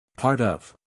Part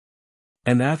of.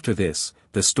 And after this,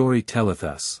 the story telleth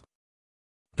us,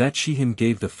 that she him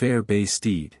gave the fair bay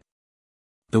steed,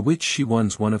 the which she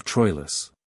wons one of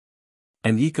Troilus.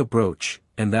 And eke a brooch,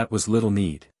 and that was little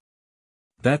need.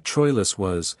 That Troilus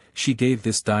was, she gave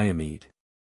this Diomede.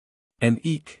 And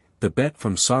eke, the bet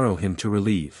from sorrow him to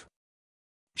relieve,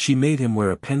 she made him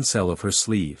wear a pencel of her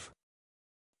sleeve,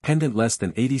 pendant less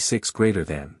than 86 greater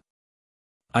than.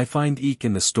 I find eke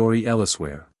in the story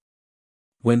elsewhere,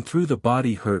 when through the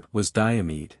body hurt was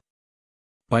Diomede.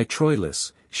 By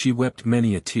Troilus, she wept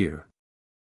many a tear,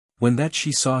 when that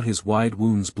she saw his wide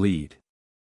wounds bleed,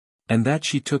 and that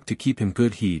she took to keep him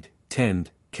good heed,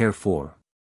 tend, care for,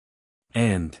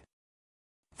 and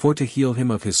for to heal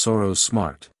him of his sorrow's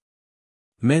smart.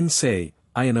 Men say,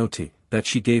 Ionote, that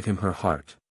she gave him her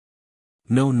heart.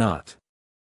 No, not.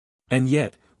 And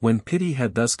yet, when pity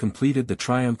had thus completed the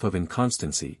triumph of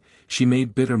inconstancy, she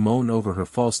made bitter moan over her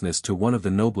falseness to one of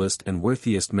the noblest and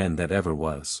worthiest men that ever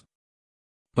was.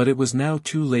 But it was now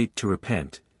too late to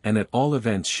repent, and at all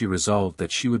events she resolved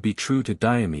that she would be true to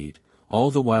Diomede, all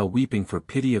the while weeping for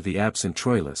pity of the absent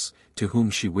Troilus, to whom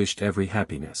she wished every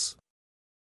happiness.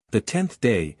 The 10th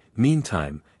day,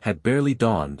 meantime, had barely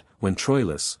dawned, when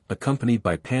Troilus, accompanied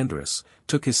by Pandarus,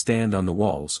 took his stand on the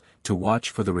walls, to watch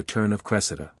for the return of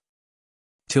Cressida.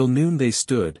 Till noon they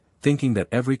stood, thinking that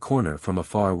every corner from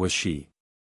afar was she.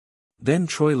 Then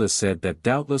Troilus said that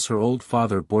doubtless her old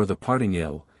father bore the parting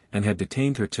ill, and had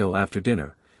detained her till after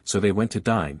dinner, so they went to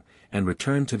dine, and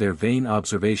returned to their vain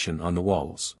observation on the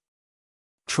walls.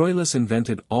 Troilus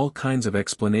invented all kinds of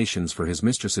explanations for his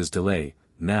mistress's delay.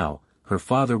 Now, her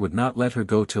father would not let her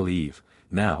go till eve.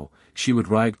 Now, she would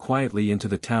ride quietly into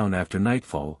the town after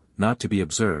nightfall, not to be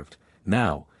observed.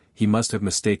 Now, he must have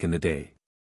mistaken the day.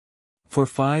 For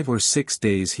 5 or 6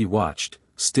 days he watched,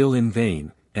 still in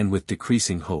vain, and with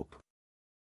decreasing hope.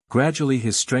 Gradually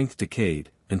his strength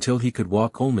decayed, until he could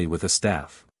walk only with a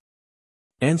staff.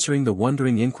 Answering the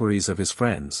wondering inquiries of his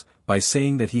friends, by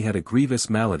saying that he had a grievous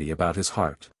malady about his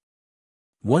heart.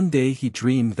 One day he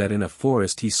dreamed that in a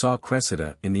forest he saw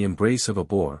Cressida in the embrace of a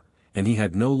boar, and he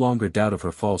had no longer doubt of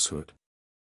her falsehood.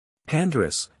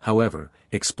 Pandarus, however,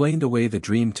 explained away the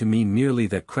dream to mean merely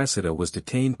that Cressida was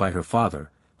detained by her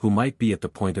father, who might be at the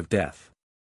point of death.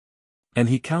 And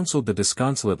he counseled the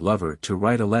disconsolate lover to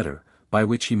write a letter, by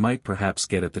which he might perhaps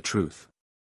get at the truth.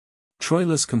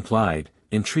 Troilus complied,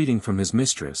 entreating from his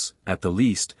mistress, at the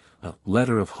least, a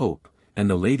letter of hope, and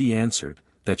the lady answered,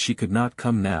 that she could not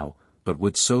come now, but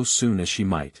would so soon as she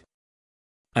might.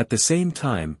 At the same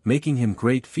time making him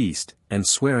great feast, and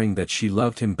swearing that she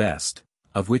loved him best,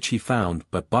 of which he found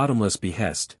but bottomless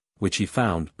behest, which he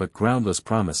found but groundless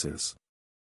promises.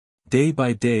 Day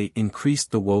by day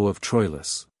increased the woe of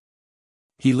Troilus.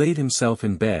 He laid himself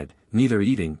in bed, neither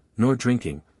eating, nor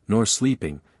drinking, nor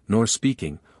sleeping, nor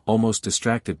speaking, almost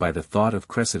distracted by the thought of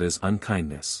Cressida's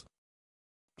unkindness.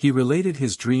 He related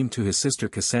his dream to his sister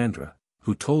Cassandra,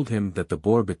 who told him that the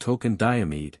boar betokened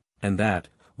Diomede, and that,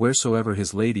 wheresoever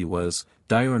his lady was,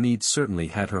 Diomede certainly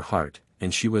had her heart,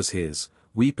 and she was his.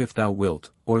 Weep if thou wilt,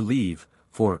 or leave,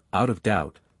 for, out of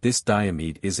doubt, this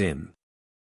Diomede is in.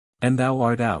 And thou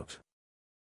art out.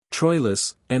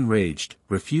 Troilus, enraged,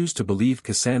 refused to believe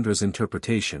Cassandra's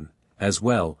interpretation. As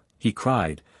well, he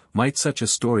cried, might such a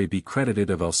story be credited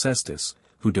of Alcestis,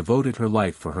 who devoted her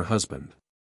life for her husband.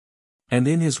 And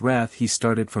in his wrath he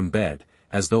started from bed,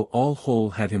 as though all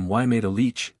whole had him made a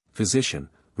leech, physician,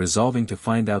 resolving to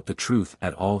find out the truth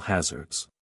at all hazards.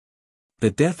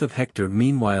 The death of Hector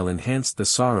meanwhile enhanced the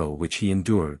sorrow which he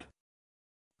endured.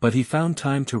 But he found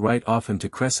time to write often to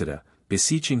Cressida,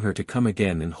 beseeching her to come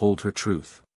again and hold her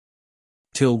truth.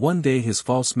 Till one day his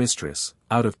false mistress,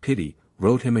 out of pity,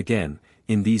 wrote him again,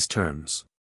 in these terms.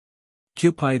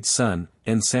 Cupide's son,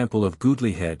 ensample of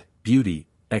goodlihead, beauty,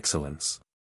 excellence.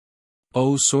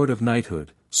 O sword of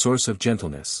knighthood, source of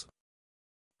gentleness!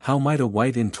 How might a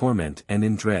wight in torment and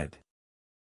in dread,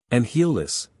 and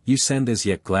heelless, you send as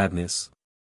yet gladness?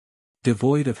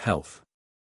 Devoid of health,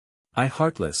 I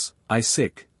heartless, I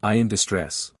sick, I in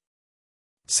distress.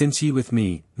 Since ye with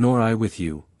me, nor I with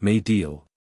you, may deal,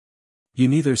 you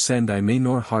neither send I may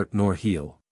nor heart nor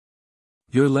heal.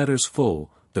 Your letters full,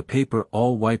 the paper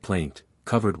all white plaint,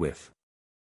 covered with.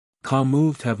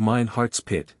 Moved have mine heart's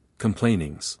pit,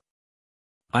 complainings.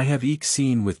 I have eke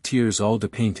seen with tears all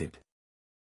depainted.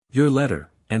 Your letter,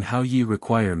 and how ye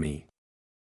require me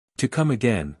to come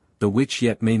again, the which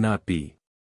yet may not be.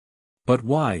 But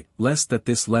why, lest that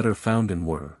this letter founden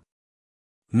were?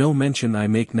 No mention I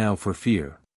make now for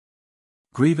fear.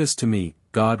 Grievous to me,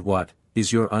 God what,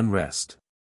 is your unrest?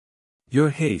 Your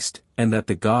haste, and that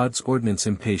the gods' ordinance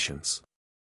impatience.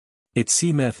 It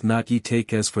seemeth not ye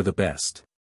take as for the best.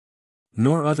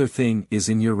 Nor other thing is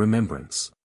in your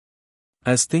remembrance.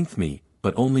 As think me,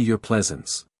 but only your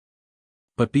pleasance.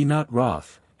 But be not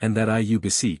wroth, and that I you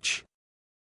beseech.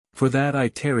 For that I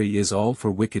tarry is all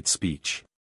for wicked speech.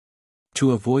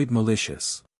 To avoid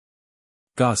malicious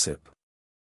gossip.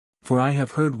 For I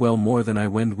have heard well more than I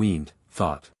weened,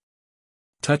 thought.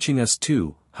 Touching us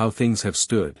too, how things have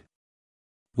stood.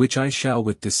 Which I shall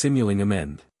with dissimuling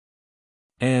amend.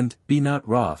 And, be not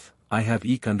wroth, I have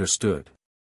eke understood.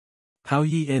 How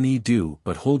ye any do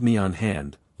but hold me on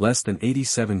hand, less than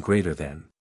 87 greater than.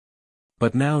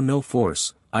 But now no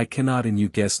force, I cannot in you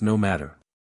guess no matter.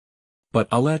 But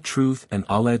Allah truth and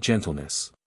Allah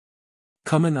gentleness.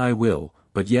 Come and I will,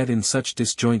 but yet in such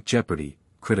disjoint jeopardy,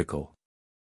 critical.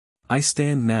 I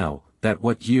stand now, that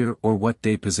what year or what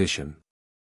day position.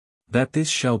 That this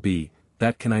shall be,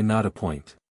 that can I not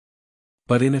appoint.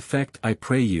 But in effect I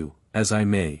pray you, as I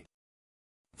may.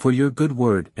 For your good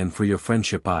word and for your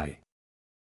friendship I.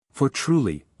 For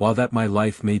truly, while that my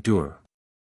life may dure.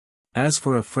 As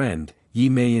for a friend, ye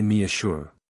may in me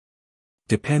assure.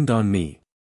 Depend on me.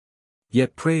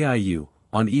 Yet pray I you,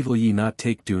 on evil ye not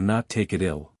take do not take it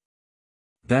ill.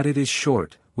 That it is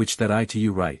short, which that I to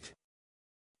you write.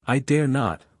 I dare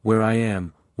not, where I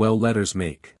am, well letters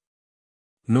make.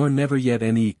 Nor never yet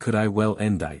any could I well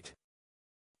endite.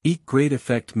 Eke great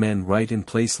effect men write in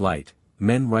place light,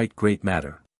 men write great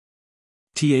matter.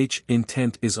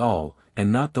 Intent is all,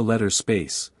 and not the letter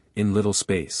space, in little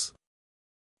space.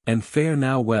 And fare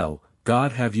now well,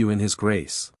 God have you in his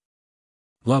grace.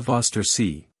 La Voster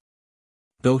C.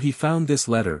 Though he found this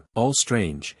letter, all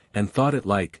strange, and thought it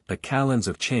like a calends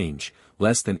of change,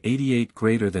 less than 88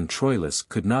 greater than Troilus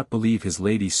could not believe his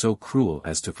lady so cruel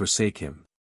as to forsake him.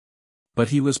 But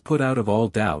he was put out of all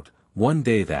doubt, one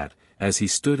day that, as he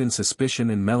stood in suspicion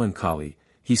and melancholy,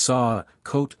 he saw a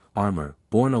coat, armor,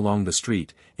 borne along the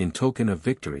street, in token of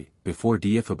victory, before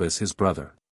Deiphobus his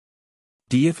brother.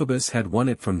 Deiphobus had won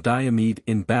it from Diomed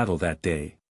in battle that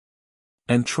day.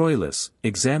 And Troilus,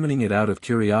 examining it out of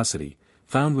curiosity,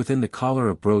 found within the collar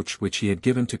a brooch which he had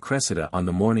given to Cressida on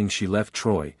the morning she left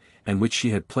Troy, and which she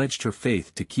had pledged her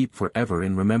faith to keep for ever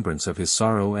in remembrance of his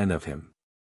sorrow and of him.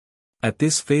 At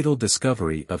this fatal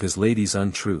discovery of his lady's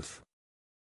untruth,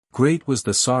 great was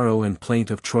the sorrow and plaint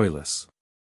of Troilus.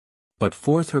 But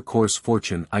forth her course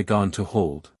fortune I gone to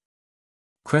hold.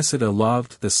 Cressida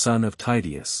loved the son of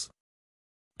Tydeus.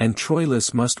 And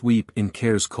Troilus must weep in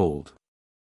cares cold.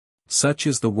 Such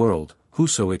is the world,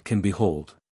 whoso it can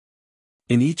behold.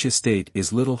 In each estate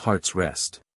is little heart's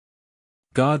rest.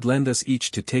 God lend us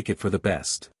each to take it for the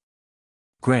best.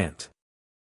 Grant.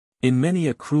 In many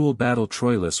a cruel battle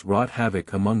Troilus wrought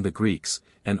havoc among the Greeks,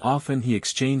 and often he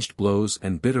exchanged blows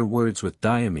and bitter words with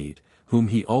Diomed, whom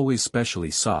he always specially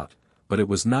sought, but it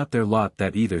was not their lot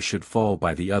that either should fall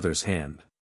by the other's hand.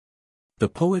 The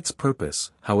poet's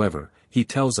purpose, however, he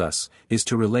tells us, is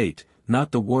to relate,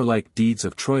 not the warlike deeds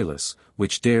of Troilus,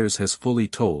 which Dares has fully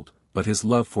told, but his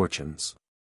love fortunes.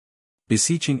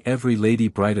 Beseeching every lady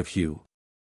bright of hue,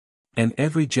 and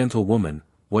every gentlewoman,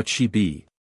 what she be,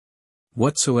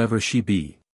 whatsoever she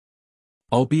be,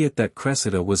 albeit that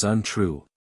Cressida was untrue,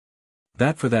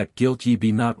 that for that guilt ye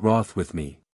be not wroth with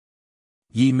me.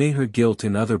 Ye may her guilt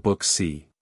in other books see.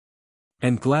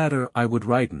 And gladder I would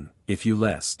writen, if you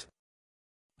lest,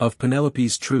 of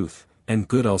Penelope's truth, and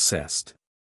good Alceste.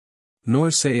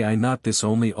 Nor say I not this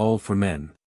only all for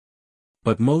men,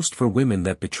 but most for women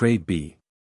that betrayed be.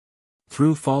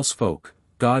 Through false folk,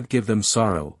 God give them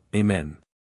sorrow, amen.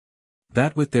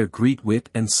 That with their great wit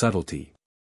and subtlety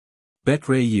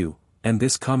betray you, and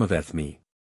this commoveth me.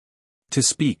 To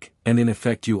speak, and in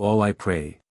effect you all I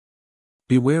pray.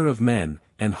 Beware of men,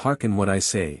 and hearken what I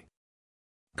say.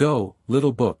 Go,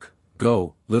 little book,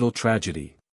 go, little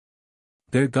tragedy.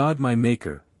 There God my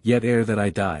maker, yet ere that I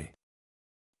die.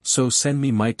 So send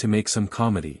me might to make some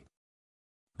comedy.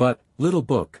 But, little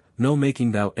book, no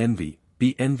making thou envy,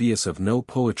 be envious of no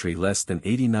poetry less than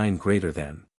 89 greater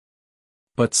than.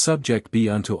 But subject be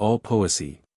unto all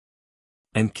poesy.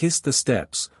 And kiss the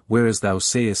steps, whereas thou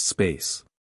sayest space.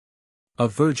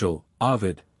 Of Virgil,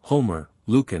 Ovid, Homer,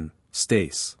 Lucan,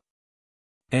 Stace.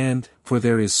 And, for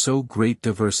there is so great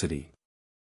diversity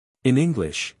in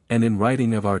English, and in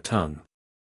writing of our tongue.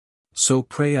 So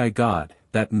pray I God,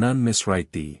 that none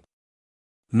miswrite thee,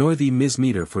 nor thee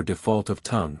mismeter for default of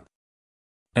tongue.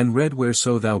 And read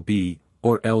whereso thou be,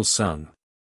 or else sung.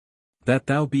 That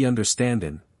thou be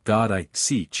understandin', God I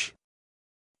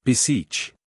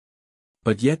beseech.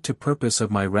 But yet to purpose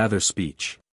of my rather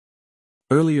speech.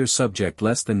 Earlier subject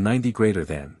less than 90 greater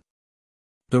than.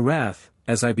 The wrath,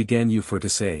 as I began you for to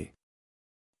say.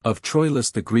 Of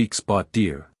Troilus the Greeks bought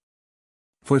dear.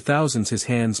 For thousands his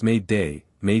hands made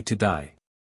to die.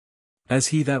 As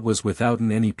he that was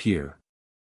withouten any peer.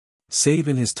 Save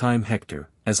in his time Hector,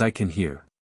 as I can hear.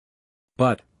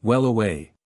 But, well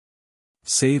away.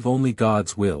 Save only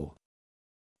God's will.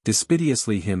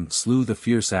 Dispiteously him slew the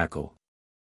fierce Acle.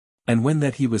 And when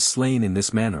that he was slain in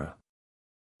this manner,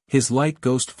 his light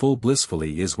ghost full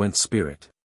blissfully is went spirit.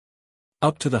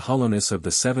 Up to the hollowness of the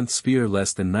seventh sphere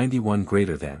less than 91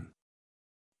 greater than.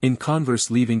 In converse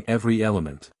leaving every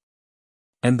element.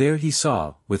 And there he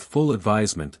saw, with full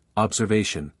advisement,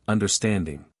 observation,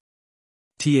 understanding.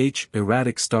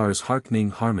 Erratic stars hearkening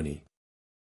harmony.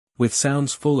 With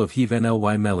sounds full of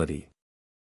heavenly melody.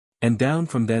 And down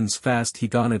from thence fast he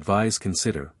gone advise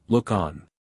consider, look on.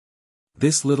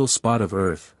 This little spot of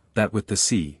earth, that with the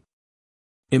sea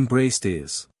embraced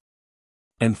is.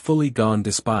 And fully gone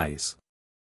despise.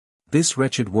 This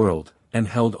wretched world, and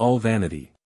held all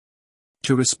vanity.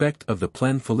 To respect of the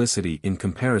plen felicity in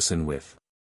comparison with.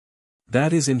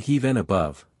 That is in heaven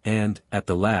above, and, at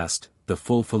the last, the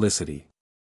full felicity.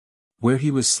 Where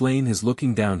he was slain his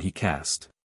looking down he cast.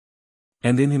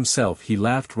 And in himself he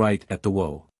laughed right at the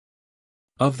woe.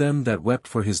 Of them that wept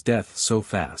for his death so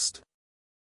fast.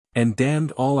 And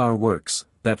damned all our works,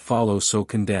 that follow so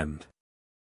condemned.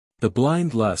 The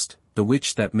blind lust, the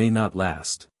which that may not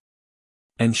last.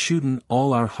 And shooten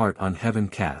all our heart on heaven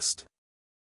cast.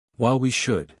 While we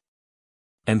should.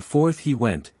 And forth he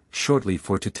went, shortly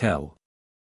for to tell.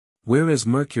 Whereas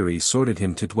Mercury sorted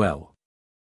him to dwell.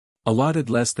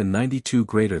 Allotted less than 92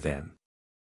 greater than.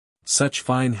 Such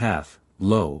fine hath,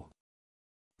 lo.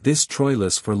 This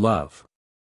Troilus for love.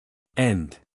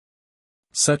 End.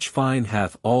 Such fine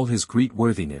hath all his great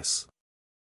worthiness.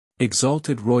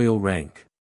 Exalted royal rank.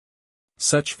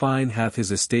 Such fine hath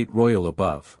his estate royal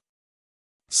above.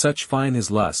 Such fine his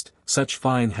lust, such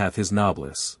fine hath his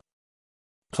noblesse.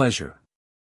 Pleasure.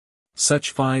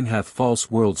 Such fine hath false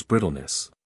world's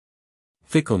brittleness.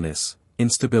 Fickleness,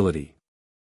 instability.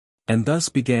 And thus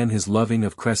began his loving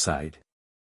of Creside.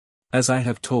 As I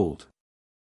have told.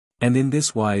 And in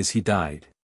this wise he died.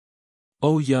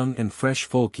 O young and fresh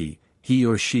folky, he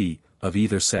or she, of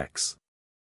either sex.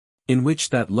 In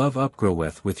which that love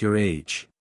upgroweth with your age.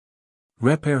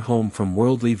 Repair home from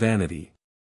worldly vanity.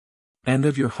 And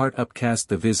of your heart upcast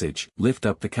the visage, lift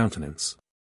up the countenance.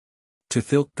 To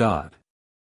thilk God.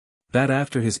 That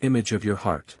after his image of your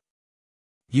heart.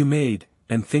 You made,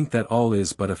 and think that all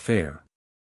is but a fair.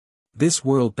 This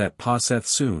world that passeth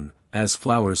soon, as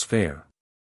flowers fair.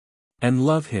 And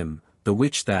love him, the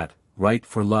which that, right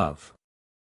for love.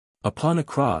 Upon a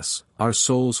cross, our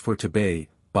souls for to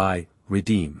by,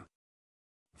 redeem.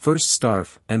 First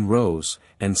starf, and rose,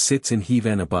 and sits in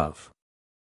heaven above.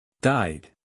 Died.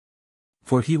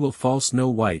 For he will false no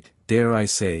white, dare I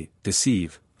say,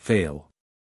 deceive, fail.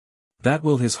 That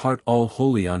will his heart all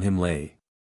wholly on him lay.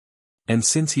 And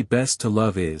since he best to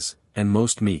love is, and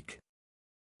most meek.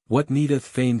 What needeth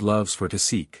feigned loves for to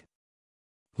seek?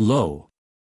 Lo!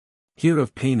 Hear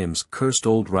of Paynim's cursed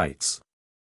old rites.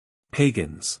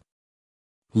 Pagans.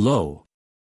 Lo!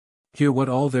 Hear what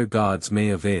all their gods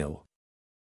may avail.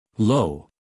 Lo!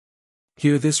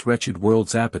 Hear this wretched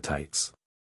world's appetites.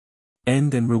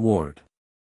 End and reward.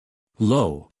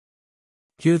 Lo!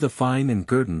 Hear the fine and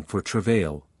guerdon for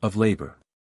travail, of labor.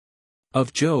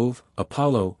 Of Jove,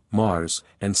 Apollo, Mars,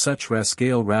 and such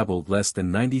rascale rabble less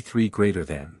than 93 greater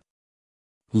than.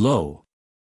 Lo!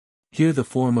 Hear the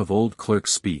form of old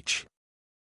clerk's speech.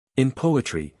 In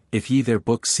poetry, if ye their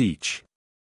book seek.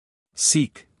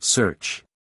 Seek, search.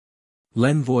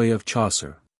 L'Envoi of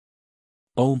Chaucer.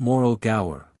 O moral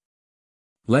Gower!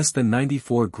 Less than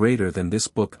 94 greater than this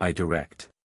book I direct.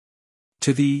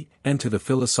 To thee, and to the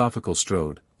philosophical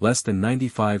strode, less than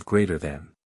 95 greater than.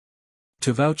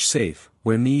 To vouchsafe,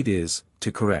 where need is, to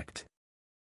correct.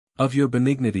 Of your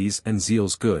benignities and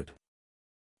zeals good.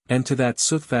 And to that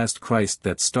soothfast Christ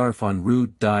that starf on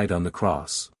rude died on the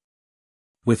cross.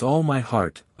 With all my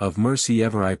heart, of mercy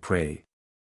ever I pray.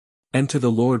 And to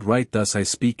the Lord right thus I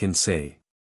speak and say.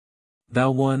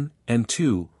 Thou one, and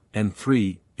two, and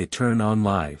three, etern on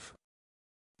live.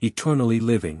 Eternally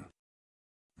living.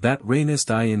 That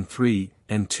reignest I in 3,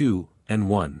 and 2, and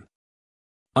 1.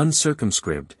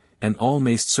 Uncircumscribed, and all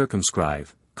mayst circumscribe,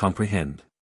 comprehend.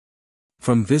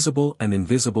 From visible and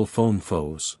invisible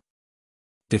foes.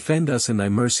 Defend us in thy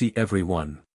mercy every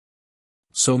one.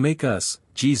 So make us,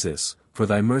 Jesus, for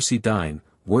thy mercy thine,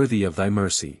 worthy of thy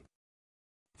mercy.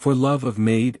 For love of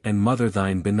maid and mother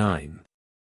thine benign.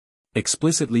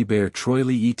 Explicitly bear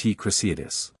Troili et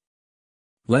Cressidas.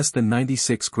 Less than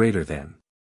 96 greater than.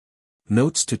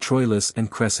 Notes to Troilus and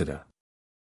Cressida.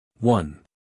 1.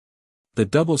 The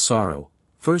double sorrow,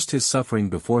 first his suffering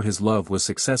before his love was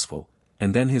successful,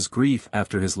 and then his grief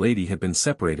after his lady had been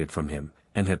separated from him,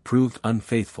 and had proved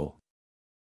unfaithful.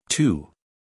 2.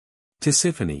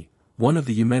 Tisiphone, one of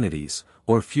the Eumenides,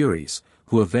 or Furies,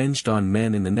 who avenged on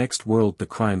men in the next world the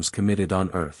crimes committed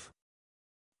on earth.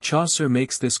 Chaucer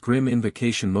makes this grim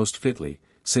invocation most fitly,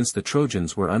 since the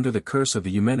Trojans were under the curse of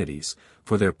the Eumenides,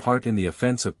 for their part in the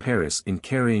offense of Paris in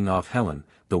carrying off Helen,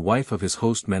 the wife of his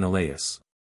host Menelaus,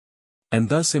 and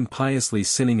thus impiously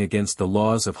sinning against the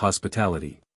laws of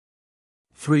hospitality.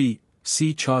 3.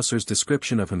 See Chaucer's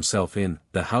description of himself in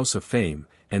The House of Fame,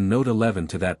 and note 11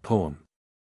 to that poem.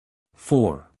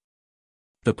 4.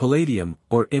 The Palladium,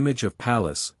 or image of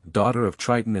Pallas, daughter of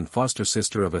Triton and foster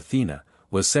sister of Athena,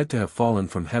 was said to have fallen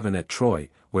from heaven at Troy,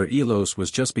 where Elos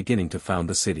was just beginning to found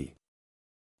the city.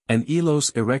 And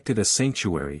Elos erected a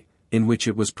sanctuary, in which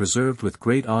it was preserved with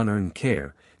great honor and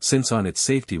care, since on its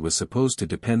safety was supposed to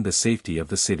depend the safety of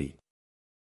the city.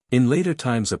 In later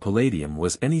times a palladium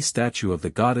was any statue of the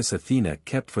goddess Athena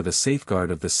kept for the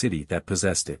safeguard of the city that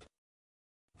possessed it.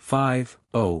 5.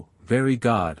 O, very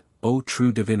God, O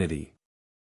true divinity!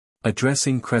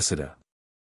 Addressing Cressida.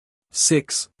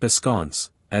 6.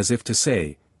 Ensconce, as if to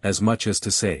say, as much as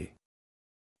to say.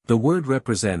 The word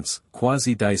represents,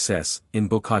 quasi dices, in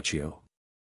Boccaccio.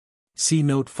 See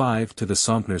note 5 to the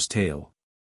Sompner's Tale.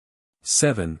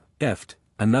 7. Eft,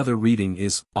 another reading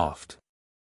is, oft.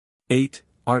 8.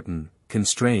 Arton,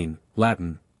 constrain,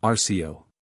 Latin, arcio.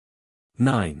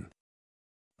 9.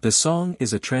 The song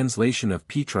is a translation of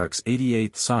Petrarch's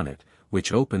 88th sonnet,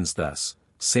 which opens thus,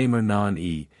 Semer non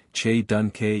e, che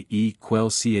dunque e quel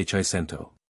chi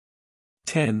sento.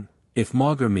 10. If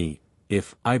maugre me,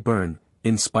 if I burn,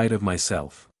 in spite of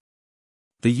myself.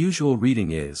 The usual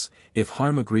reading is, if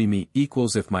harm agree me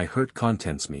equals if my hurt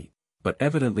contents me, but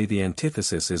evidently the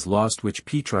antithesis is lost which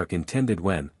Petrarch intended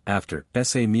when, after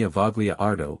esse mia voglia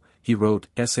ardo, he wrote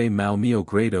esse mal mio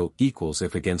grado equals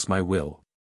if against my will.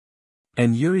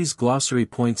 And Uri's glossary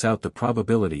points out the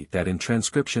probability that in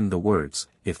transcription the words,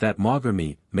 if that maugre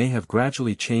me, may have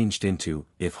gradually changed into,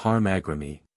 if harm agree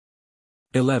me.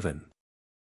 11.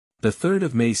 The 3rd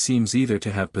of May seems either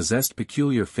to have possessed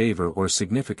peculiar favor or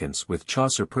significance with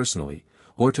Chaucer personally,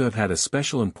 or to have had a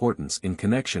special importance in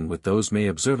connection with those May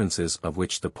observances of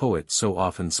which the poet so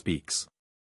often speaks.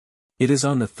 It is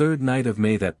on the 3rd night of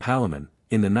May that Palamon,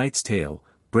 in the Knight's Tale,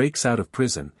 breaks out of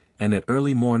prison, and at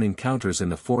early morn encounters in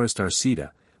the forest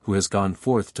Arcita, who has gone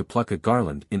forth to pluck a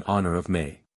garland in honor of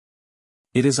May.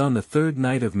 It is on the 3rd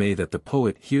night of May that the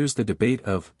poet hears the debate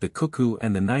of the cuckoo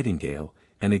and the nightingale,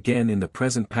 and again in the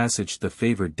present passage the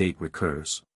favored date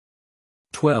recurs.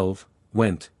 12.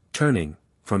 Went, turning,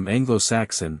 from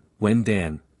Anglo-Saxon,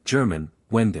 wendan, German,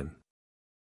 wenden.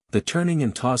 The turning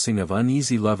and tossing of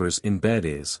uneasy lovers in bed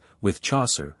is, with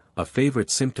Chaucer, a favorite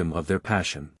symptom of their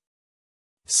passion.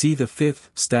 See the 5th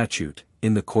statute,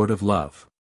 in the Court of Love.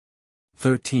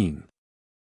 13.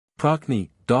 Procne,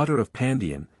 daughter of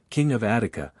Pandion, king of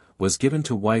Attica, was given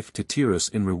to wife to Tyrrhus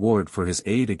in reward for his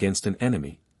aid against an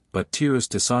enemy, but Tyrrhus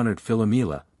dishonored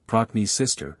Philomela, Procne's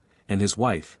sister, and his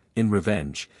wife, in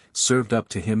revenge, served up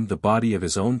to him the body of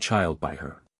his own child by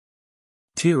her.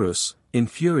 Tyrrhus,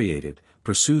 infuriated,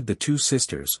 pursued the 2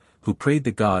 sisters, who prayed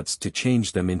the gods to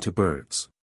change them into birds.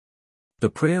 The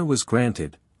prayer was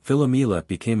granted, Philomela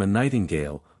became a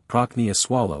nightingale, Procne a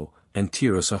swallow, and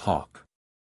Tyrrhus a hawk.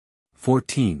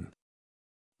 14.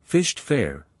 Fished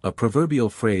fair, a proverbial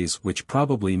phrase which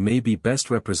probably may be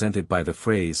best represented by the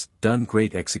phrase, done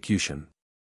great execution.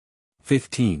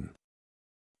 15.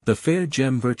 The fair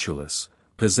gem virtuous,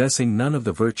 possessing none of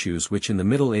the virtues which in the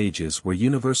Middle Ages were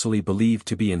universally believed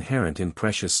to be inherent in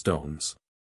precious stones.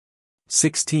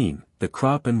 16. The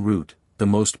crop and root, the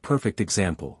most perfect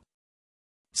example.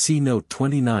 See note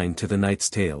 29 to the Knight's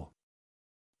Tale.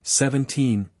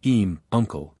 17.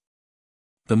 Uncle.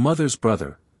 The mother's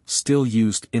brother, still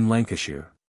used in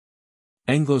Lancashire.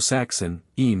 Anglo-Saxon,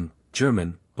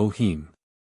 German, Ohim.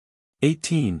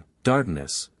 18.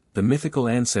 Dardanus, the mythical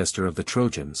ancestor of the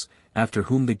Trojans, after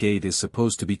whom the gate is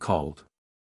supposed to be called.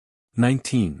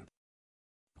 19.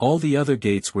 All the other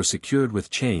gates were secured with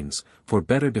chains, for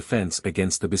better defense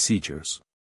against the besiegers.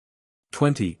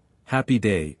 20. Happy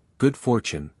day, good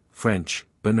fortune, French,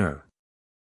 bonheur.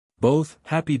 Both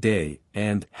happy day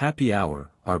and happy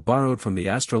hour are borrowed from the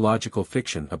astrological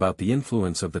fiction about the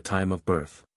influence of the time of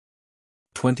birth.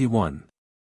 21.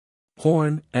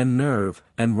 Horn and nerve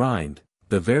and rind,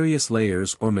 the various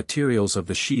layers or materials of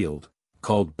the shield,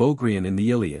 called bogrion in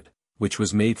the Iliad, which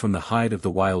was made from the hide of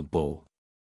the wild bull.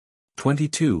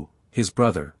 22. His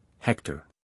brother, Hector.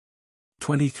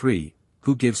 23.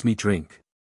 Who gives me drink?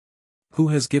 Who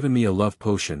has given me a love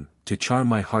potion, to charm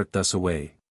my heart thus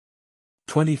away?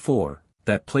 24.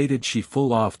 That plaited she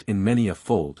full oft in many a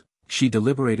fold, she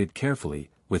deliberated carefully,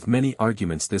 with many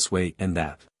arguments this way and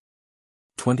that.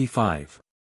 25.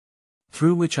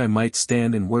 Through which I might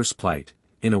stand in worse plight,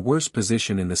 in a worse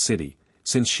position in the city,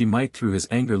 since she might through his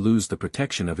anger lose the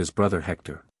protection of his brother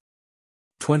Hector.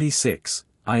 26.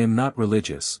 I am not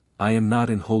religious, I am not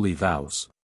in holy vows.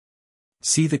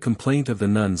 See the complaint of the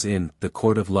nuns in The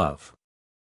Court of Love.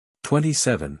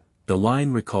 27. The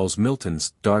line recalls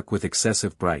Milton's dark with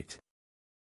excessive bright.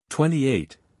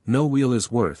 28. No weal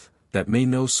is worth, that may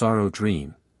no sorrow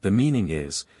dream, the meaning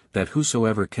is, that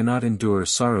whosoever cannot endure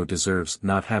sorrow deserves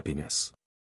not happiness.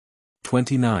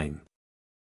 29.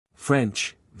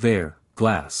 French, verre,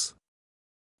 glass.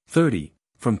 30.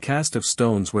 From cast of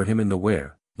stones were him in the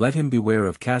ware, let him beware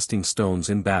of casting stones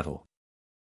in battle.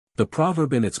 The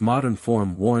proverb in its modern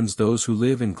form warns those who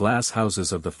live in glass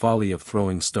houses of the folly of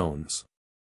throwing stones.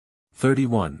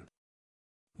 31.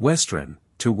 Westren,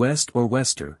 to west or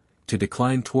wester, to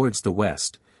decline towards the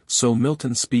west, so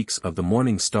Milton speaks of the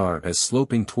morning star as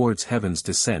sloping towards heaven's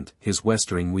descent, his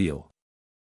westering wheel.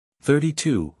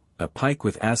 32. A pike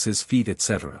with ass's feet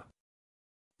etc.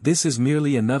 This is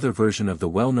merely another version of the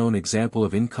well-known example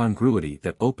of incongruity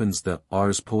that opens the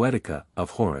Ars Poetica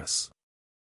of Horace.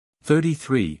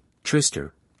 33.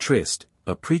 Trister, tryst,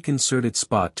 a preconcerted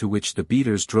spot to which the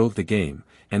beaters drove the game,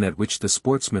 and at which the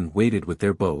sportsmen waited with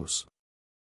their bows.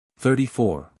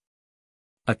 34.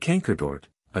 A cankerdort,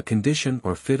 a condition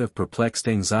or fit of perplexed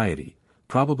anxiety,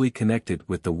 probably connected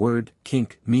with the word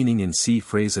kink meaning in C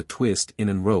phrase a twist in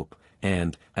an rope,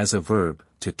 and, as a verb,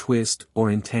 to twist or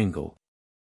entangle.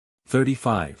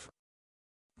 35.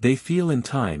 They feel in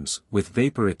times, with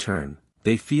vapor etern,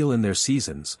 they feel in their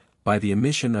seasons, by the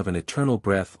emission of an eternal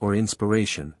breath or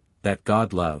inspiration, that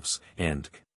God loves, and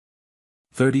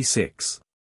 36.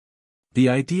 The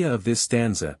idea of this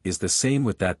stanza is the same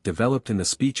with that developed in the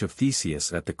speech of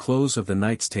Theseus at the close of the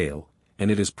Knight's Tale, and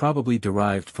it is probably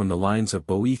derived from the lines of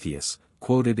Boethius,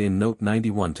 quoted in note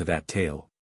 91 to that tale.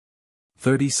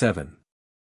 37.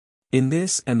 In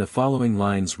this and the following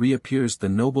lines reappears the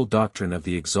noble doctrine of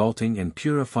the exalting and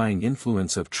purifying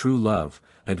influence of true love,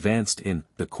 advanced in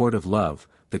The Court of Love,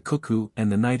 The Cuckoo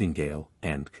and the Nightingale,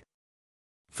 and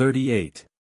 38.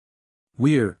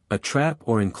 Weir, a trap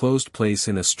or enclosed place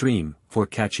in a stream, for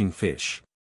catching fish.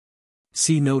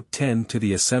 See note 10 to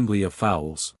the Assembly of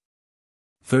Fowls.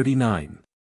 39.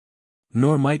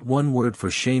 Nor might one word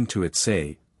for shame to it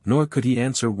say, nor could he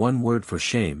answer one word for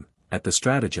shame, at the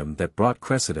stratagem that brought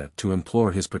Cressida to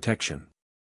implore his protection.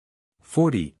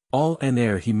 40. All and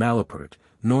ere he malapert,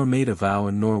 nor made a vow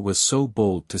and nor was so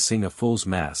bold to sing a fool's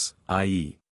mass,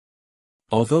 i.e.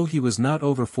 although he was not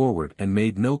over forward and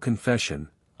made no confession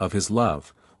of his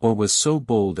love, or was so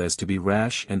bold as to be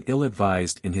rash and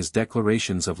ill-advised in his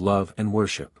declarations of love and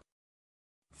worship.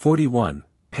 41.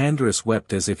 Pandarus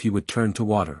wept as if he would turn to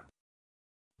water.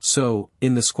 So,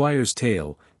 in the Squire's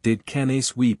Tale, did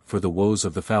Canace weep for the woes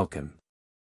of the falcon.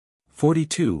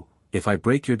 42. If I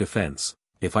break your defense,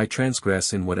 if I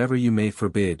transgress in whatever you may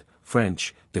forbid,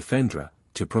 French, defendre,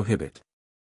 to prohibit.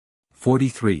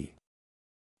 43.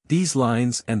 These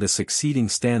lines and the succeeding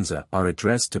stanza are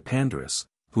addressed to Pandarus,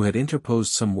 who had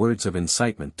interposed some words of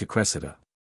incitement to Cressida.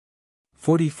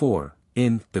 44.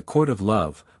 In The Court of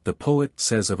Love, the poet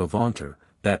says of Avanter,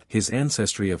 that his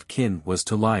ancestry of kin was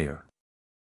to Lyre.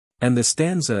 And the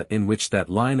stanza in which that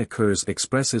line occurs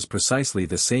expresses precisely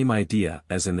the same idea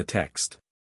as in the text.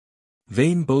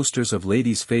 Vain boasters of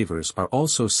ladies' favors are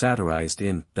also satirized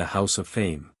in The House of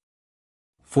Fame.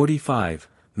 45.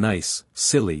 Nice,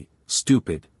 silly,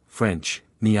 stupid, French,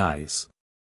 niais.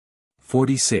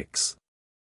 46.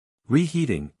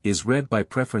 Reheating is read by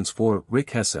preference for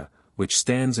Rickhesse, which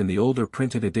stands in the older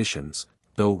printed editions,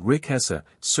 though Rickhesse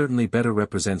certainly better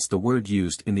represents the word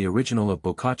used in the original of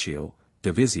Boccaccio,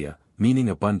 divisia, meaning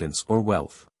abundance or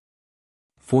wealth.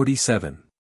 47.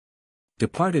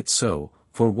 Depart it so,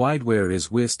 for widewhere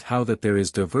is wist how that there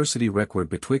is diversity record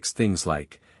betwixt things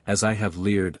like, as I have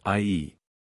leered i.e.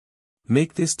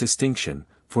 Make this distinction,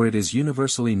 for it is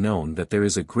universally known that there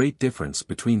is a great difference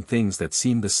between things that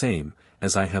seem the same,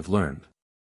 as I have learned.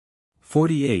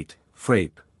 48.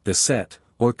 Frappe, the set,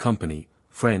 or company,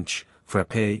 French,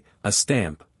 frappe, a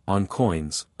stamp, on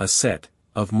coins, a set,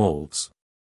 of molds.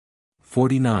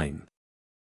 49.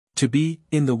 To be,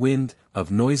 in the wind,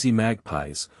 of noisy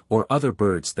magpies, or other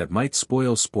birds that might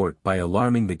spoil sport by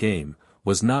alarming the game,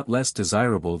 was not less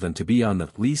desirable than to be on the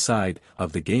lee side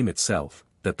of the game itself,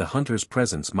 that the hunter's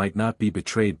presence might not be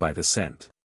betrayed by the scent.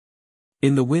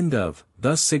 In the wind of,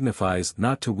 thus signifies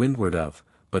not to windward of,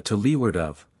 but to leeward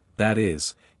of, that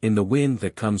is, in the wind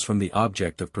that comes from the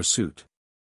object of pursuit.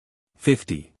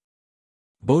 50.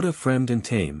 Both fremd and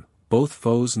tame, both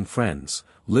foes and friends,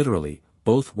 literally,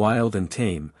 both wild and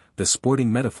tame, the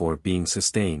sporting metaphor being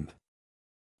sustained.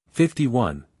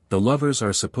 51. The lovers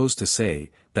are supposed to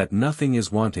say, that nothing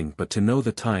is wanting but to know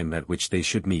the time at which they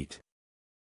should meet.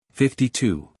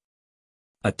 52.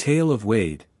 A tale of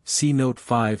Wade, see note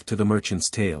 5 to the Merchant's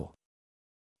Tale.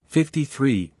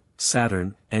 53.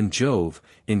 Saturn and Jove,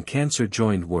 in Cancer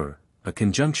joined were, a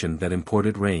conjunction that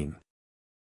imported rain.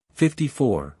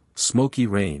 54. Smoky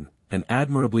rain, an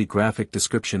admirably graphic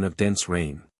description of dense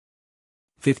rain.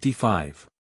 55.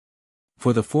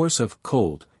 For the force of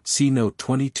cold, see note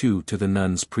 22 to the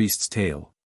Nun's Priest's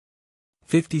Tale.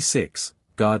 56.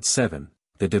 God 7,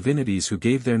 the divinities who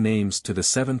gave their names to the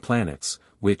 7 planets,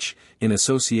 which, in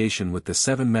association with the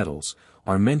 7 metals,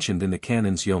 are mentioned in the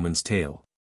canon's Yeoman's Tale.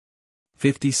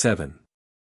 57.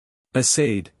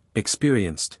 Assayed,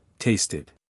 experienced,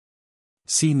 tasted.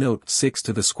 See note 6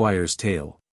 to the Squire's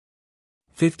Tale.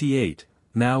 58.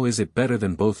 Now is it better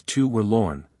than both two were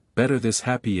lorn, better this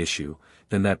happy issue,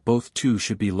 than that both two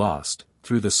should be lost,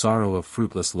 through the sorrow of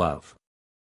fruitless love.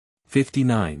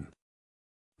 59.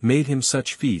 Made him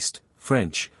such feast,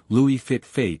 French, Louis fit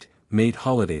fate, made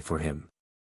holiday for him.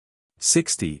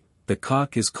 60. The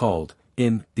cock is called,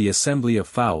 in the assembly of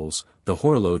fowls, the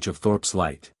horologe of Thorpe's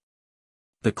light.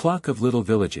 The clock of little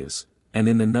villages, and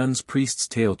in the Nun's Priest's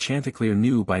Tale Chanticleer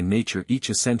knew by nature each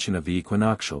ascension of the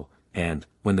equinoctial, and,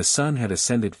 when the sun had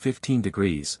ascended 15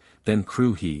 degrees, then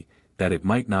crew he, that it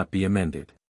might not be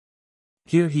amended.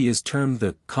 Here he is termed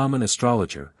the common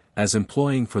astrologer, as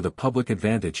employing for the public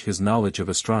advantage his knowledge of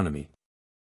astronomy.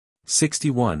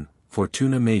 61.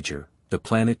 Fortuna Major, the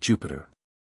planet Jupiter.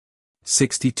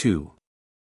 62.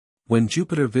 When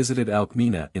Jupiter visited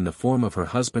Alcmena in the form of her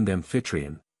husband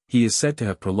Amphitryon, he is said to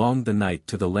have prolonged the night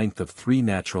to the length of 3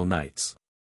 natural nights.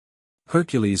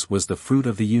 Hercules was the fruit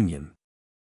of the union.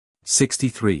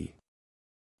 63.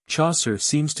 Chaucer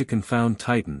seems to confound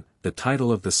Titan, the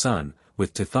title of the sun,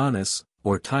 with Tithonus,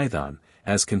 or Tithon,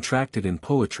 as contracted in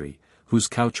poetry, whose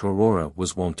couch Aurora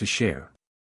was wont to share.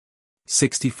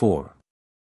 64.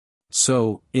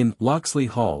 So, in Locksley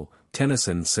Hall,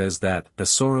 Tennyson says that the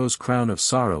sorrow's crown of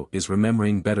sorrow is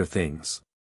remembering better things.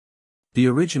 The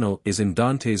original is in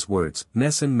Dante's words,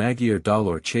 Nessun maggior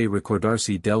dolor che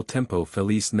ricordarsi del tempo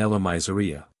felice nella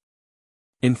miseria.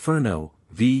 Inferno,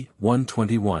 v.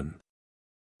 121.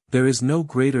 There is no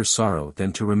greater sorrow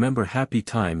than to remember happy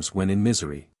times when in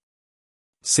misery.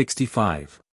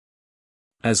 65.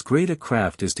 As great a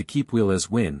craft is to keep weal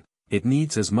as win, it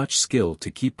needs as much skill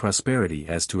to keep prosperity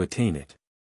as to attain it.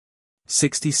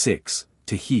 66.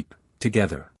 To heap,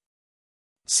 together.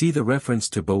 See the reference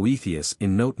to Boethius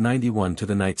in note 91 to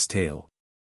the Knight's Tale.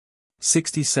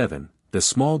 67. The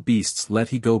small beasts let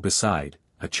he go beside,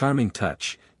 a charming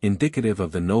touch, indicative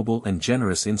of the noble and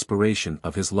generous inspiration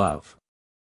of his love.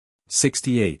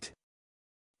 68.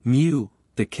 Mew,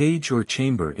 the cage or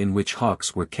chamber in which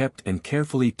hawks were kept and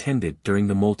carefully tended during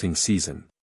the molting season.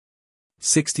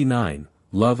 69.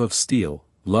 Love of steel,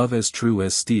 love as true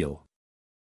as steel.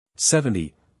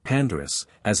 70. Pandarus,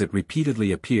 as it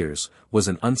repeatedly appears, was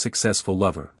an unsuccessful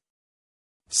lover.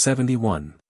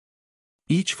 71.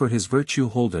 Each for his virtue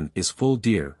holden is full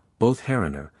dear, both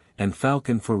heroner, and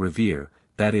falcon for revere,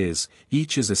 that is,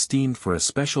 each is esteemed for a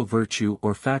special virtue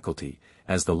or faculty,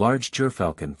 as the large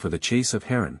gerfalcon for the chase of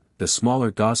heron, the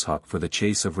smaller goshawk for the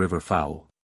chase of river fowl.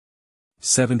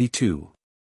 72.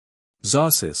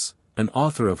 Zausis, an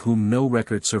author of whom no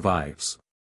record survives.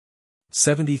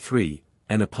 73.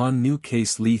 And upon new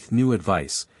case leath new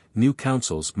advice, new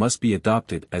counsels must be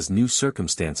adopted as new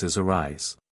circumstances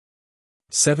arise.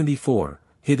 74.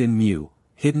 Hidden mew,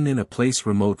 hidden in a place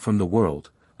remote from the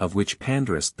world, of which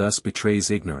Pandarus thus betrays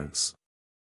ignorance.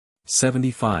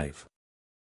 75.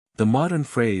 The modern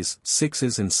phrase,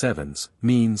 6s and 7s,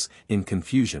 means, in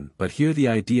confusion, but here the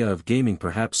idea of gaming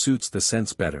perhaps suits the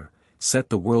sense better, set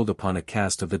the world upon a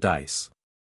cast of the dice.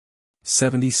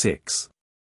 76.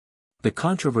 The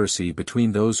controversy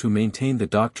between those who maintained the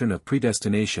doctrine of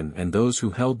predestination and those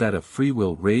who held that of free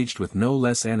will raged with no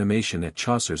less animation at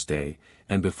Chaucer's day,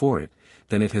 and before it,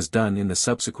 than it has done in the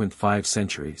subsequent 5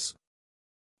 centuries.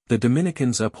 The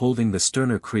Dominicans upholding the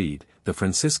sterner creed, the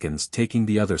Franciscans taking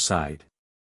the other side.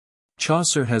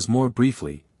 Chaucer has more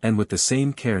briefly, and with the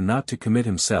same care not to commit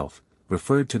himself,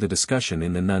 referred to the discussion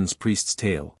in the Nun's Priest's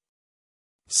Tale.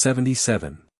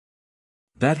 77.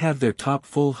 That have their top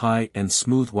full high and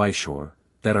smooth wyshore,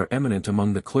 that are eminent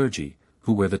among the clergy,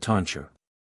 who wear the tonsure.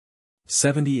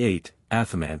 78.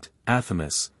 Athamant,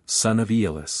 Athamas, son of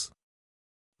Aeolus.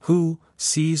 who,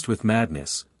 seized with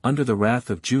madness, under the wrath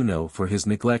of Juno for his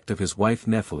neglect of his wife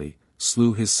Nephele,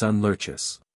 slew his son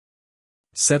Lurchus.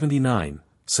 79.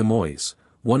 Simois,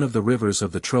 one of the rivers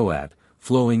of the Troad,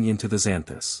 flowing into the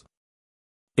Xanthus.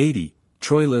 80.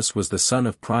 Troilus was the son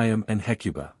of Priam and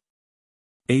Hecuba.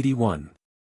 81.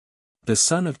 The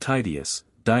son of Tydeus,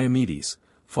 Diomedes,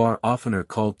 far oftener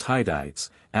called Tydides,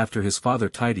 after his father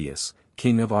Tydeus,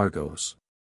 king of Argos.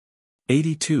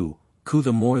 82. Who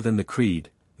the more than the creed,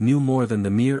 knew more than the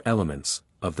mere elements,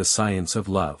 of the science of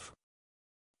love.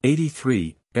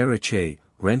 83. Arracher,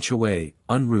 wrench away,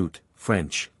 unroot,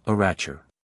 French, arracher.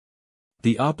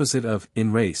 The opposite of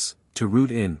enrace, to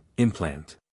root in,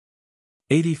 implant.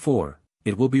 84.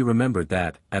 It will be remembered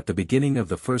that, at the beginning of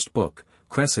the first book,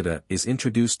 Cressida is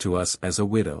introduced to us as a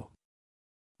widow.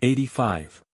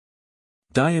 85.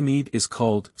 Diomede is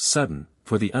called sudden,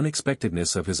 for the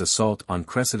unexpectedness of his assault on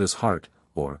Cressida's heart,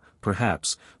 or,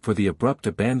 perhaps, for the abrupt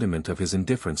abandonment of his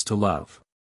indifference to love.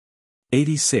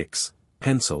 86.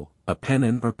 Pencil, a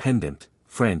pennon or pendant,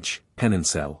 French,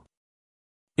 penancelle.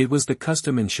 It was the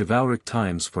custom in chivalric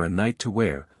times for a knight to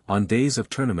wear, on days of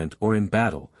tournament or in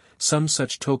battle, some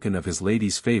such token of his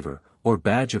lady's favor, or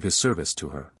badge of his service to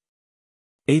her.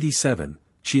 87.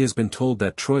 She has been told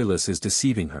that Troilus is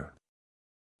deceiving her.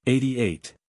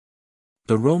 88.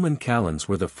 The Roman calends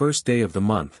were the first day of the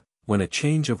month, when a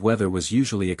change of weather was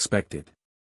usually expected.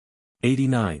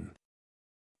 89.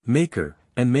 Maker,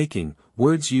 and making,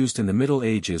 words used in the Middle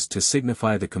Ages to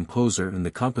signify the composer and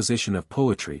the composition of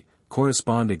poetry,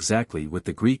 correspond exactly with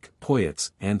the Greek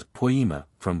poiets and poema,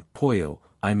 from poio,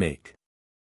 I make.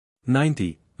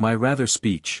 90. My rather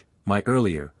speech, my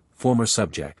earlier, former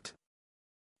subject.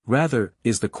 Rather,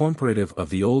 is the comparative of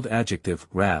the old adjective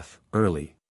wrath,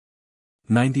 early.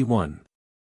 91.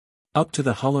 Up to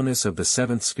the hollowness of the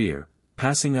seventh sphere,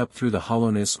 passing up through the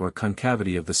hollowness or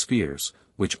concavity of the spheres,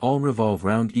 which all revolve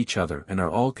round each other and are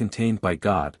all contained by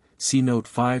God, see note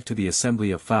 5 to the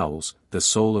Assembly of Fowls, the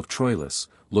soul of Troilus,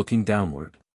 looking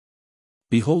downward,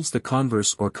 beholds the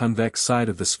converse or convex side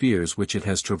of the spheres which it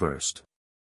has traversed.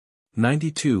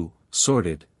 92.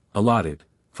 Sorted, allotted,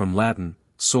 from Latin,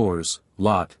 sors,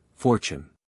 lot, fortune.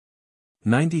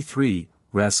 93.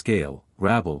 Rascale,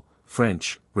 rabble,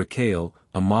 French, racale,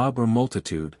 a mob or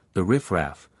multitude, the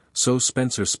riff-raff, so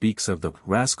Spenser speaks of the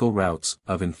rascal routs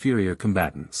of inferior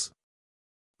combatants.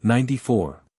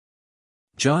 94.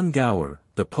 John Gower,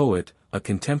 the poet, a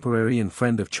contemporary and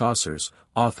friend of Chaucer's,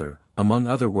 author, among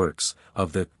other works,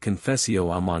 of the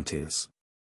Confessio Amantes.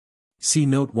 See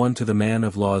note 1 to the Man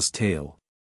of Law's Tale.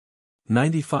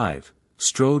 95.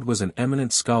 Strode was an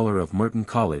eminent scholar of Merton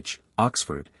College,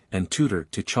 Oxford, and tutor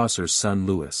to Chaucer's son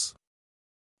Lewis.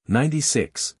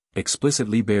 96.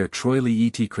 Explicitly bear Troili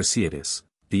et Cressidatis,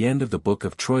 the end of the book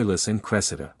of Troilus and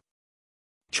Cressida.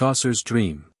 Chaucer's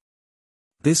Dream.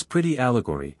 This pretty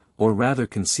allegory, or rather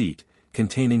conceit,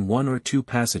 containing one or two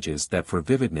passages that for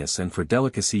vividness and for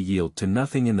delicacy yield to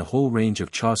nothing in the whole range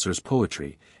of Chaucer's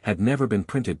poetry, had never been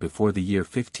printed before the year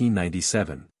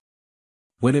 1597.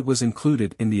 When it was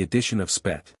included in the edition of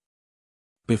Spett.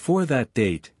 Before that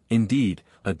date, indeed,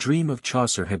 a dream of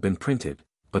Chaucer had been printed,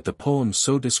 but the poem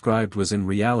so described was in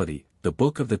reality, the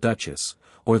Book of the Duchess,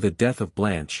 or the Death of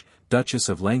Blanche, Duchess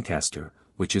of Lancaster,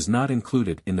 which is not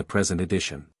included in the present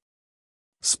edition.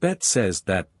 Spett says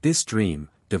that, this dream,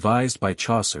 devised by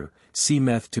Chaucer,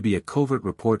 seemeth to be a covert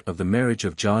report of the marriage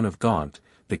of John of Gaunt,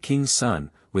 the king's son,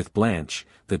 with Blanche,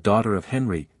 the daughter of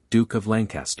Henry, Duke of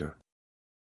Lancaster.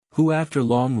 Who after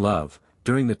long love,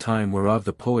 during the time whereof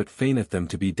the poet feigneth them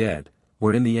to be dead,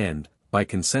 were in the end, by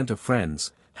consent of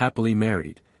friends, happily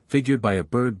married, figured by a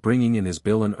bird bringing in his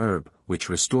bill an herb, which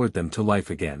restored them to life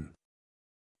again.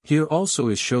 Here also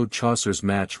is showed Chaucer's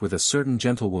match with a certain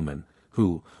gentlewoman,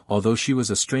 who, although she was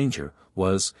a stranger,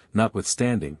 was,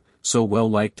 notwithstanding, so well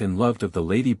liked and loved of the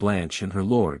Lady Blanche and her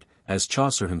lord, as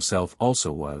Chaucer himself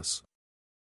also was.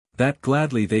 That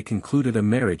gladly they concluded a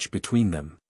marriage between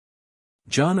them.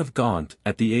 John of Gaunt,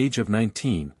 at the age of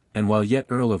 19, and while yet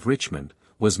Earl of Richmond,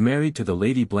 was married to the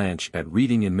Lady Blanche at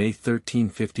Reading in May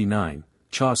 1359,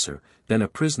 Chaucer, then a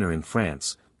prisoner in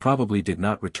France, probably did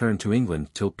not return to England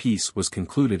till peace was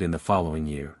concluded in the following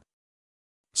year.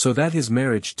 So that his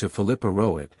marriage to Philippa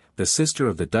Rowett, the sister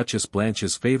of the Duchess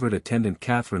Blanche's favourite attendant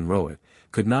Catherine Rowett,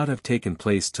 could not have taken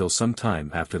place till some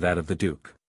time after that of the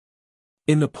Duke.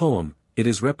 In the poem, it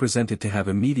is represented to have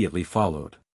immediately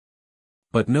followed.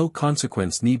 But no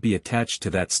consequence need be attached to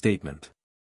that statement.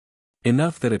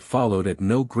 Enough that it followed at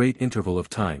no great interval of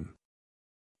time.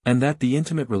 And that the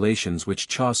intimate relations which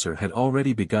Chaucer had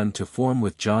already begun to form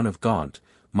with John of Gaunt,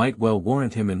 might well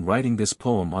warrant him in writing this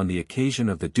poem on the occasion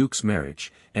of the Duke's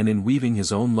marriage, and in weaving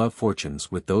his own love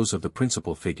fortunes with those of the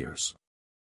principal figures.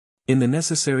 In the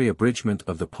necessary abridgment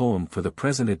of the poem for the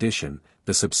present edition,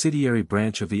 the subsidiary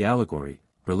branch of the allegory,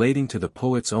 relating to the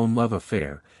poet's own love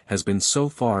affair, has been so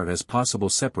far as possible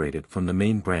separated from the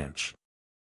main branch,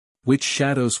 which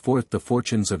shadows forth the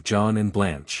fortunes of John and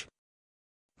Blanche.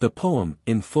 The poem,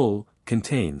 in full,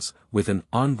 contains, with an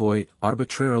envoy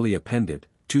arbitrarily appended,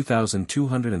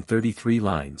 2,233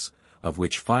 lines, of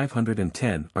which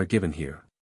 510 are given here.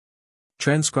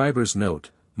 Transcriber's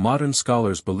note: modern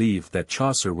scholars believe that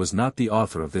Chaucer was not the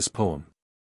author of this poem.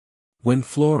 When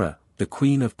Flora, the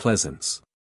Queen of Pleasance,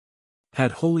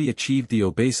 had wholly achieved the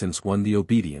obeisance, won the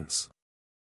obedience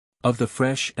of the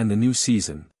fresh and the new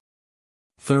season,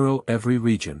 thorough every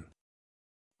region,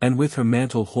 and with her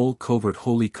mantle whole covert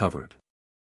wholly covered,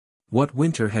 what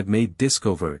winter had made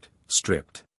discovert,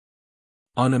 stripped.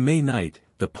 On a May night,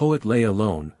 the poet lay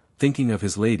alone, thinking of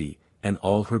his lady, and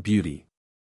all her beauty.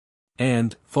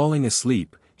 And, falling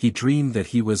asleep, he dreamed that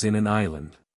he was in an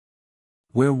island,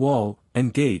 where wall,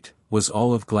 and gate, was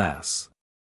all of glass,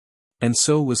 and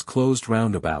so was closed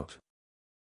round about,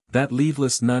 that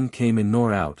leaveless none came in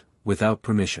nor out, without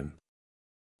permission.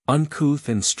 Uncouth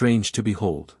and strange to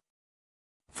behold.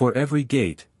 For every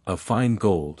gate, of fine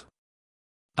gold.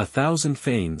 1,000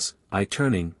 fanes,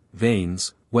 turning,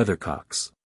 vanes,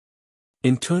 weathercocks,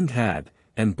 intuned had,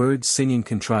 and birds singing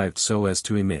contrived so as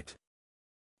to emit,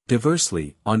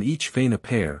 diversely, on each fane a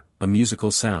pair, a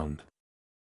musical sound,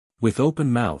 with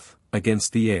open mouth,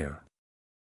 against the air,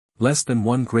 less than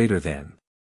one greater than,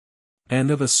 and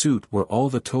of a suit were all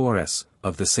the toares,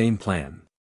 of the same plan,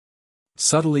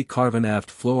 subtly carven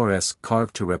aft flores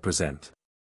carved to represent,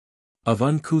 of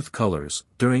uncouth colours,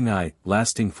 during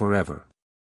lasting forever,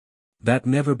 that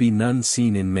never be none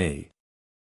seen in May,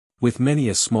 with many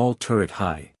a small turret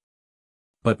high.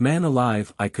 But man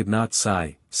alive I could not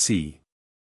see,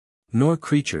 nor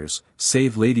creatures,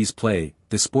 save ladies play,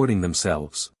 disporting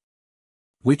themselves,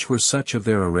 which were such of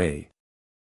their array,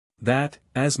 that,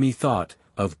 as me thought,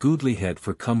 of goodlihead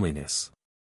for comeliness,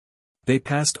 they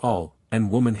passed all, and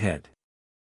womanhead.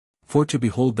 For to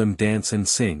behold them dance and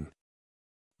sing,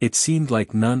 it seemed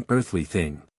like none earthly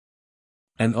thing.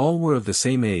 And all were of the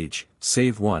same age,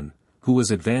 save one, who was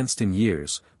advanced in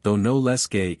years, though no less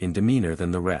gay in demeanour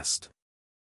than the rest.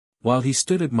 While he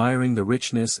stood admiring the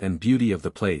richness and beauty of the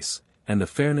place, and the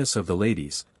fairness of the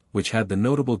ladies, which had the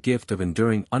notable gift of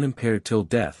enduring unimpaired till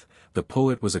death, the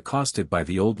poet was accosted by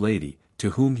the old lady,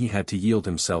 to whom he had to yield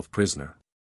himself prisoner.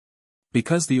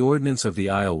 Because the ordinance of the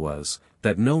isle was,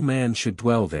 that no man should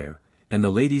dwell there, and the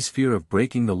ladies' fear of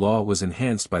breaking the law was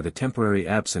enhanced by the temporary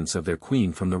absence of their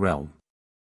queen from the realm.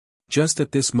 Just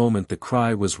at this moment the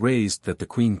cry was raised that the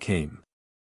queen came.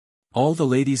 All the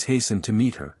ladies hastened to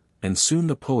meet her, and soon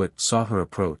the poet saw her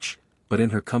approach, but in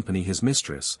her company his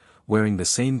mistress, wearing the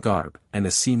same garb, and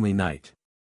a seemly knight.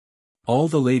 All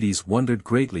the ladies wondered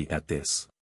greatly at this.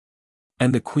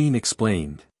 And the queen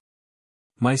explained.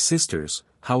 My sisters,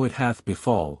 how it hath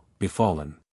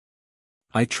befallen.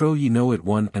 I trow ye know it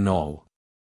one and all.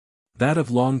 That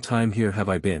of long time here have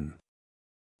I been,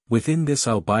 within this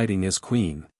isle biding as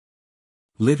queen,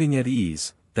 living at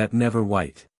ease, that never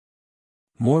wight,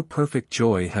 more perfect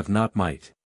joy have not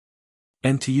might,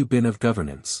 and to you been of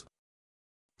governance,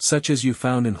 such as you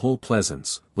found in whole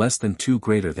pleasance, less than two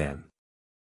greater than,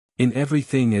 in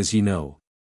everything as ye know,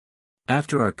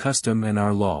 after our custom and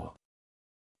our law,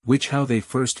 which how they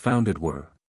first founded were.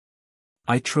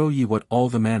 I trow ye what all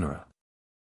the manera,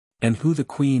 and who the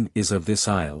queen is of this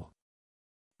isle,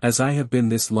 as I have been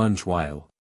this lunge while,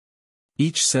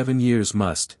 each 7 years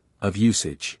must, of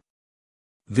usage,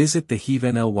 visit the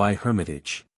heathen ly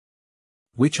hermitage,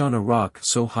 which on a rock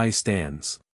so high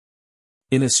stands,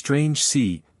 in a strange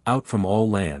sea, out from all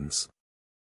lands,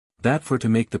 that for to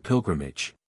make the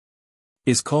pilgrimage,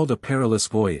 is called a perilous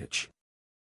voyage.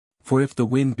 For if the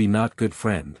wind be not good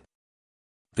friend,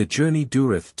 the journey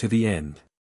dureth to the end,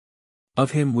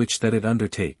 of him which that it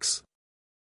undertakes.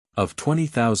 Of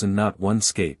 20,000 not one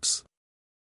scapes,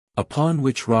 upon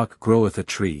which rock groweth a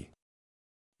tree,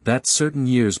 that certain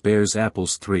years bears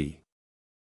apples 3,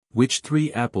 which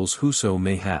 3 apples whoso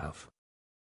may have,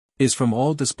 is from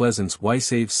all displeasance why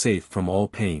save safe from all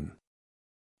pain,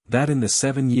 that in the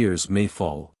 7 years may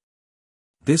fall.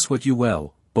 This what you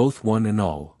well, both one and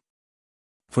all.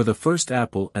 For the first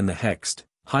apple and the hext,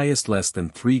 highest less than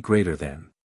 3 greater than,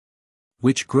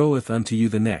 which groweth unto you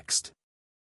the next,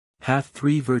 hath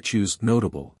 3 virtues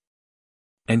notable,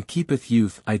 and keepeth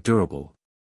youth durable,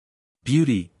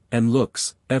 beauty, and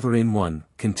looks, ever in one,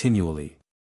 continually,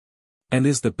 and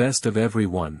is the best of every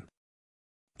one.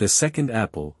 the second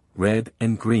apple, red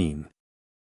and green.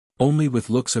 Only with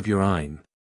looks of your eyne.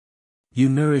 You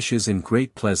nourishes in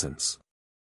great pleasance.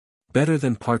 Better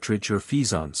than partridge or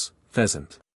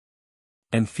pheasant.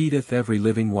 And feedeth every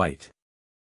living wight.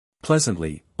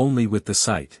 Pleasantly, only with the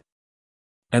sight.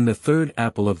 And the third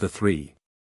apple of the three,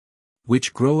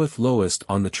 which groweth lowest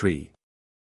on the tree.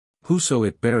 Whoso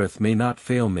it beareth may not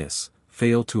fail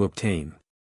to obtain.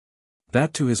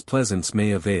 That to his pleasance may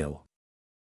avail.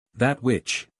 That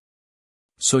which.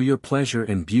 So your pleasure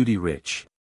and beauty rich.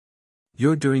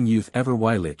 Your during youth ever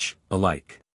whilich,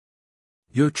 alike.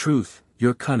 Your truth,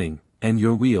 your cunning, and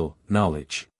your weal,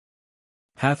 knowledge.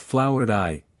 Hath flowered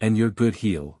eye, and your good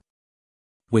heel.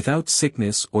 Without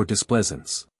sickness or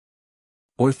displeasance.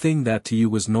 Or thing that to you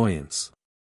was noyance.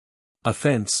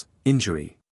 Offense,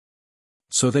 injury.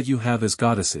 So that you have as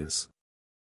goddesses.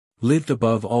 Lived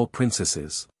above all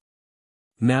princesses.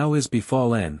 Now is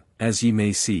befallen, as ye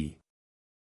may see.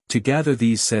 To gather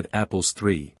these said apples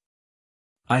three.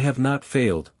 I have not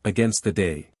failed, against the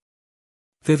day.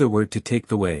 Thitherward to take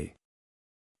the way.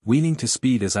 Weening to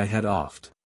speed as I had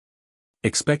oft.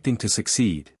 Expecting to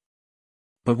succeed.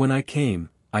 But when I came,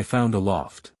 I found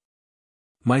aloft.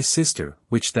 My sister,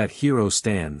 which that hero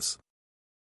stands.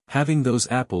 Having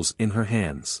those apples in her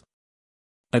hands.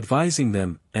 Advising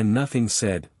them, and nothing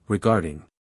said, regarding.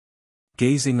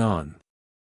 Gazing on.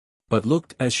 But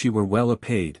looked as she were well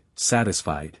apaid,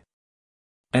 satisfied.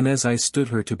 And as I stood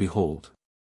her to behold.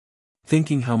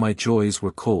 Thinking how my joys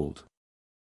were cold.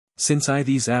 Since I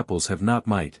these apples have not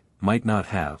might not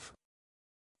have.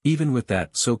 Even with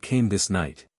that so came this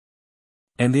knight.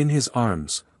 And in his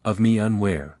arms, of me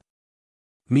unware.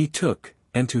 Me took,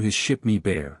 and to his ship me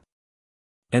bare.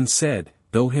 And said,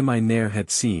 though him I ne'er had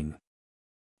seen.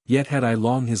 Yet had I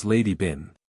long his lady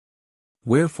been.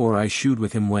 Wherefore I shewed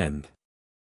with him wend.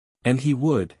 And he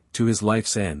would, to his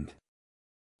life's end.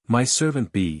 My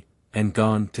servant be, and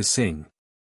gone to sing.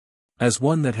 As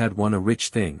one that had won a rich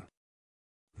thing.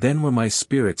 Then were my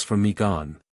spirits from me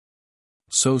gone.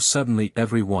 So suddenly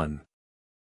every one.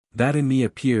 That in me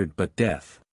appeared but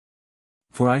death.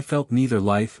 For I felt neither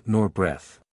life nor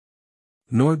breath.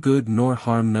 Nor good nor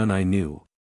harm none I knew.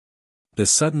 The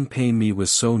sudden pain me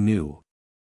was so new.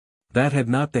 That had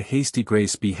not the hasty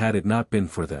grace be had it not been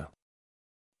for the.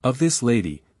 Of this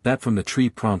lady, that from the tree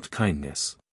prompt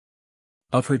kindness.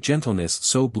 Of her gentleness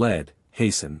so bled,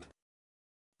 hastened.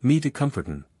 Me to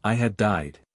comforten, I had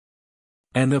died.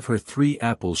 And of her 3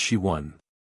 apples she won.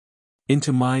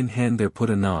 Into mine hand there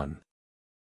put anon.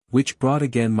 Which brought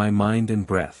again my mind and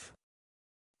breath.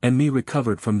 And me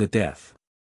recovered from the death.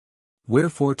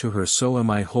 Wherefore to her so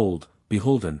am I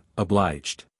beholden,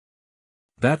 obliged.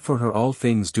 That for her all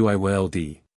things do I well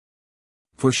do.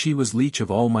 For she was leech of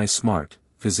all my smart,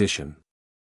 physician.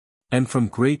 And from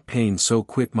great pain so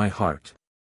quit my heart.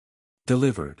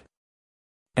 Delivered.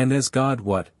 And as God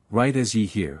right as ye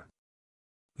hear.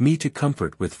 Me to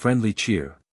comfort with friendly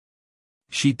cheer.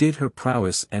 She did her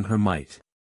prowess and her might.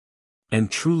 And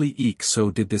truly eke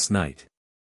so did this knight.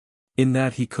 In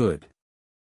that he could.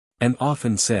 And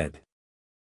often said.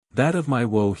 That of my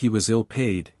woe he was ill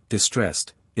paid,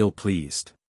 distressed, ill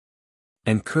pleased.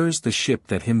 And cursed the ship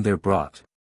that him there brought.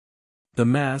 The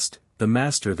mast, the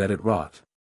master that it wrought.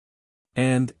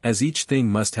 And, as each thing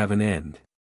must have an end.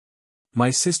 My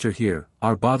sister here,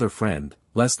 our bother friend,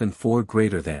 less than 4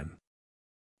 greater than.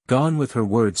 Gone with her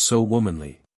words so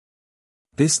womanly.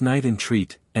 This night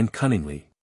entreat, and cunningly.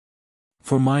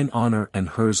 For mine honor and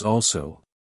hers also.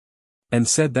 And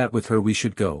said that with her we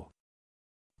should go.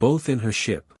 Both in her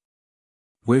ship.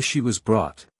 Where she was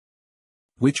brought.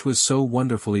 Which was so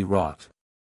wonderfully wrought.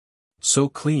 So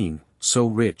clean, so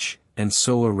rich, and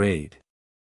so arrayed.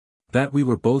 That we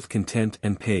were both content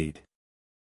and paid.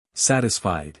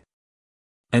 Satisfied.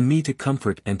 And me to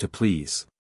comfort and to please.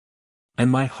 And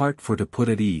my heart for to put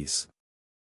at ease.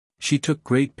 She took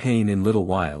great pain in little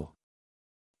while.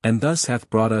 And thus hath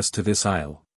brought us to this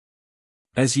isle.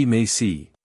 As ye may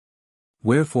see.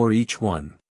 Wherefore each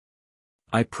one.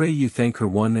 I pray you thank her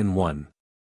one and one.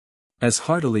 As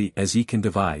heartily as ye can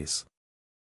devise.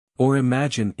 Or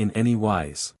imagine in any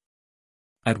wise.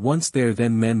 At once there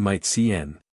then men might see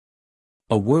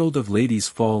a world of ladies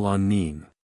fall on kneen.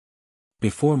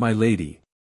 Before my lady.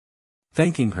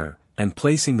 Thanking her, and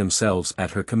placing themselves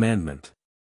at her commandment.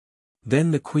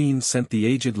 Then the queen sent the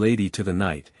aged lady to the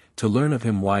knight, to learn of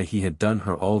him why he had done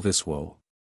her all this woe.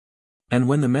 And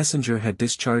when the messenger had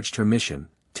discharged her mission,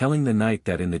 telling the knight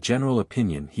that in the general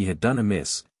opinion he had done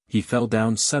amiss, he fell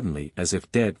down suddenly as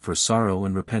if dead for sorrow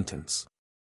and repentance.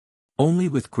 Only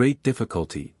with great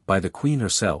difficulty, by the queen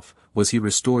herself, was he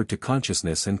restored to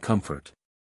consciousness and comfort.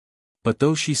 But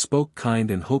though she spoke kind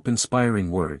and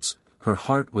hope-inspiring words, her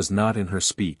heart was not in her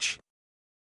speech.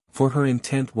 For her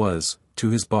intent was, to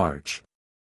his barge,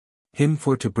 him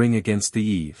for to bring against the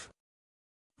eve,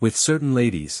 with certain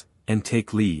ladies, and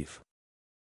take leave,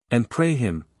 and pray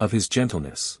him, of his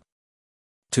gentleness,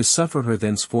 to suffer her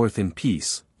thenceforth in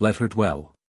peace, let her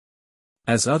dwell,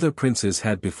 as other princes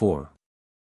had before,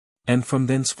 and from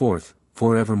thenceforth,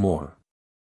 for evermore,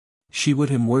 she would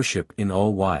him worship in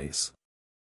all wise,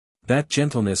 that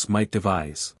gentleness might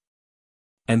devise,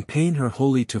 and pain her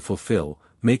wholly to fulfill,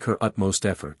 make her utmost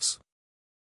efforts,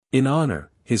 in honor,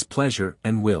 his pleasure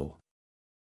and will.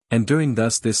 And during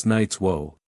thus this night's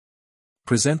woe,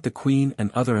 present the queen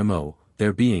and other mo,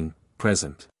 there being,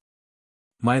 present,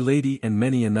 my lady and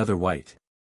many another wight,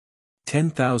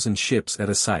 10,000 ships at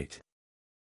a sight,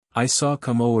 I saw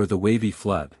come o'er the wavy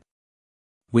flood,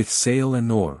 with sail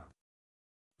and oar,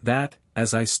 that,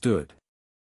 as I stood,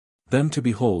 them to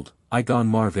behold, I gone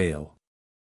marvail,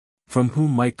 from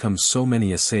whom might come so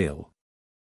many a sail.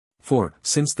 For,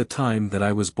 since the time that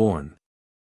I was born,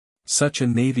 such a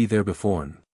navy there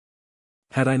beforn,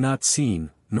 had I not seen,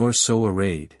 nor so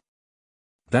arrayed,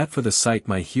 that for the sight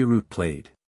my heroot played,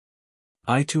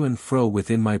 I to and fro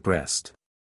within my breast,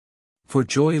 for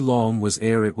joy long was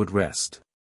ere it would rest.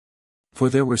 For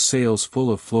there were sails full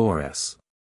of flowers,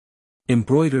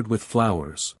 embroidered with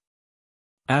flowers.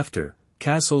 After,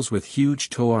 castles with huge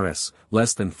towers,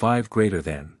 less than 5 greater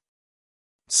than,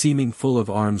 seeming full of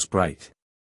arms bright.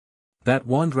 That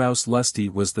wandrouse lusty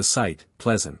was the sight,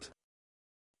 pleasant,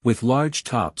 with large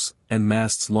tops, and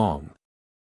masts long,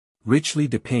 richly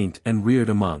depaint and reared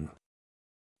among,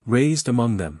 raised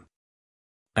among them,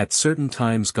 at certain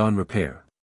times gone repair,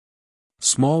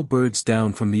 small birds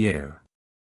down from the air,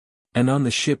 and on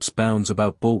the ship's bounds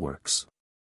about bulwarks,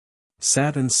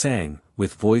 sat and sang,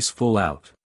 with voice full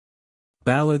out,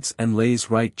 ballads and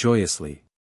lays right joyously,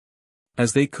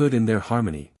 as they could in their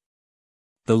harmony.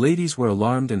 The ladies were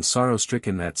alarmed and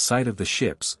sorrow-stricken at sight of the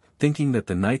ships, thinking that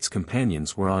the knight's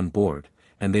companions were on board,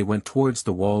 and they went towards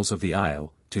the walls of the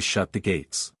isle, to shut the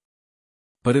gates.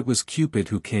 But it was Cupid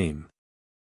who came.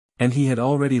 And he had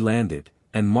already landed,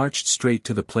 and marched straight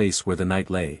to the place where the knight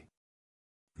lay.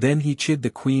 Then he chid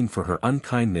the queen for her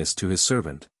unkindness to his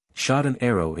servant, shot an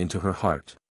arrow into her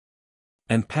heart,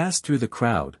 and passed through the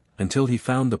crowd, until he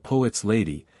found the poet's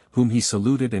lady, whom he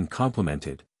saluted and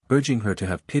complimented, urging her to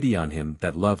have pity on him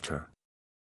that loved her.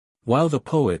 While the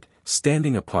poet,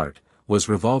 standing apart, was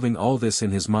revolving all this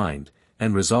in his mind,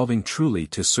 and resolving truly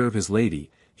to serve his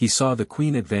lady, he saw the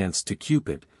queen advance to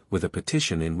Cupid, with a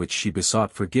petition in which she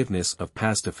besought forgiveness of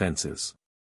past offences,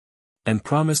 and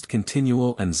promised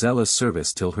continual and zealous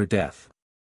service till her death.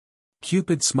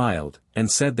 Cupid smiled,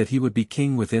 and said that he would be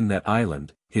king within that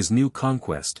island, his new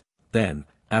conquest. Then,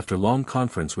 after long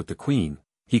conference with the queen,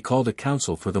 he called a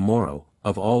council for the morrow,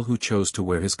 of all who chose to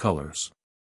wear his colours.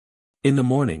 In the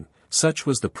morning, such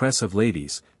was the press of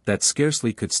ladies, that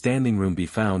scarcely could standing room be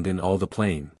found in all the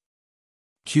plain.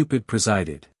 Cupid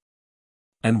presided.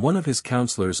 And one of his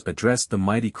counsellors addressed the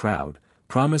mighty crowd,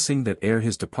 promising that ere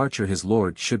his departure his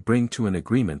lord should bring to an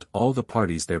agreement all the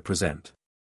parties there present.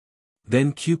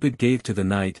 Then Cupid gave to the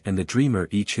knight and the dreamer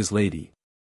each his lady,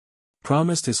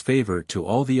 promised his favour to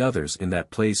all the others in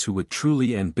that place who would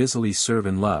truly and busily serve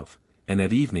and love, and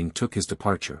at evening took his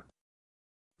departure.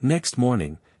 Next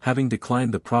morning, having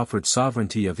declined the proffered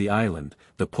sovereignty of the island,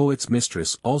 the poet's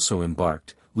mistress also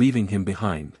embarked, leaving him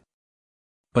behind.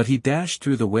 But he dashed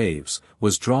through the waves,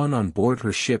 was drawn on board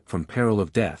her ship from peril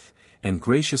of death, and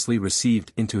graciously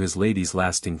received into his lady's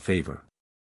lasting favour.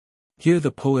 Here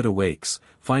the poet awakes,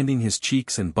 finding his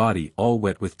cheeks and body all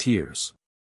wet with tears.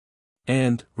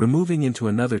 And, removing into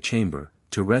another chamber,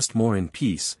 to rest more in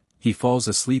peace, he falls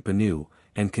asleep anew,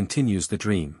 and continues the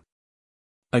dream.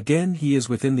 Again he is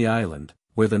within the island,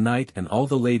 where the knight and all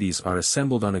the ladies are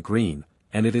assembled on a green,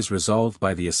 and it is resolved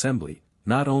by the assembly,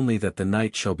 not only that the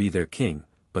knight shall be their king,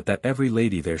 but that every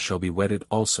lady there shall be wedded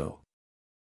also.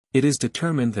 It is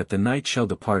determined that the knight shall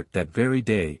depart that very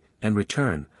day, and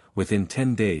return, within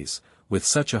 10 days, with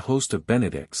such a host of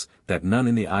benedicts, that none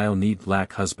in the isle need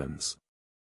lack husbands.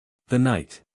 The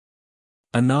knight,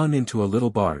 anon into a little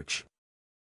barge,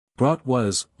 brought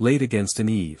was, laid against an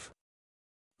eve,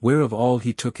 whereof all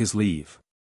he took his leave.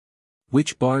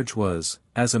 Which barge was,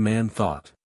 as a man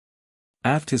thought,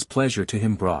 aft his pleasure to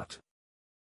him brought,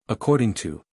 according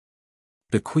to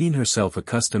the queen herself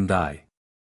accustomed I,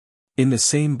 in the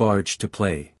same barge to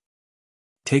play,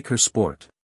 take her sport.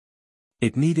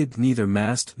 It needed neither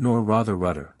mast nor rather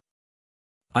rudder.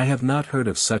 I have not heard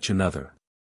of such another,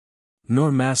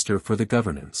 nor master for the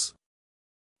governance.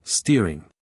 Steering,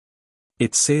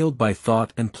 it sailed by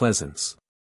thought and pleasance,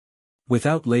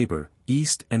 Without labor,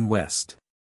 east and west.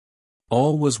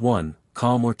 All was one,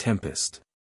 calm or tempest.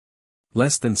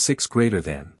 Less than 6 greater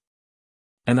than.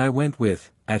 And I went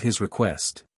with, at his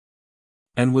request.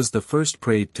 And was the first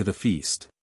prayed to the feast.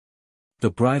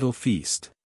 The bridal feast.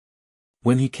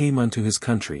 When he came unto his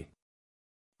country.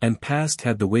 And passed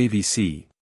had the wavy sea.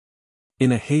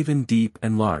 In a haven deep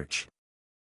and large.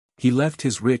 He left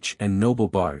his rich and noble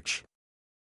barge.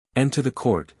 And to the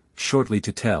court, shortly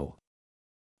to tell.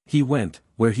 He went,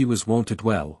 where he was wont to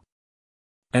dwell.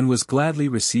 And was gladly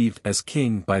received as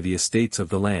king by the estates of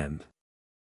the land.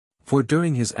 For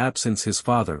during his absence his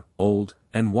father, old,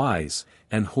 and wise,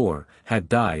 and hoar, had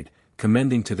died,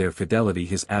 commending to their fidelity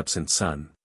his absent son.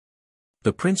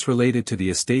 The prince related to the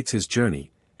estates his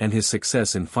journey, and his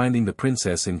success in finding the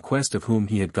princess in quest of whom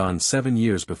he had gone 7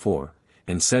 years before,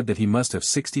 and said that he must have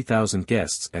 60,000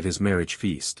 guests at his marriage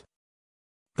feast.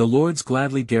 The lords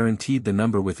gladly guaranteed the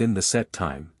number within the set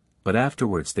time, but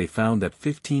afterwards they found that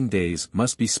 15 days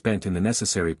must be spent in the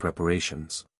necessary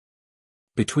preparations.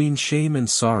 Between shame and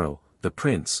sorrow, the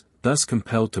prince, thus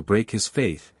compelled to break his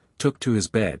faith, took to his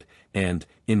bed, and,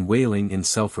 in wailing in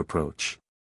self-reproach,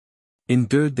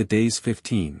 endured the days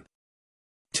 15.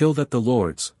 Till that the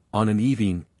lords, on an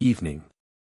evening,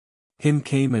 him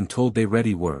came and told they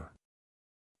ready were.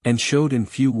 And showed in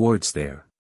few words there,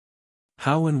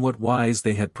 how and what wise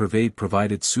they had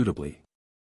provided suitably.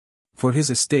 For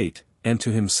his estate, and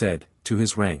to him said, to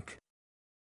his rank,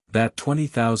 that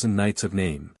 20,000 knights of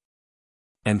name.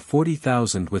 And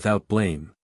 40,000 without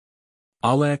blame.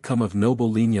 Allah come of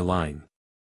noble lineage.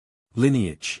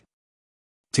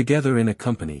 Together in a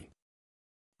company.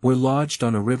 Were lodged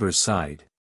on a river's side.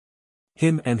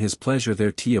 Him and his pleasure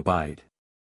there to abide.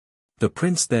 The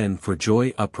prince then for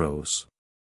joy uprose.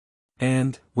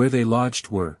 And, where they lodged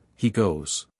were, he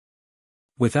goes.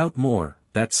 Without more,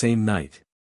 that same night.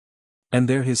 And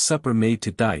there his supper made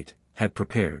to dight, had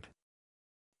prepared.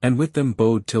 And with them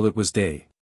bode till it was day.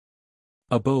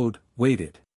 Abode,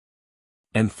 waited.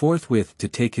 And forthwith to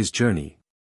take his journey.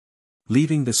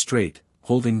 Leaving the strait,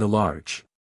 holding the large.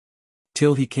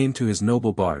 Till he came to his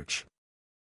noble barge.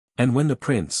 And when the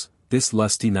prince, this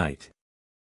lusty night,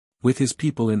 with his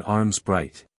people in arms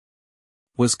bright,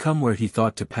 was come where he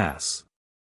thought to pass,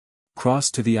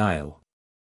 crossed to the isle,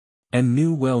 and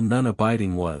knew well none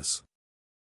abiding was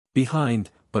behind,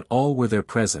 but all were there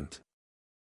present.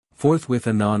 Forthwith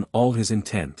anon all his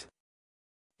intent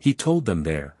he told them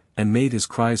there, and made his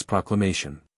cries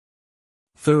proclamation.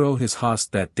 Thorough his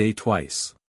host that day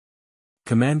twice,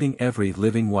 commanding every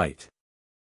living wight,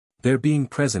 there being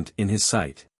present in his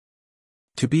sight,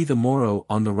 to be the morrow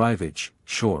on the rivage,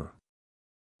 shore.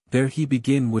 There he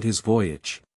begin would his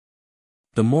voyage.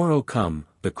 The morrow come,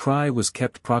 the cry was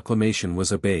kept, proclamation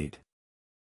was obeyed.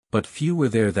 But few were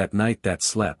there that night that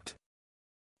slept.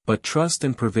 But trust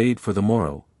and pervade for the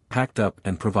morrow, packed up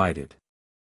and provided.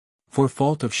 For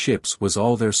fault of ships was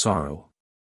all their sorrow.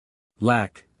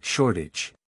 Lack,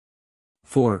 shortage.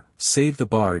 For, save the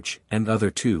barge, and other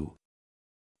too,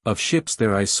 of ships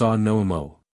there I saw no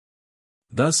mo.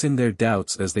 Thus in their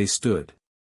doubts as they stood,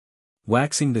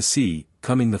 waxing the sea,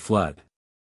 coming the flood,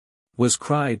 was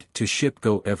cried, to ship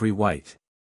go every wight.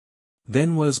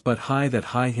 Then was but high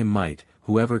that high him might,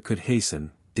 whoever could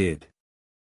hasten, did.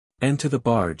 And to the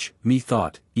barge,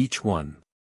 methought, each one.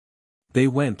 They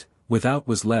went, without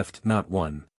was left not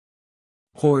one.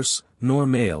 Horse, nor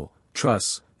mail,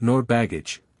 truss, nor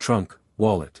baggage, trunk,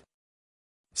 wallet,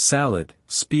 salad,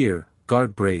 spear,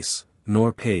 guard brace,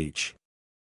 nor page.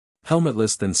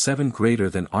 Helmetless than 7 greater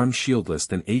than arm, shieldless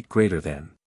than 8 greater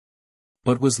than.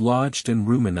 But was lodged in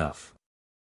room enough.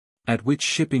 At which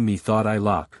shipping methought I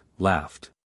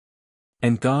laughed.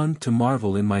 And gone to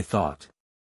marvel in my thought.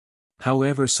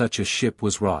 However such a ship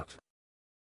was wrought.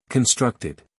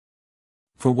 Constructed.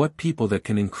 For what people that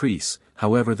can increase,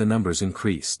 however the numbers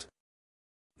increased.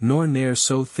 Nor ne'er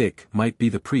so thick might be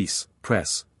the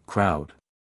press, crowd.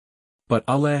 But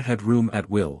Allah had room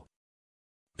at will.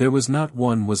 There was not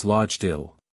one was lodged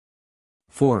ill.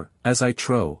 For, as I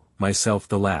trow, myself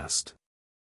the last,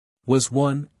 was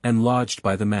one, and lodged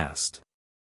by the mast.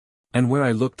 And where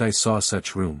I looked I saw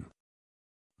such room,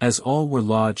 as all were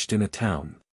lodged in a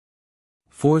town.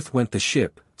 Forth went the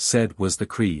ship, said was the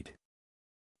creed,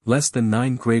 less than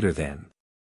 9 greater than.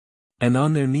 And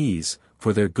on their knees,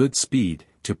 for their good speed,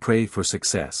 to pray for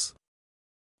success.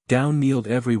 Down kneeled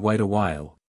every wight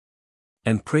awhile,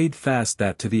 and prayed fast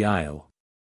that to the isle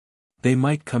they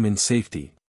might come in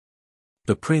safety.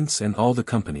 The prince and all the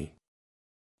company,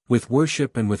 with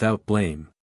worship and without blame,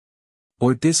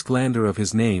 or disclander of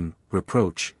his name,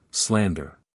 reproach,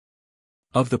 slander,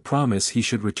 of the promise he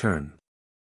should return,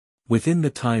 within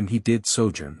the time he did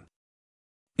sojourn.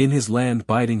 In his land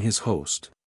biding his host.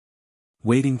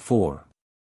 Waiting for.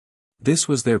 This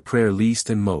was their prayer least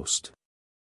and most.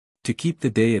 To keep the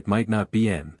day it might not be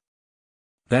en.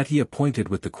 That he appointed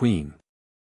with the queen.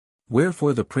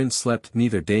 Wherefore the prince slept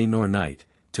neither day nor night,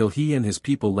 till he and his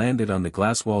people landed on the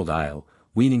glass-walled isle,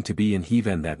 weening to be in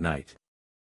Heaven that night.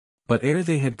 But ere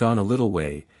they had gone a little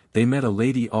way, they met a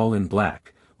lady all in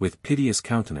black, with piteous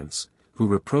countenance, who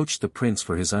reproached the prince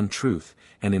for his untruth,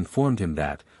 and informed him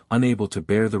that, unable to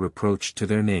bear the reproach to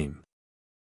their name,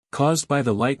 caused by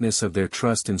the lightness of their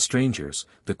trust in strangers,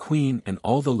 the queen and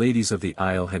all the ladies of the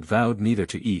isle had vowed neither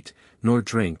to eat, nor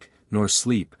drink, nor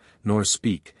sleep, nor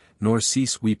speak, nor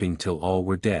cease weeping till all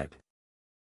were dead.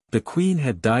 The queen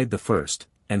had died the first,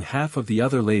 and half of the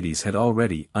other ladies had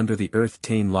already under the earth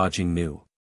ta'en lodging new.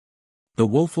 The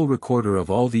woeful recorder of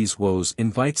all these woes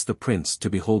invites the prince to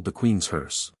behold the queen's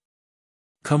hearse.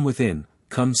 Come within,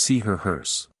 come see her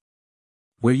hearse.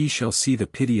 Where ye shall see the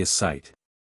piteous sight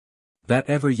that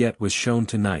ever yet was shown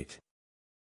to night.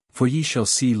 For ye shall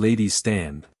see ladies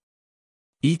stand,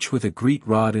 each with a great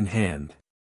rod in hand,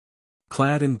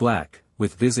 clad in black,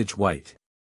 with visage white,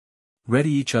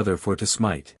 ready each other for to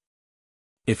smite.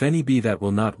 If any be that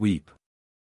will not weep,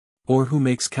 or who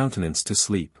makes countenance to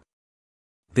sleep,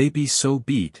 they be so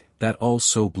beat, that all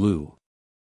so blue,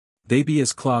 they be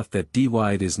as cloth that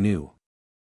de-wide is new.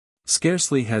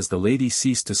 Scarcely has the lady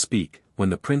ceased to speak, when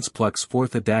the prince plucks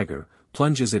forth a dagger,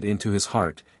 plunges it into his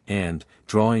heart, and,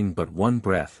 drawing but one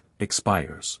breath,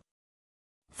 expires.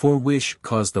 For wish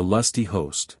caused the lusty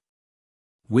host,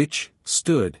 which,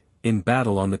 stood, in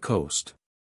battle on the coast,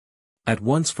 at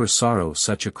once for sorrow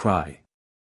such a cry,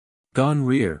 gone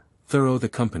rear, thorough the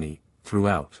company,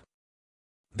 throughout,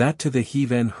 that to the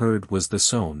Heaven heard was the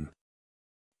sown,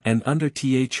 and under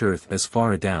th earth as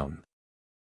far adown,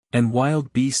 and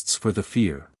wild beasts for the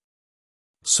fear,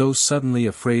 so suddenly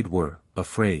afraid were,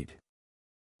 afraid,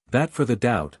 that for the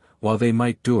doubt, while they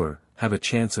might dure, have a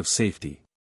chance of safety,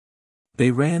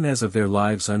 they ran as of their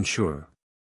lives unsure,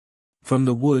 from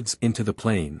the woods into the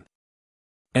plain,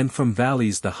 and from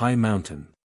valleys the high mountain.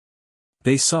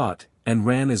 They sought, and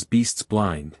ran as beasts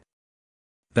blind,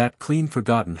 that clean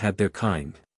forgotten had their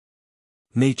kind.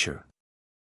 Nature.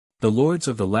 The lords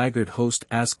of the laggard host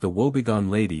ask the woebegone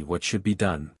lady what should be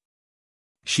done.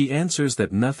 She answers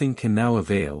that nothing can now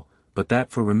avail, but that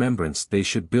for remembrance they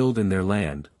should build in their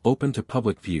land, open to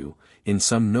public view, in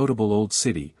some notable old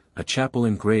city, a chapel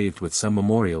engraved with some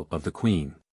memorial of the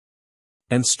queen.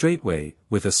 And straightway,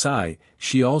 with a sigh,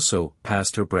 she also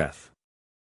passed her breath.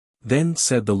 Then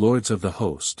said the lords of the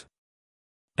host,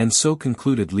 and so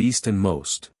concluded least and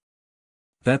most,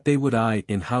 that they would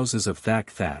in houses of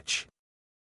thatch,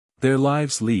 their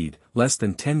lives lead, less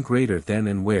than 10 greater than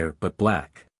and wear but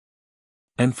black,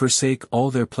 and forsake all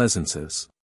their pleasances,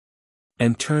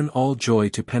 and turn all joy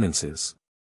to penances,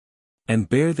 and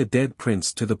bear the dead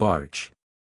prince to the barge,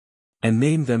 and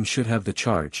name them should have the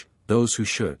charge, those who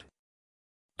should,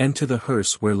 and to the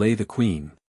hearse where lay the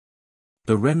queen.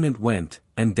 The remnant went,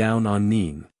 and down on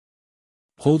kneen,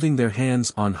 holding their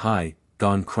hands on high,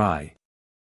 gone cry,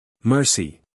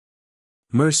 Mercy!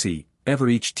 Mercy, ever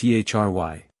each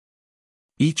thry.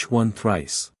 Each one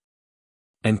thrice.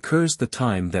 And curse the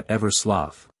time that ever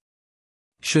sloth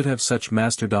should have such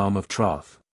masterdom of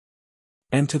troth.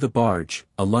 And to the barge,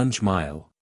 a lunge mile,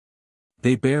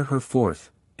 they bear her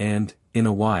forth, and, in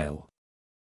a while,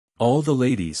 all the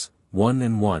ladies, one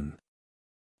and one,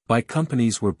 by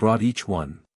companies were brought each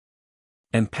one,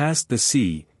 and passed the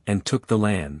sea, and took the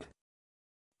land,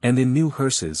 and in new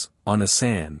hearses, on a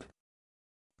sand,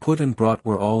 put and brought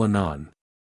were all anon,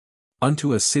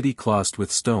 unto a city clost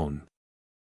with stone,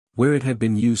 where it had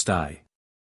been used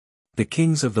the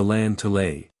kings of the land to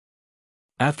lay,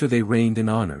 after they reigned in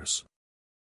honours,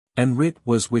 and writ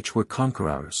was which were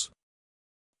conquerors,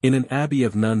 in an abbey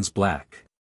of nuns black,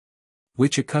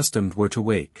 which accustomed were to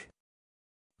wake,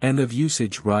 and of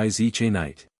usage rise each a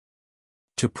night,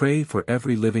 to pray for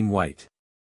every living wight.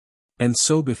 And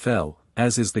so befell,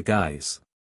 as is the guise,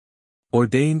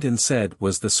 ordained and said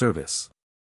was the service,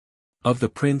 of the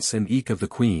prince and eke of the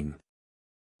queen,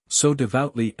 so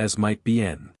devoutly as might be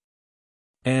en.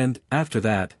 And, after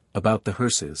that, about the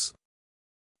hearses,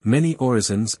 many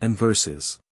orisons and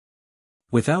verses,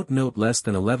 without note less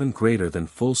than 11 greater than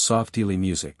full softly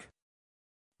music,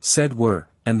 said were,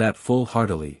 and that full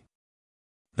heartily,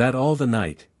 that all the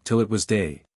night, till it was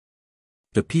day,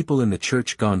 the people in the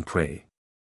church gone pray,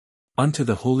 unto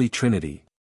the Holy Trinity,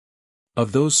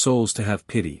 of those souls to have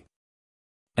pity.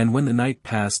 And when the night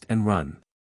passed and run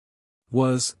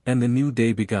was, and the new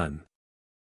day begun,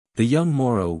 the young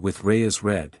morrow with rays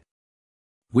red,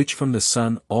 which from the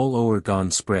sun all o'er gone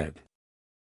spread,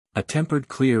 A tempered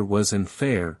clear was and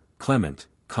fair, clement,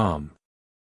 calm.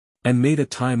 And made a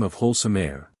time of wholesome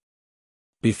air.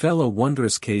 Befell a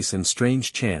wondrous case and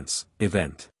strange chance,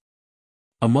 event.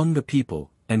 Among the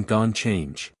people, and gone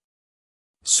change.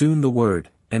 Soon the word,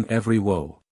 and every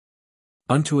woe.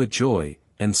 Unto a joy,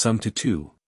 and some to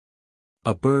two.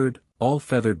 A bird, all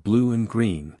feathered blue and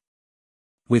green.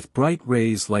 With bright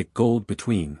rays like gold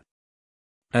between.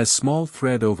 As small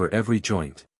thread over every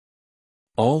joint.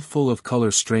 All full of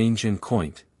colour strange and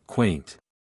quaint.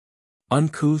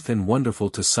 Uncouth and wonderful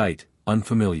to sight,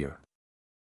 unfamiliar.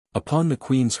 Upon the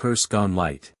Queen's hearse gone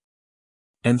light.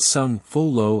 And sung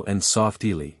full low and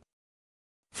softly.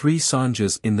 3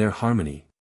 songes in their harmony.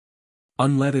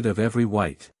 Unletted of every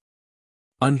wight.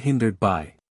 Unhindered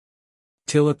by.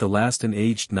 Till at the last an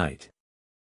aged knight.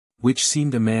 Which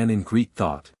seemed a man in great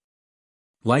thought.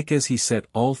 Like as he set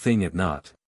all thing at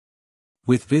naught.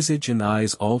 With visage and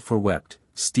eyes all forwept,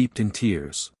 steeped in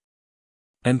tears.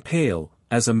 And pale,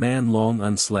 as a man long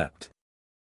unslept.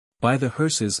 By the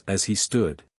hearses as he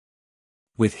stood.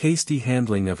 With hasty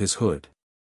handling of his hood.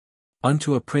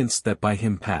 Unto a prince that by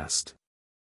him passed.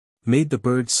 Made the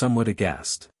bird somewhat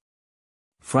aghast.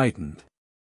 Frightened.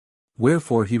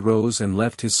 Wherefore he rose and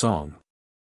left his song.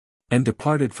 And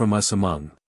departed from us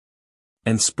among.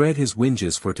 And spread his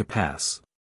winges for to pass.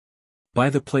 By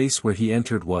the place where he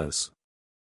entered was.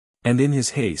 And in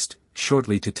his haste,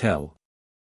 shortly to tell.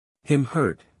 Him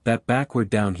hurt, that backward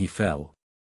down he fell.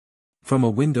 From a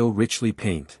window richly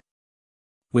paint.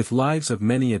 With lives of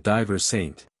many a diver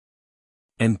saint.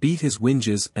 And beat his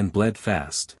winges and bled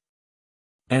fast.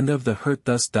 And of the hurt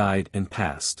thus died and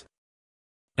passed.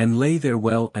 And lay there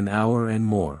well an hour and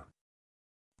more.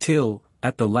 Till,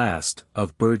 at the last,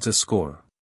 of birds a score.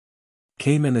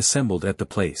 Came and assembled at the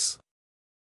place.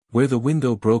 Where the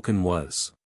window broken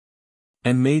was.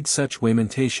 And made such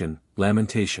lamentation.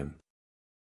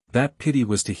 That pity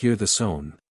was to hear the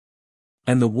sound.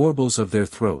 And the warbles of their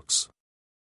throats.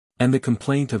 And the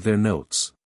complaint of their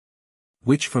notes.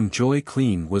 Which from joy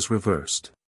clean was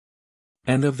reversed.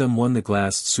 And of them one the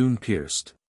glass soon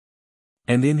pierced.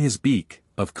 And in his beak,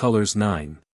 of colours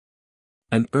 9.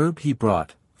 An herb he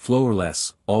brought,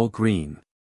 flowerless, all green.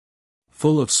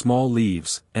 Full of small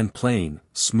leaves, and plain,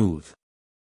 smooth.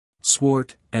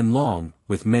 Swart, and long,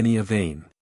 with many a vein.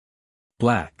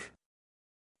 Black.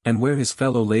 And where his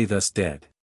fellow lay thus dead.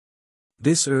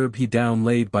 This herb he down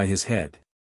laid by his head.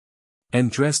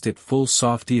 And dressed it full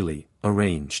softly,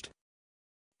 arranged.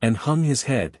 And hung his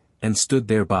head, and stood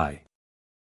thereby.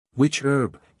 Which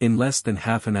herb, in less than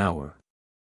half an hour.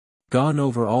 Gone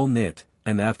over all knit,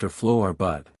 and after flow our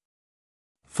bud.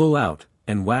 Full out,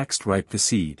 and waxed ripe the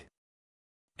seed.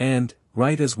 And,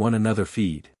 right as one another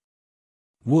feed.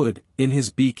 Would, in his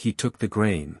beak he took the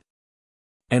grain.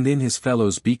 And in his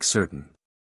fellow's beak certain.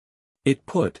 It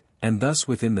put, and thus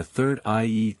within the third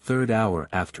i.e. third hour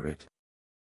after it.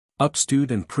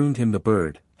 Upstewed and pruned him the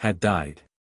bird, had died.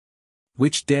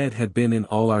 Which dead had been in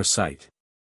all our sight.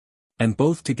 And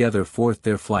both together forth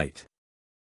their flight.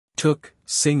 Took,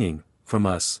 singing, from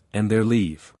us, and their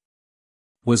leave.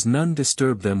 Was none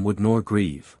disturb them would nor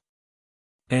grieve.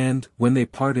 And, when they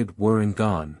parted were and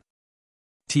gone.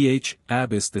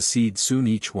 Abbess the seed soon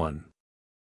each one.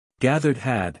 Gathered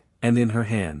had, and in her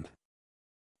hand.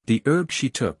 The herb she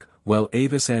took, well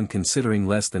avis and considering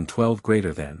less than 12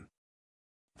 greater than.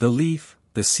 The leaf,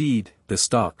 the seed, the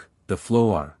stalk, the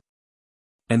flower.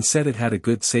 And said it had a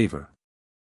good savour.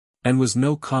 And was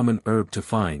no common herb to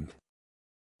find.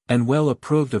 And well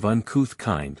approved of uncouth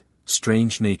kind,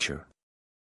 strange nature.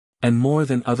 And more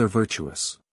than other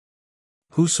virtuous.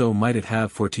 Whoso might it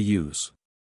have for to use.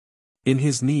 In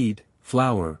his need,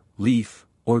 flower, leaf,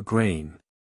 or grain.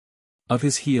 Of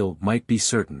his heel might be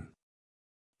certain.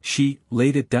 She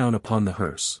laid it down upon the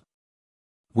hearse.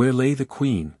 Where lay the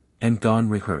Queen, and gone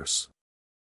rehearse.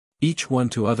 Each one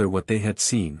to other what they had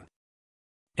seen.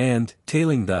 And,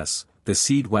 tailing thus, the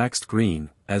seed waxed green,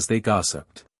 as they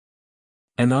gossiped.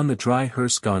 And on the dry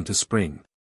hearse gone to spring.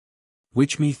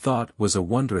 Which methought was a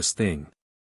wondrous thing.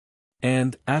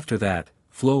 And, after that,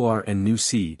 flower and new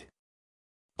seed.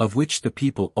 Of which the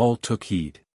people all took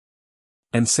heed.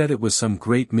 And said it was some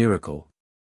great miracle.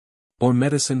 Or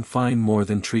medicine fine more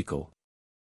than treacle.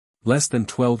 Less than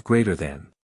 12 greater than.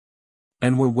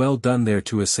 And were well done there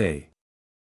to assay.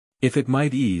 If it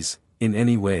might ease, in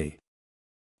any way.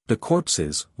 The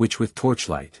corpses, which with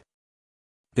torchlight.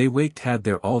 They waked had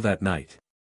there all that night.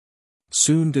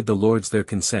 Soon did the lords their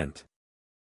consent.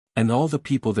 And all the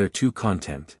people thereto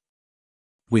content.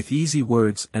 With easy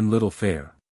words and little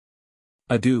fare.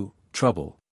 Ado,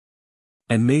 trouble.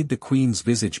 And made the Queen's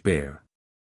visage bare.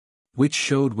 Which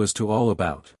showed was to all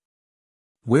about.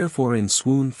 Wherefore in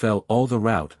swoon fell all the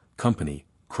rout, company,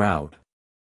 crowd.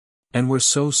 And were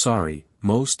so sorry,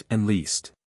 most and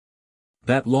least,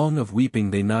 that long of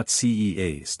weeping they not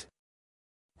ceased.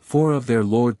 For of their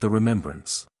Lord the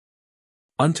remembrance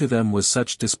unto them was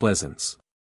such displeasance,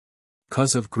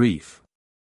 'cause of grief,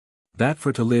 that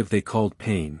for to live they called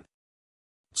pain.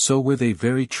 So were they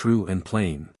very true and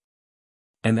plain.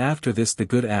 And after this the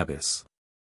good abbess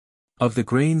of the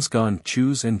grains gone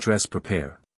choose and dress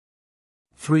prepare.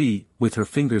 3. With her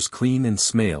fingers clean and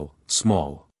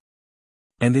small.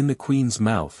 And in the queen's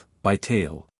mouth, by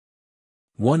tale,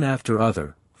 one after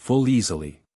other, full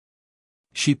easily,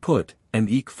 she put, and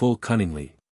eke full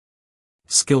cunningly,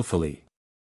 skilfully,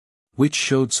 which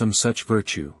showed some such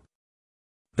virtue,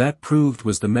 that proved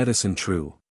was the medicine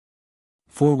true.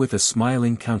 For with a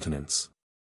smiling countenance,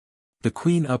 the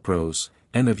queen uprose,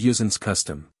 and of usance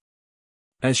custom,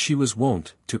 as she was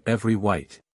wont, to every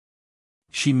wight,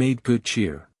 she made good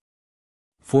cheer.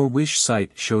 For which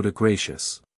sight showed a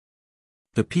gracious,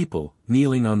 the people,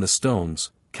 kneeling on the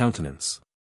stones, countenance,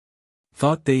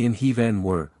 thought they in heaven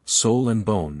were, soul and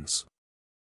bones.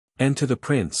 And to the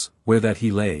prince, where that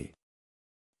he lay,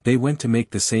 they went to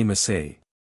make the same assay,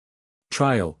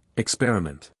 trial,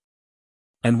 experiment.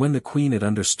 And when the queen had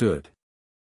understood,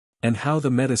 and how the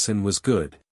medicine was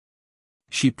good,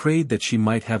 she prayed that she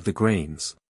might have the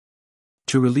grains,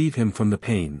 to relieve him from the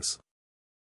pains,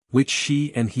 which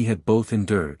she and he had both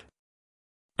endured.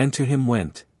 And to him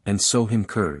went, and so him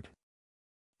cured,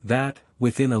 that,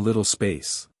 within a little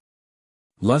space,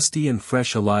 lusty and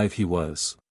fresh alive he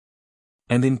was,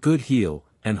 and in good heal,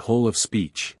 and whole of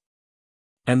speech,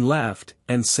 and laughed,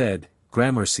 and said,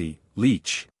 Gramercy,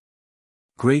 leech,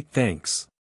 great thanks,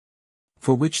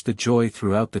 for which the joy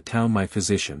throughout the town my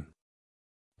physician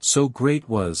so great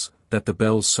was, that the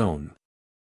bells sown,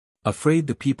 afraid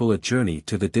the people a journey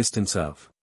to the distance of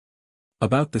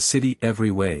about the city every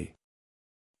way,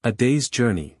 a day's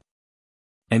journey,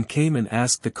 and came and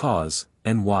asked the cause,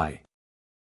 and why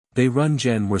they run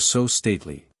gen were so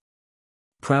stately,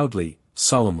 proudly,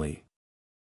 solemnly.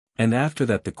 And after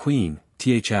that the queen,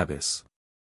 th abbess,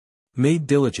 made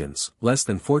diligence, less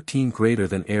than 14 greater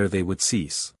than ere they would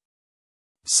cease,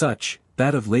 such,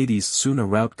 that of ladies soon a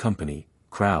rout company,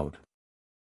 crowd,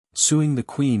 suing the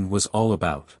queen was all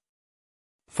about,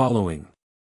 following,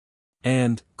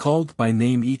 and, called by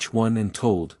name each one and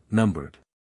told, numbered,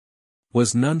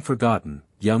 was none forgotten,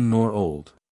 young nor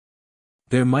old.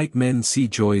 There might men see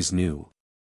joys new,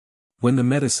 when the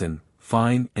medicine,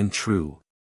 fine and true,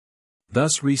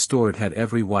 thus restored had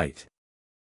every wight,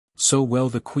 so well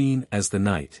the queen as the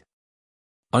knight,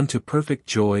 unto perfect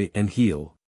joy and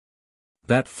heal,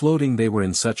 that floating they were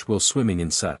in such will swimming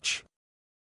in such,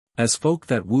 as folk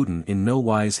that wooden in no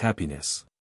wise happiness,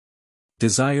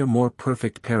 desire more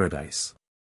perfect paradise.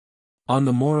 On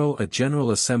the morrow a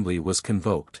general assembly was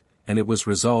convoked, and it was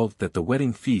resolved that the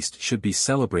wedding feast should be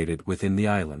celebrated within the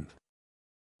island.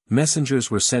 Messengers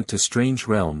were sent to strange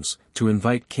realms, to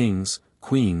invite kings,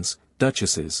 queens,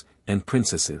 duchesses, and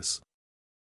princesses.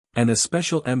 And a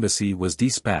special embassy was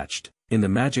dispatched, in the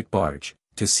magic barge,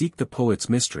 to seek the poet's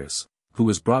mistress, who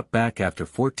was brought back after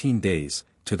 14 days,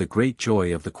 to the great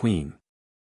joy of the queen.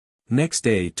 Next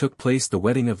day took place the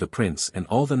wedding of the prince and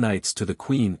all the knights to the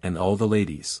queen and all the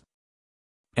ladies.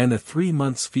 And a 3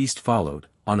 months' feast followed,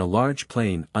 on a large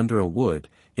plain under a wood,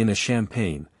 in a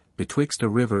champaign, betwixt a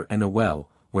river and a well,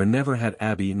 where never had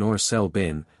abbey nor cell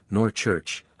been, nor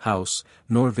church, house,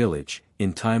 nor village,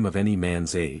 in time of any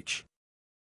man's age.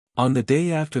 On the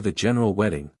day after the general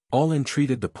wedding, all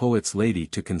entreated the poet's lady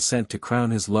to consent to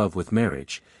crown his love with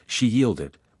marriage. She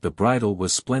yielded, the bridal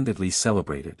was splendidly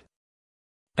celebrated.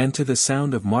 And to the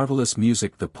sound of marvelous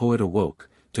music the poet awoke,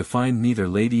 to find neither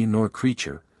lady nor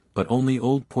creature, but only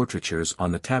old portraitures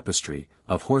on the tapestry,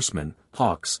 of horsemen,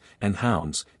 hawks, and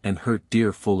hounds, and hurt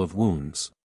deer full of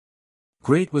wounds.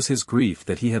 Great was his grief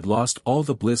that he had lost all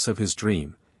the bliss of his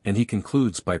dream, and he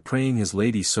concludes by praying his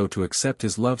lady so to accept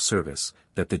his love service,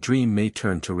 that the dream may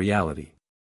turn to reality.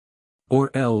 Or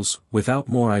else, without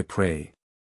more I pray,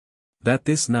 that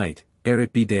this night, ere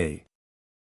it be day,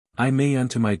 I may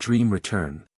unto my dream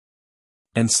return,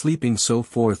 and sleeping so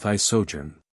forth I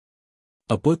sojourn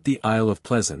about the Isle of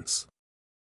Pleasance,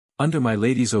 under my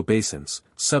lady's obeisance,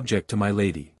 subject to my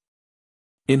lady,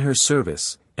 in her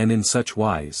service, and in such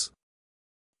wise,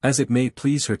 as it may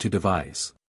please her to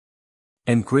devise,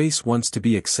 and grace once to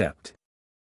be accept,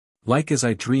 like as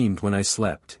I dreamed when I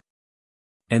slept,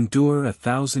 endure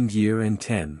 1,000 year and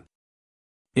 10,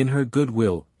 in her good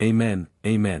will, amen,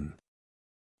 amen.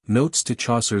 Notes to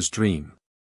Chaucer's Dream.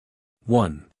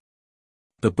 1.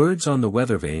 The birds on the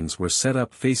weather vanes were set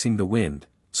up facing the wind,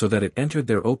 so that it entered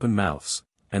their open mouths,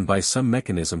 and by some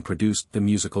mechanism produced the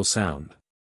musical sound.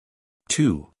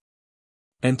 2.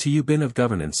 And to you been of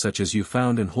governance such as you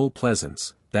found in whole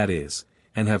pleasance, that is,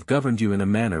 and have governed you in a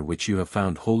manner which you have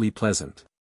found wholly pleasant.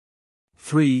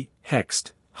 3.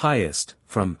 Hext, highest,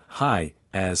 from high,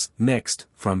 as next,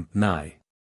 from nigh.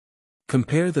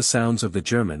 Compare the sounds of the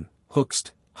German,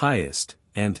 höchst, highest,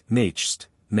 and nächst,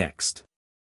 next.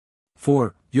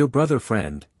 4. Your brother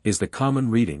friend, is the common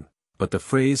reading, but the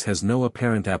phrase has no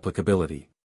apparent applicability.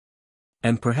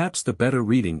 And perhaps the better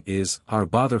reading is, our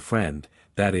bother friend,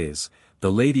 that is,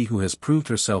 the lady who has proved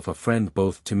herself a friend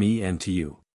both to me and to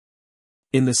you.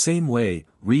 In the same way,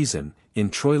 reason, in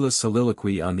Troilus'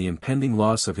 soliloquy on the impending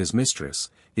loss of his mistress,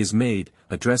 is made,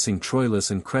 addressing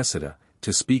Troilus and Cressida,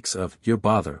 to speaks of your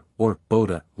bother, or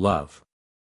boda, love.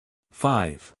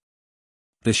 5.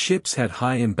 The ships had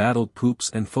high embattled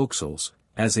poops and forecastles,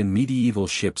 as in medieval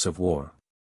ships of war.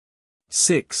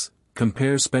 6.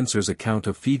 Compare Spenser's account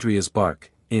of Phaedria's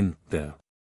bark, in the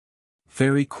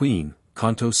Faerie Queene,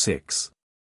 Canto 6.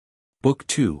 Book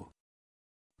 2.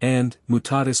 And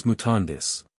Mutatis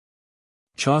Mutandis.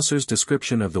 Chaucer's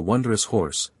description of the wondrous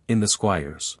horse, in the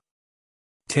Squires'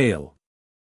 Tale.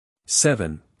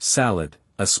 7. Salad,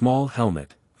 a small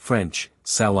helmet, French,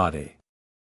 salade.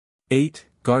 8.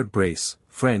 Guard brace,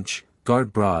 French,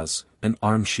 garde bras, an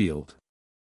arm shield.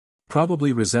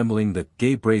 Probably resembling the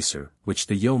gay bracer, which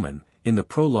the yeoman, in the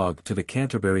prologue to the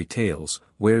Canterbury Tales,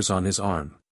 wears on his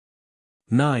arm.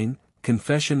 9.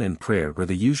 Confession and prayer were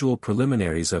the usual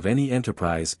preliminaries of any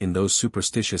enterprise in those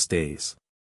superstitious days.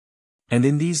 And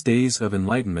in these days of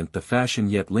enlightenment the fashion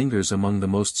yet lingers among the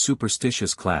most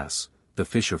superstitious class, the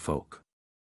fisher folk.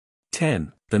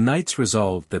 10. The knights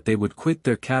resolved that they would quit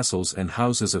their castles and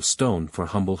houses of stone for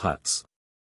humble huts.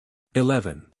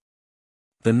 11.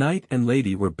 The knight and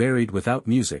lady were buried without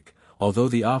music, although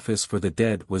the office for the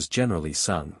dead was generally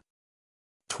sung.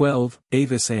 12.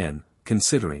 Avis an,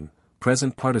 considering,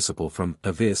 present participle from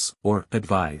avis, or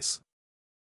advise.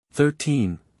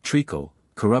 13. Treacle,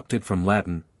 corrupted from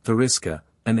Latin, thurisca,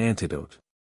 an antidote.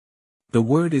 The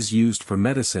word is used for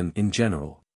medicine in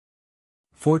general.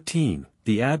 14.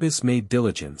 The abbess made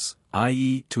diligence,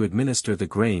 i.e. to administer the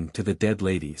grain to the dead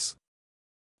ladies.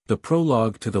 The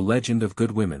prologue to the Legend of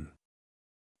Good Women.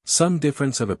 Some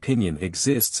difference of opinion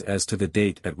exists as to the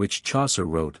date at which Chaucer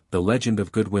wrote The Legend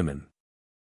of Good Women.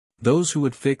 Those who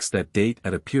would fix that date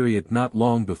at a period not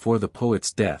long before the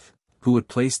poet's death, who would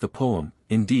place the poem,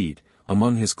 indeed,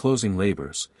 among his closing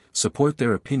labors, support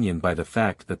their opinion by the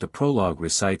fact that the prologue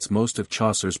recites most of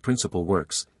Chaucer's principal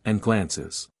works, and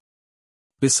glances.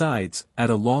 Besides, at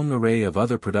a long array of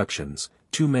other productions,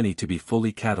 too many to be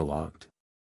fully catalogued.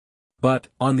 But,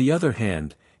 on the other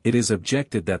hand, it is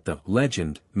objected that the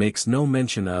legend makes no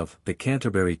mention of the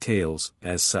Canterbury Tales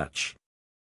as such.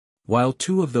 While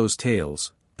two of those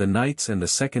tales, the Knights and the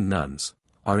Second Nuns,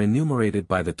 are enumerated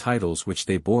by the titles which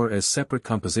they bore as separate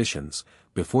compositions,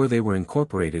 before they were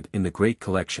incorporated in the great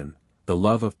collection, The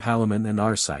Love of Palamon and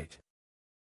Arcite.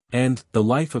 And, The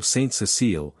Life of Saint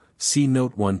Cecile, see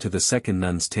Note 1 to the Second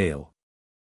Nun's Tale.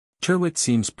 Tyrwhitt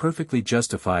seems perfectly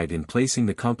justified in placing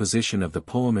the composition of the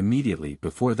poem immediately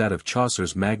before that of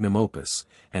Chaucer's magnum opus,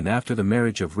 and after the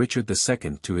marriage of Richard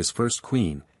II to his first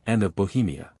queen, and of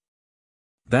Bohemia.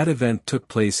 That event took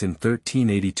place in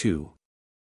 1382.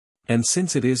 And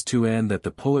since it is to Anne that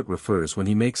the poet refers when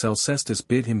he makes Alcestis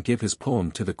bid him give his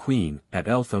poem to the queen, at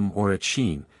Eltham or at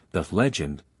Sheen, the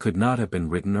legend could not have been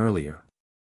written earlier.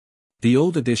 The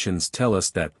old editions tell us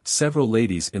that several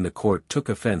ladies in the court took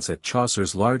offense at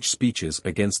Chaucer's large speeches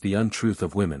against the untruth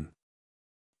of women.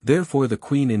 Therefore the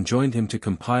queen enjoined him to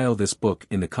compile this book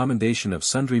in the commendation of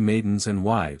sundry maidens and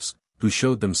wives, who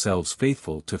showed themselves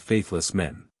faithful to faithless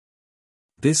men.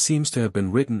 This seems to have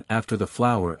been written after The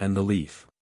Flower and the Leaf.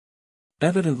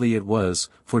 Evidently it was,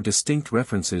 for distinct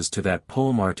references to that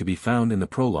poem are to be found in the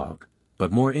prologue,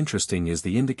 but more interesting is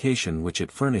the indication which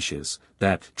it furnishes,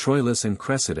 that Troilus and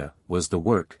Cressida was the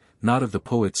work, not of the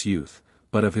poet's youth,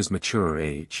 but of his maturer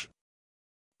age.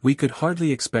 We could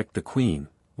hardly expect the Queen,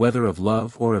 whether of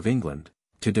love or of England,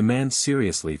 to demand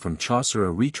seriously from Chaucer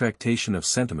a retractation of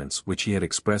sentiments which he had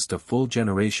expressed a full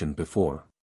generation before,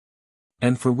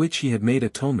 and for which he had made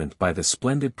atonement by the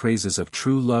splendid praises of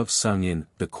true love sung in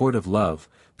The Court of Love,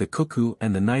 The Cuckoo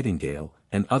and the Nightingale,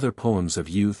 and other poems of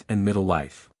youth and middle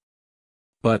life.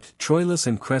 But Troilus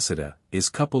and Cressida is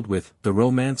coupled with The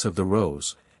Romance of the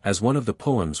Rose, as one of the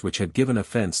poems which had given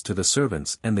offense to the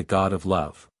servants and the god of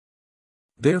love.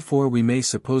 Therefore we may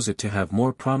suppose it to have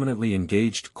more prominently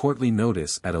engaged courtly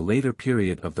notice at a later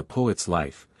period of the poet's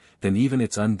life, than even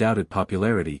its undoubted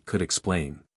popularity could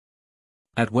explain.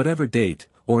 At whatever date,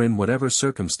 or in whatever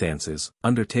circumstances,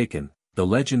 undertaken, The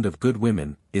Legend of Good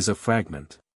Women, is a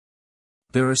fragment.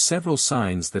 There are several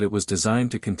signs that it was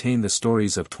designed to contain the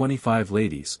stories of 25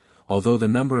 ladies, although the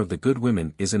number of the good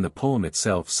women is in the poem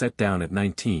itself set down at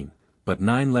 19, but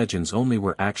 9 legends only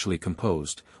were actually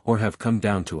composed, or have come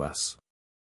down to us.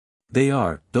 They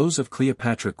are, those of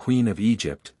Cleopatra Queen of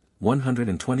Egypt,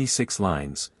 126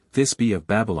 lines, Thisbe of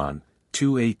Babylon,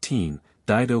 218,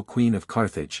 Dido Queen of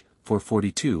Carthage,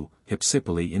 442,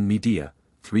 Hypsipyle in Media,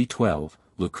 312,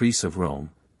 Lucrece of Rome,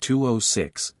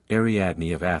 206,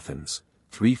 Ariadne of Athens,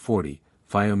 340,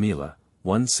 Philomela,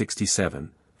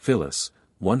 167, Phyllis,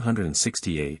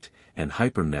 168, and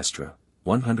Hypermnestra,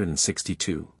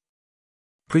 162.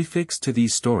 Prefixed to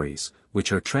these stories,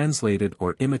 which are translated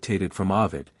or imitated from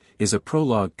Ovid, is a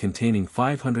prologue containing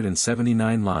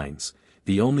 579 lines,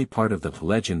 the only part of the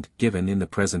legend given in the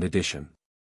present edition.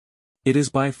 It is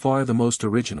by far the most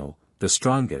original, the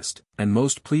strongest, and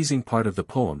most pleasing part of the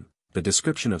poem. The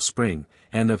description of spring,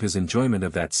 and of his enjoyment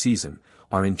of that season,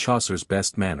 are in Chaucer's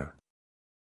best manner.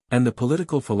 And the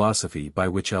political philosophy by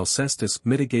which Alcestis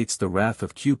mitigates the wrath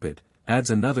of Cupid, adds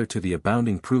another to the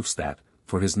abounding proofs that,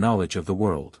 for his knowledge of the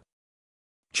world,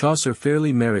 Chaucer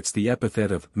fairly merits the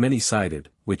epithet of many-sided,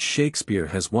 which Shakespeare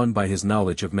has won by his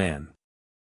knowledge of man.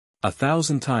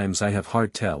 1,000 times I have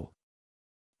heard tell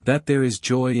that there is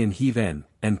joy in heaven,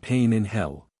 and pain in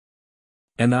hell.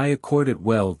 And I accord it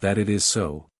well that it is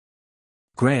so.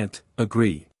 Grant,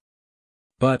 agree.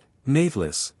 But,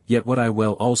 natheless, yet what I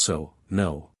well also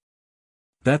know,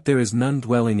 that there is none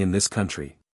dwelling in this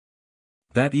country,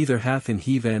 that either hath in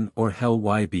heaven or hell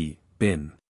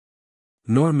been,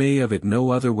 nor may of it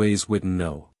no other ways witten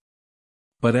know,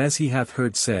 but as he hath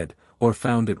heard said, or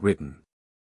found it written.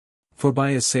 For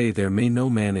by assay there may no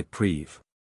man it prove.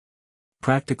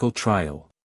 Practical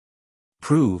trial.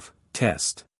 Prove,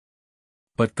 test.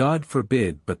 But God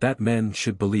forbid but that men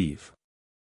should believe.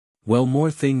 Well more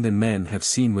thing than men have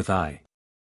seen with eye.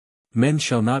 Men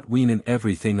shall not ween in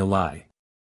everything a lie.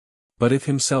 But if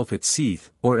himself it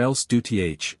seeth, or else do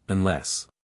th, unless.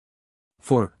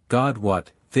 For, God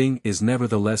what, thing is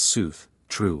nevertheless sooth,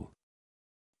 true.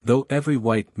 Though every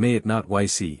wight may it not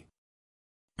see.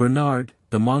 Bernard,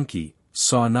 the monkey,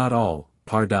 saw not all,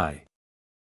 pardie.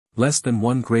 Less than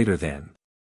one greater than.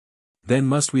 Then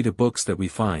must we to books that we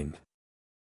find,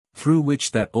 through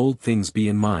which that old things be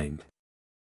in mind.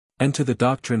 And to the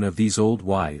doctrine of these old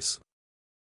wise,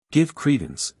 give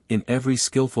credence, in every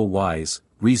skilful wise,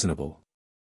 reasonable.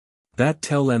 That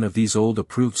tell then of these old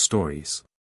approved stories.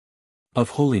 Of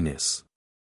holiness.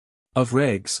 Of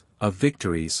regs, of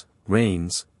victories,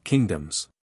 reigns, kingdoms.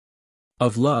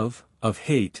 Of love, of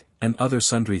hate, and other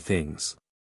sundry things.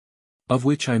 Of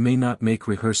which I may not make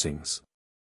rehearsings.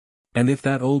 And if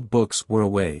that old books were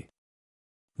away,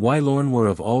 why lorn were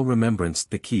of all remembrance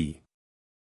the key.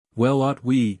 Well ought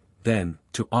we, then,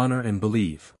 to honor and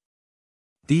believe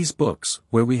these books,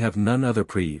 where we have none other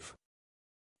proof.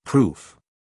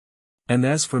 And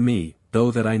as for me, though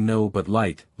that I know but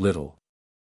little,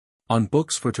 on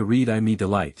books for to read I me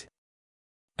delight,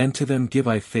 and to them give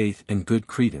I faith and good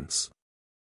credence,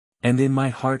 and in my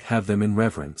heart have them in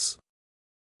reverence,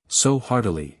 so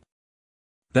heartily,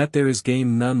 that there is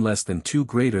game none less than too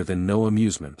greater than no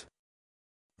amusement,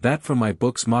 that from my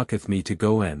books mocketh me to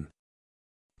go en.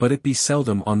 But it be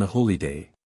seldom on the holy day.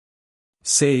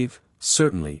 Save,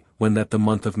 certainly, when that the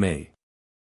month of May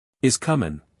is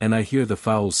comin', and I hear the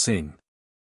fowls sing,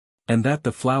 and that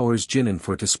the flowers ginen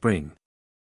for to spring.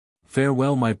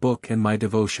 Farewell my book and my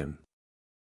devotion.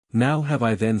 Now have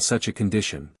I then such a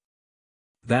condition,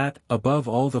 that, above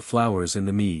all the flowers in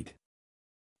the mead,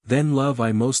 then love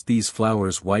I most these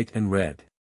flowers white and red,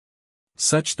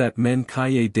 such that men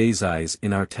calle des eyes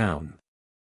in our town.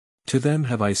 To them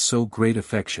have I so great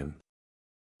affection.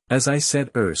 As I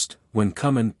said erst, when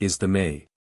comin' is the May,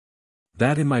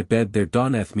 that in my bed there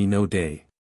dawneth me no day.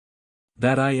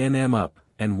 That I am up,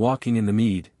 and walking in the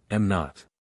mead, am not.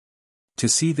 To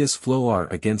see this flower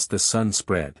against the sun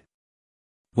spread,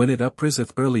 when it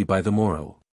upriseth early by the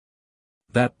morrow.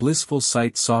 That blissful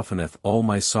sight softeneth all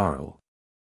my sorrow.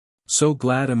 So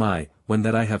glad am I, when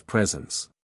that I have presence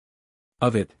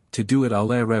of it, to do it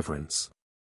alle reverence.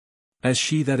 As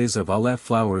she that is of alle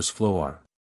flowers flower,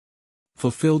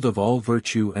 fulfilled of all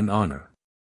virtue and honor,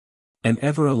 and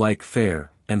ever alike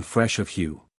fair, and fresh of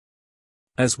hue,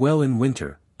 as well in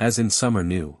winter, as in summer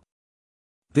new.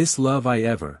 This love I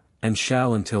ever, and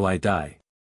shall until I die.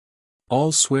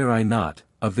 All swear I not,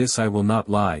 of this I will not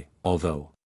lie, although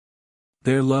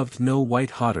there loved no wight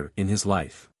hotter in his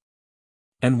life.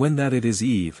 And when that it is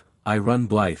eve, I run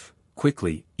blithe,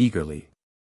 quickly, eagerly.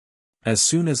 As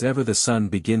soon as ever the sun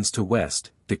begins to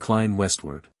west, decline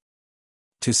westward.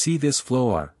 To see this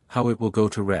flower, how it will go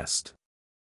to rest.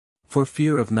 For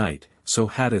fear of night, so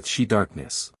hath she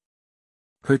darkness.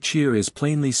 Her cheer is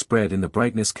plainly spread in the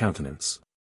brightness countenance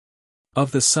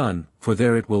of the sun, for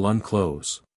there it will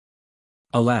unclose.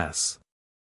 Alas!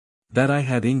 That I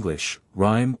had English,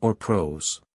 rhyme or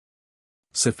prose,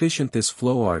 sufficient this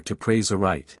flower to praise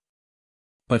aright.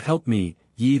 But help me,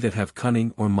 ye that have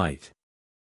cunning or might,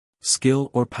 skill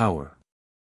or power,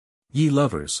 ye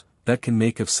lovers, that can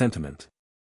make of sentiment.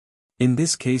 In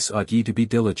this case ought ye to be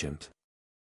diligent,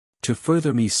 to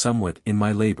further me somewhat in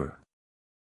my labour.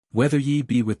 Whether ye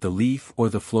be with the leaf or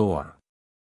the flower,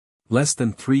 less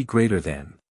than 3 greater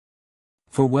than.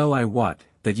 For well I wot,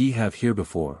 that ye have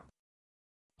herebefore,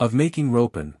 of making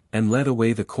ropen, and led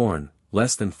away the corn,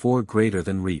 less than 4 greater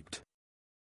than reaped.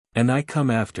 And I come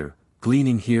after,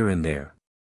 gleaning here and there,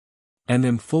 and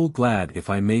am full glad if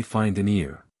I may find an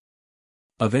ear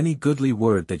of any goodly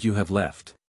word that you have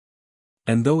left.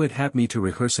 And though it hap me to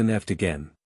rehearse and eft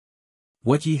again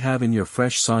what ye have in your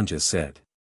fresh songes said,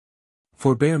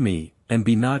 forbear me, and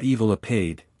be not evil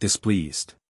apaid,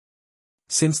 displeased,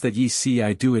 since that ye see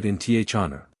I do it in th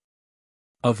honor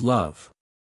of love,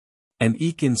 and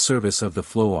eke in service of the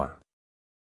flower,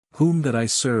 whom that I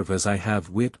serve as I have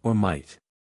wit or might,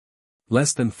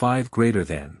 less than 5 greater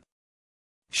than.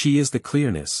 She is the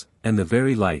clearness, and the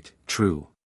very light, true,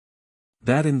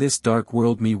 that in this dark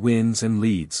world me wins and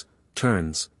leads,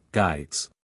 turns, guides.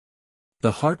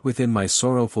 The heart within my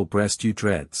sorrowful breast you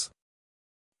dreads,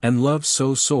 and loves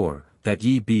so sore, that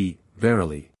ye be,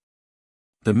 verily,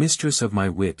 the mistress of my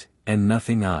wit, and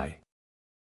nothing I.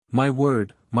 My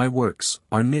word, my works,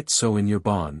 are knit so in your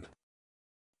bond,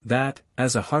 that,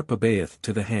 as a harp obeyeth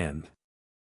to the hand,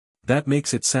 that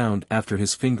makes it sound after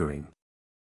his fingering,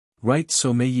 right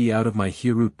so may ye out of my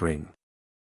heroot bring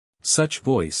such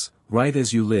voice, right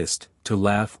as you list, to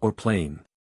laugh or plain,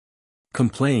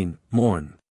 complain,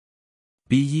 mourn.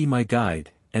 Be ye my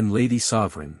guide, and lady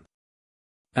sovereign.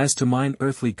 As to mine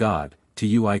earthly God, to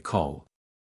you I call,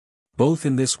 both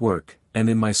in this work, and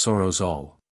in my sorrows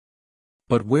all.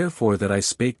 But wherefore that I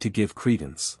spake to give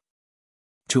credence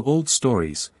to old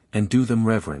stories, and do them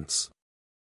reverence,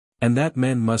 and that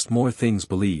men must more things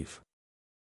believe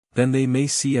than they may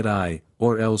see at eye,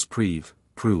 or else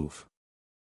prove.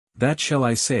 That shall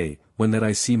I say, when that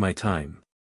I see my time.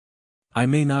 I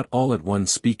may not all at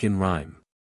once speak in rhyme.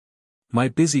 My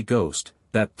busy ghost,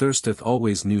 that thirsteth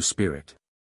always new spirit,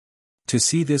 to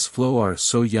see this flower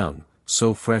so young,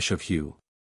 so fresh of hue,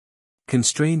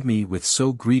 constrained me with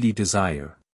so greedy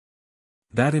desire,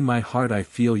 that in my heart I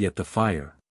feel yet the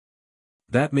fire,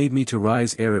 that made me to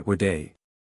rise ere it were day.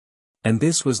 And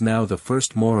this was now the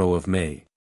first morrow of May,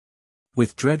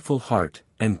 with dreadful heart,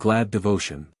 and glad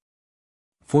devotion,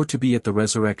 for to be at the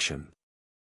resurrection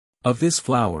of this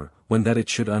flower, when that it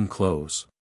should unclose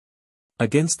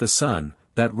against the sun,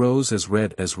 that rose as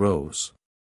red as rose,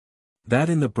 that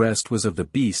in the breast was of the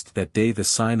beast that day the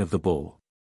sign of the bull,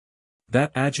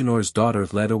 that Agenor's daughter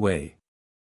led away,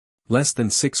 less than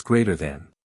 6 greater than.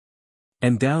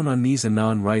 And down on knees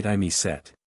anon right I me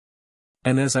set,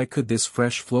 and as I could this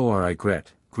fresh flower I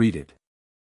greeted,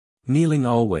 kneeling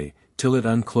alway, till it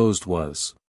unclosed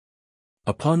was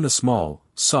upon the small,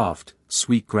 soft,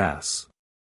 sweet grass,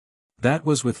 that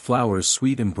was with flowers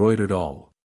sweet embroidered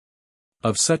all,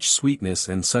 of such sweetness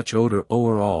and such odor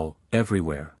o'er all,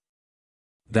 everywhere,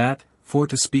 that, for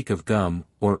to speak of gum,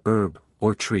 or herb,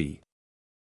 or tree,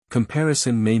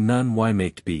 comparison may none why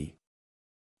maked be.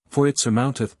 For it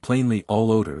surmounteth plainly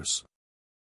all odors,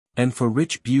 and for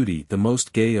rich beauty the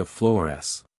most gay of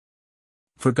flowers.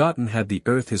 Forgotten had the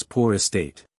earth his poor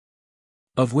estate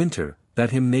of winter,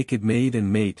 that him naked made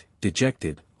and mate,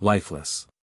 dejected, lifeless,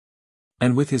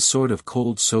 and with his sword of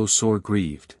cold so sore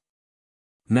grieved.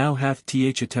 Now hath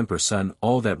th a temper sun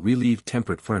all that relieved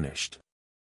temperate furnished,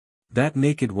 that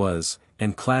naked was,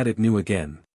 and clad it new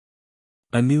again,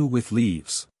 anew with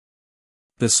leaves.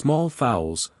 The small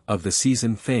fowls, of the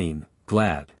season fain,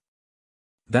 glad,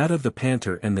 that of the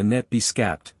panther and the net be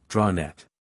scapt, draw net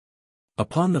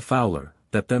upon the fowler,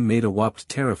 that them made a whopped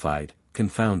terrified,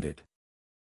 confounded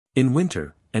in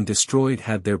winter, and destroyed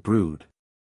had their brood.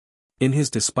 In his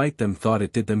despite them thought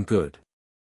it did them good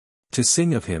to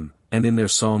sing of him, and in their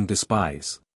song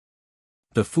despise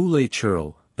the foule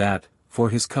churl, that, for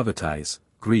his covetise,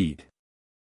 greed,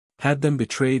 had them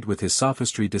betrayed with his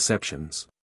sophistry deceptions.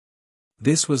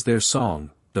 This was their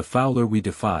song, the fowler we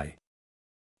defy,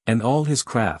 and all his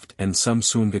craft and some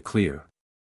soon get clear.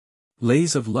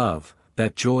 Lays of love,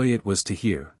 that joy it was to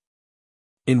hear,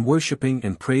 in worshipping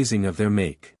and praising of their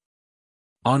make,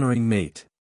 honoring mate,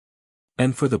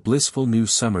 and for the blissful new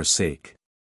summer's sake,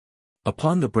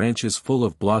 upon the branches full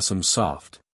of blossoms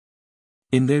soft,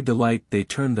 In their delight they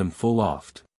turned them full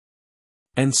oft.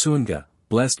 And Suanga,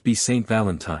 blessed be Saint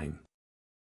Valentine.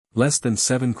 Less than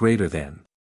 7 greater than.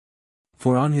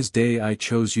 For on his day I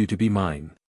chose you to be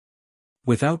mine.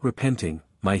 Without repenting,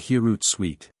 my heroot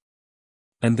sweet.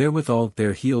 And therewithal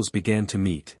their heels began to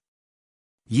meet.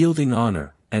 Yielding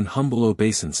honor, and humble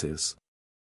obeisances.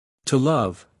 To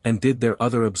love, and did their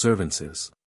other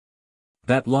observances.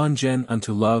 That longen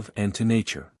unto love and to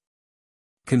nature.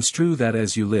 Construe that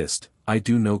as you list, I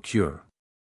do no cure.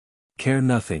 Care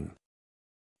nothing.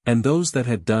 And those that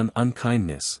had done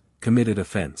unkindness, committed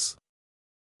offence.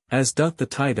 As doth the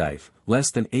tidife,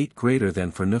 less than 8 greater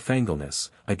than for newfangleness,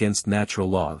 against natural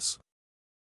laws.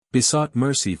 Besought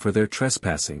mercy for their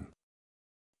trespassing.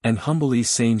 And humbly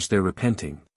sanged their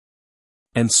repenting.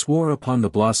 And swore upon the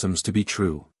blossoms to be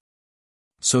true.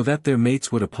 So that their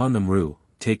mates would upon them rue,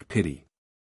 take pity.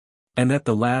 And at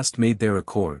the last made their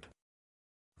accord.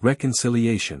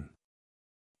 Reconciliation.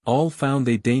 All found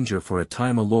they danger for a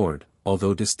time a lord,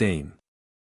 although disdain.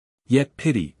 Yet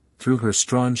pity, through her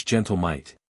strong gentle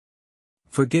might.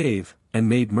 Forgave, and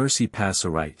made mercy pass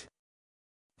aright.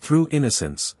 Through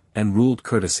innocence, and ruled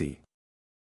courtesy.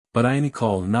 But I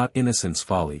call not innocence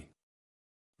folly.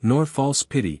 Nor false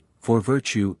pity, for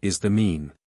virtue is the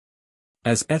mean.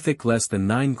 As ethic less than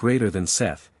 9 greater than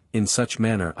saith, in such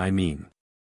manner I mean.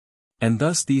 And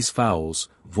thus these fowls,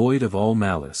 void of all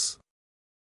malice.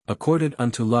 Accorded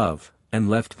unto love, and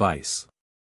left vice.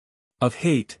 Of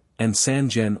hate, and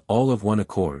sangen all of one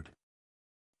accord.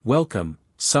 Welcome,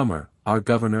 summer, our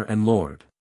governor and lord.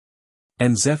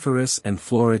 And Zephyrus and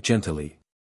Flora gentilly.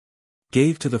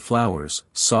 Gave to the flowers,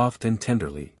 soft and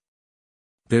tenderly.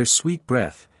 Their sweet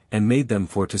breath, and made them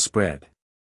for to spread.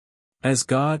 As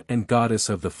God and goddess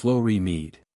of the flowery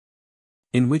mead.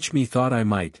 In which methought I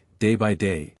might, day by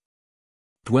day.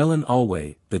 Dwell in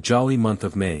alway, the jolly month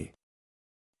of May.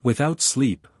 Without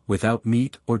sleep, without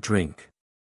meat or drink.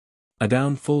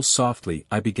 Adown full softly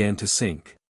I began to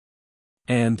sink.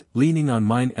 And, leaning on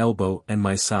mine elbow and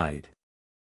my side.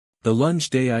 The lunge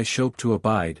day I shope to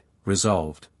abide,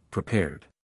 resolved, prepared.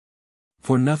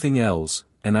 For nothing else,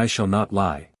 and I shall not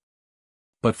lie.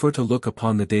 But for to look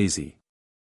upon the daisy.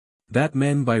 That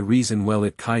men by reason well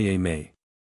it caille may.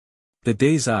 The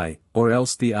day's eye, or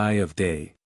else the eye of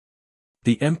day.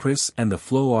 The empress and the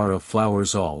flower of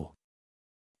flowers all.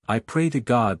 I pray to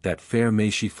God that fair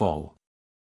may she fall.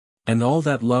 And all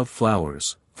that love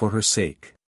flowers, for her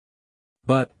sake.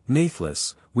 But,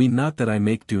 nathless, we not that I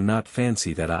make do not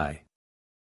fancy that I.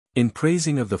 In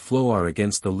praising of the flower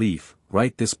against the leaf,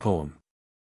 write this poem.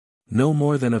 No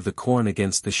more than of the corn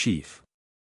against the sheaf.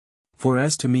 For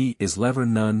as to me is lever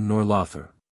none nor lother.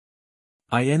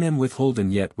 I am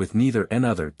withholden yet with neither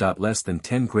another. Less than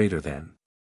 10 greater than.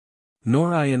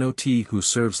 Nor I not who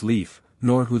serves leaf,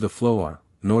 nor who the flower,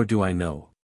 nor do I know.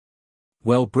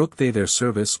 Well brook they their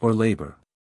service or labor.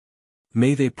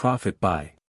 May they profit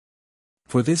by.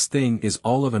 For this thing is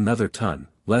all of another ton,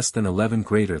 less than 11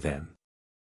 greater than.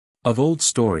 Of old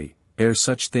story, ere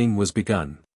such thing was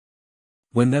begun.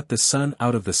 When that the sun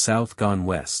out of the south gone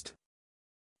west.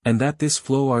 And that this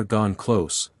flower gone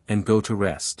close, and go to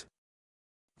rest.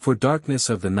 For darkness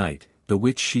of the night, the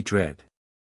which she dreaded.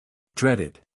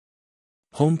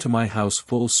 Home to my house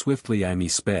full swiftly I me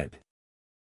sped.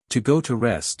 To go to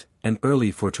rest, and early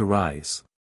for to rise.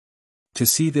 To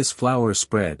see this flower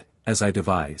spread, as I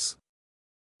devise.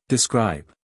 Describe.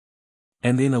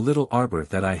 And in a little arbor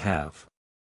that I have.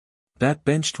 That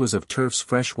bench 'twas of turf's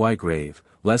fresh grave,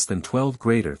 less than 12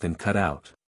 greater than cut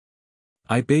out.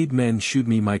 I bade men should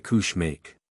me my couche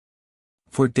make.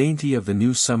 For dainty of the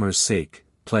new summer's sake,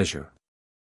 pleasure.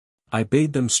 I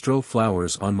bade them strow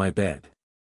flowers on my bed.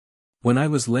 When I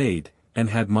was laid, and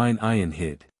had mine eyen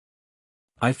hid.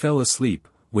 I fell asleep,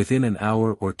 within an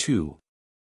hour or two.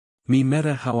 Me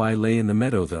meta how I lay in the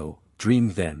meadow though,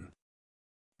 dreamed then.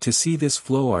 To see this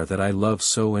flower that I love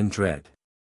so and dread.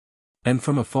 And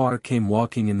from afar came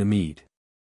walking in the mead.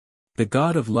 The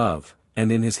god of love,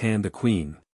 and in his hand a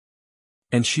queen.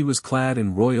 And she was clad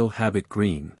in royal habit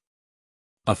green.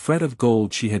 A fret of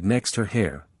gold she had next her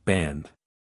hair, band.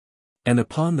 And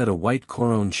upon that a white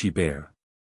coronet she bare.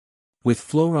 With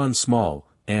floron small,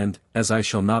 and, as I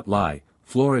shall not lie,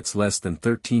 florets less than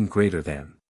 13 greater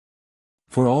than.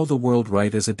 For all the world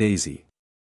right as a daisy.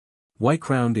 White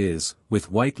crowned is,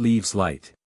 with white leaves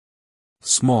light.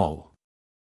 Small.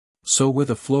 So were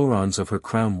the florons of her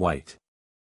crown white.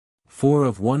 4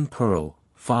 of one pearl,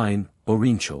 fine,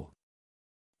 oriental.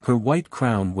 Her white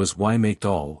crown was maked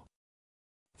all.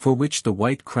 For which the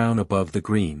white crown above the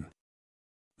green.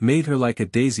 Made her like a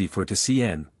daisy for to see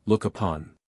and look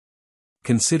upon.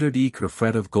 Considered eke her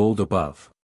fret of gold above.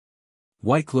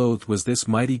 White-clothed was this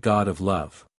mighty god of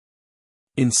love.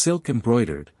 In silk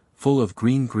embroidered, full of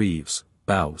green greaves,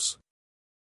 boughs,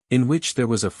 in which there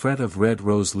was a fret of red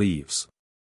rose leaves,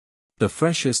 the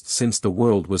freshest since the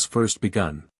world was first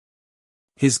begun.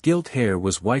 His gilt hair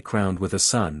was white crowned with a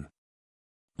sun,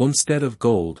 instead of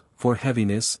gold, for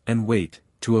heaviness and weight,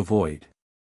 to avoid.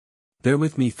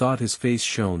 Therewith methought his face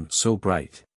shone so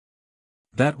bright,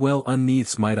 that well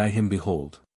uneaths might I him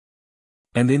behold.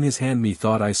 And in his hand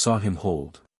methought I saw him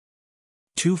hold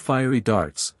two fiery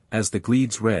darts, as the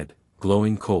gleeds red,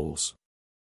 glowing coals.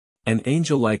 An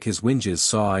angel like his winges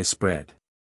saw I spread.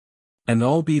 And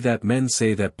albeit that men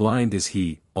say that blind is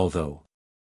he, although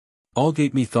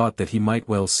Aldgate methought that he might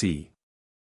well see.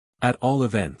 At all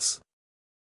events.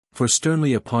 For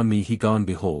sternly upon me he gone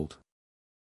behold.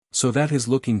 So that his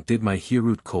looking did my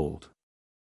heroot cold.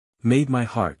 Made my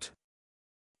heart.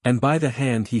 And by the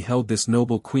hand he held this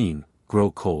noble queen, grow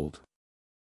cold.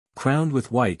 Crowned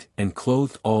with white, and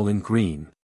clothed all in green.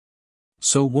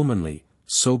 So womanly,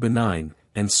 so benign,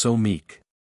 and so meek,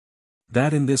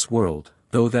 that in this world,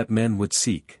 though that men would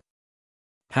seek,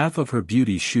 half of her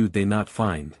beauty should they not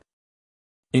find.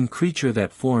 In creature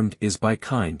that formed is by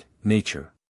kind,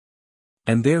 nature.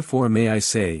 And therefore may I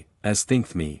say, as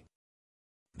thinketh me,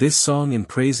 this song in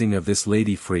praising of this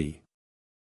lady free.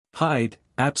 Hide,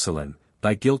 Absalom,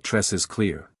 thy gilt tresses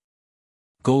clear,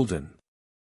 golden.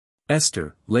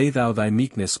 Esther, lay thou thy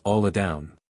meekness all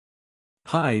adown.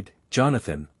 Hide,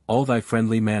 Jonathan, all thy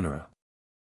friendly manner.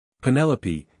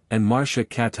 Penelope, and Marcia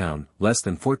Catown, less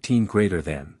than 14 greater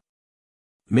than.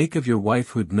 Make of your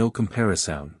wifehood no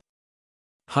comparison.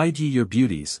 Hide ye your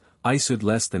beauties, Isoud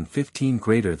less than 15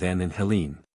 greater than in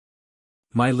Helene.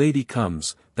 My lady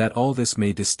comes, that all this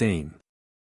may disdain.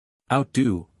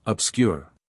 Outdo,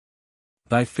 obscure.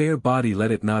 Thy fair body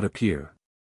let it not appear.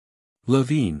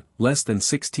 Lavine, less than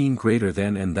 16 greater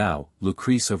than, and thou,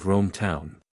 Lucrece of Rome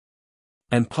town.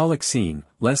 And Polyxene,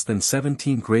 less than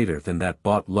 17 greater than that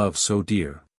bought love so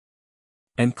dear.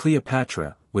 And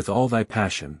Cleopatra, with all thy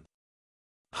passion.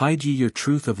 Hide ye your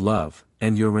truth of love,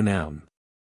 and your renown.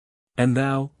 And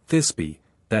thou, Thisbe,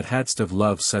 that hadst of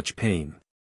love such pain.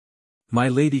 My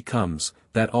lady comes,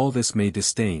 that all this may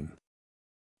disdain.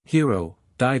 Hero,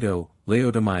 Dido,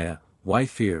 Laodamia, why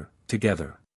fear,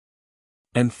 together.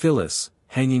 And Phyllis,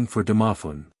 hanging for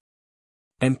Demophon.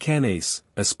 And Candace,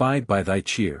 espied by thy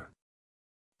cheer.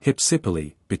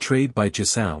 Hypsipyle, betrayed by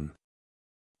Jasoun.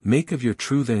 Make of your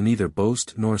truth neither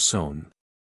boast nor sown.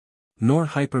 Nor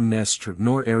Hypermnestra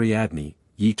nor Ariadne,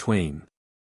 ye twain.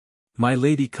 My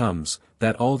lady comes,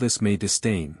 that all this may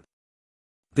disdain.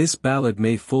 This ballad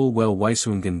may full well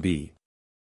Weisungen be.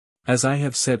 As I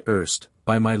have said erst,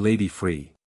 by my lady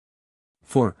free.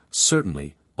 For,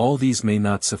 certainly, all these may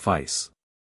not suffice.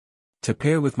 To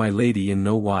pair with my lady in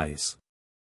no wise.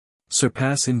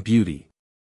 Surpass in beauty.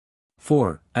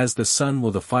 For, as the sun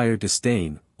will the fire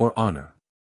disdain, or honor.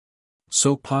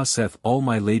 So possesseth all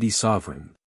my lady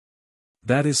sovereign.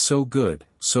 That is so good,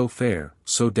 so fair,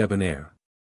 so debonair.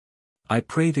 I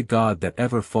pray to God that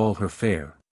ever fall her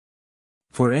fair.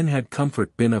 For en had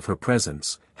comfort been of her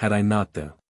presence, had I not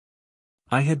the.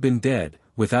 I had been dead,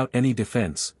 without any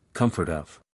defence, comfort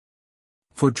of.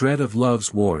 For dread of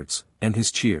love's wards, and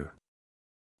his cheer.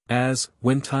 As,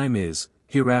 when time is,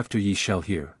 hereafter ye shall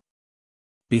hear.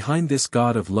 Behind this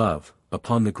god of love,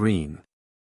 upon the green,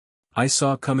 I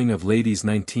saw coming of ladies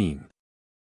 19.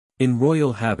 In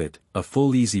royal habit, a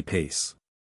full easy pace.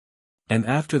 And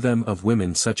after them of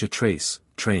women such a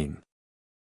train.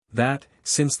 That,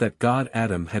 since that God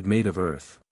Adam had made of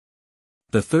earth,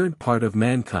 the third part of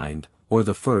mankind, or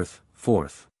the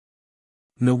fourth.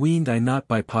 No weened I not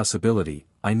by possibility,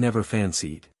 I never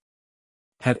fancied.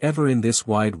 Had ever in this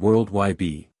wide world why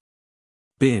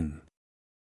been.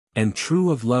 And true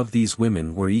of love these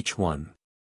women were each one.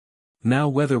 Now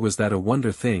whether was that a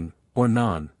wonder thing, or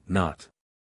not.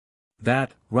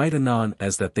 That, right anon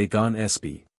as that they gone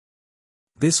espy.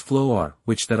 This flower,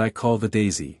 which that I call the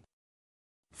daisy.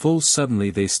 Full suddenly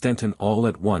they stenton all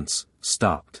at once,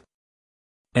 stopped.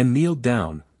 And kneeled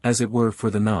down, as it were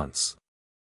for the nonce.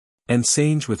 And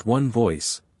sang with one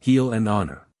voice, Heal and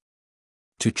honor.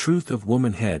 To truth of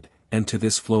womanhead, and to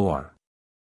this flower.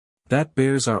 That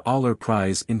bears our aller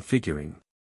prize in figuring.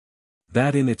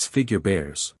 That in its figure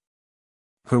bears.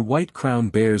 Her white crown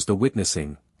bears the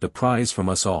witnessing, the prize from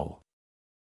us all.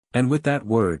 And with that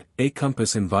word, a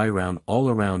compass environ all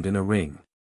around in a ring.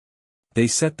 They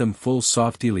set them full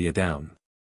softly adown.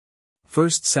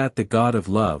 First sat the god of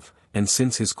love, and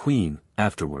since his queen,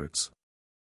 afterwards.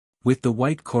 With the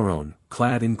white coron,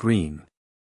 clad in green.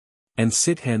 And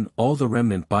sit hen all the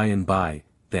remnant by and by,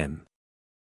 then.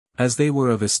 As they were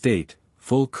of estate,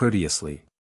 full courteously.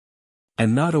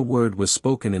 And not a word was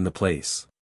spoken in the place.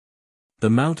 The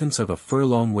mountains of a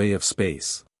furlong way of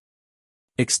space.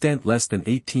 Extent less than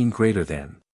 18 greater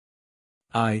than.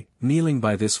 I, kneeling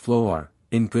by this flow are,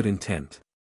 in good intent.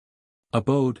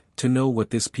 Abode, to know what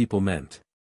this people meant.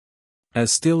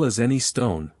 As still as any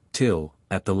stone, till,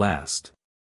 at the last,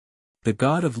 the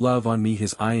God of love on me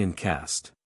his eyen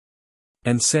cast.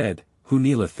 And said, Who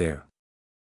kneeleth there?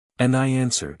 And I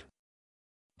answered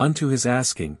unto his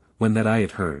asking, when that I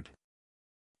had heard.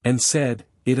 And said,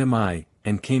 It am I,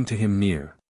 and came to him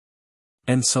near.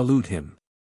 And salute him.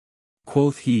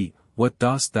 Quoth he, What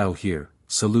dost thou here,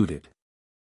 saluted?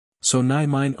 So nigh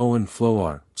mine own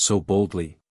flower, so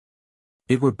boldly?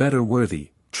 It were better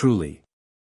worthy, truly.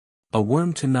 A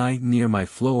worm to nigh near my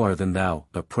flower than thou,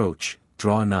 approach,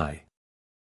 draw nigh.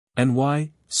 And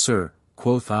why, sir,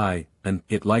 quoth I, and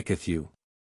it liketh you.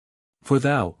 For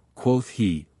thou, quoth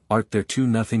he, art thereto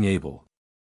nothing able.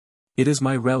 It is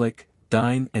my relic,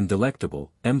 dine and delectable,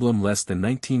 emblem less than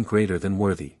 19 greater than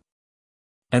worthy.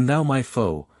 And thou my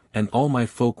foe, and all my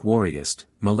folk worriest,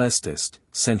 molestest,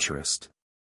 censurest.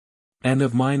 And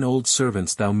of mine old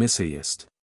servants thou missayest.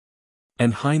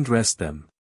 And hindrest them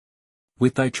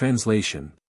with thy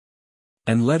translation.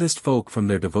 And lettest folk from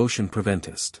their devotion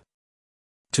preventest.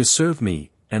 To serve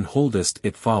me, and holdest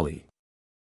it folly.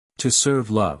 To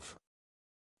serve love.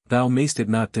 Thou mayst it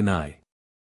not deny.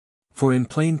 For in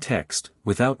plain text,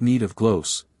 without need of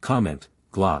glose, comment,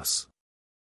 gloss.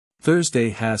 Thursday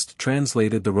hast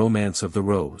translated the romance of the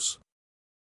rose.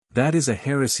 That is a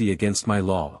heresy against my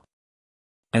law.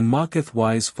 And mocketh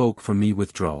wise folk from me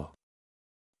withdraw.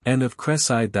 And of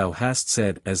Cresside thou hast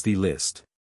said as thee list.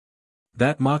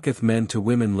 That mocketh men to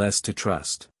women less to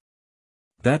trust.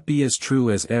 That be as true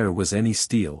as e'er was any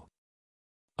steel.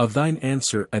 Of thine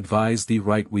answer advise thee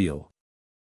right weal.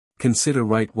 Consider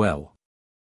right well.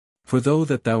 For though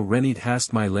that thou renied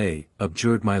hast my lay,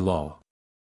 abjured my law.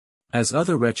 As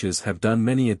other wretches have done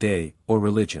many a day, or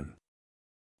religion.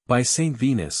 By Saint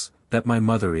Venus, that my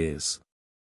mother is.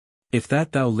 If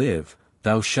that thou live,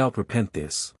 thou shalt repent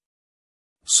this.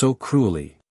 So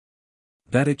cruelly.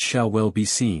 That it shall well be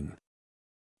seen.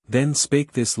 Then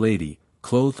spake this lady,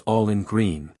 clothed all in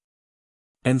green.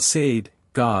 And said,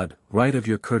 God, right of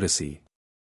your courtesy.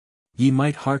 Ye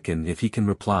might hearken if he can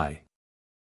reply.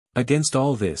 Against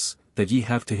all this, that ye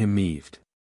have to him meaved.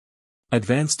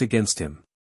 Advanced against him.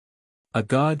 A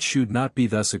God should not be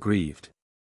thus aggrieved.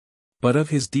 But of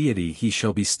his deity he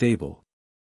shall be stable.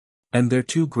 And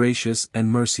thereto gracious and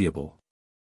merciable.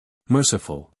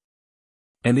 Merciful.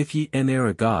 And if ye e'er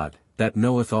a God, that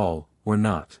knoweth all, or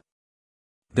not.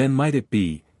 Then might it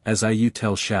be, as I you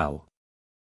tell shall.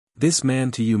 This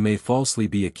man to you may falsely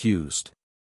be accused.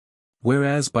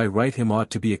 Whereas by right him ought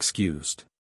to be excused.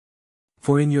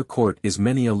 For in your court is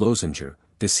many a lozenger,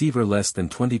 deceiver less than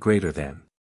 20 greater than.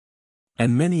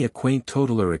 And many a quaint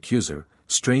totaler accuser,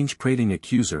 strange prating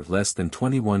accuser less than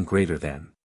 21 greater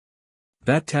than.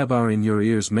 That tabar in your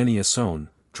ears many a sown,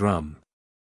 drum.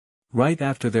 Right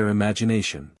after their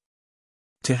imagination.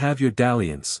 To have your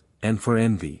dalliance, and for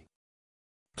envy.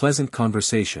 Pleasant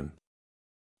conversation.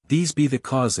 These be the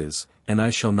causes, and I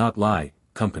shall not lie,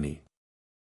 company.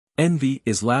 Envy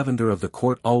is lavender of the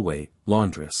court alway,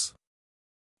 laundress.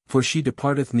 For she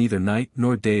departeth neither night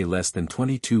nor day less than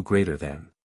 22 greater than.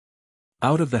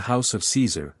 Out of the house of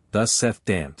Caesar, thus saith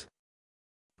Dant.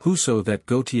 Whoso that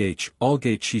goeth all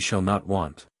gate she shall not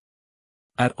want.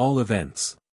 At all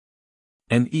events.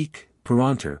 And eke,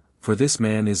 peranter, for this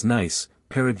man is nice,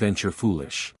 peradventure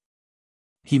foolish.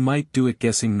 He might do it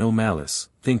guessing no malice,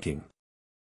 thinking.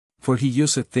 For he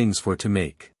useth things for to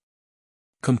make.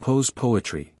 Compose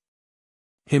poetry.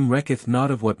 Him recketh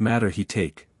not of what matter he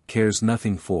take, cares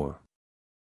nothing for.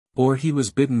 Or he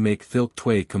was bidden make thilk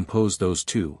tway compose those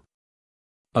two.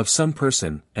 Of some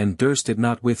person, and durst it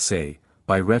not with say,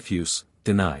 by refuse,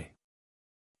 deny.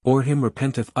 Or him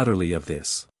repenteth utterly of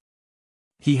this.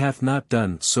 He hath not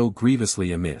done so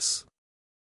grievously amiss.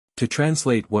 To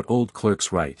translate what old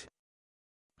clerks write.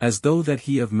 As though that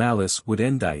he of malice would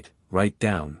indite, write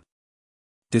down.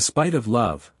 Despite of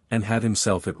love, and had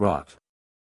himself it wrought.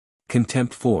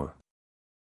 Contempt for.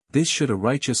 This should a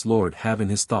righteous lord have in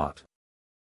his thought.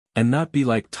 And not be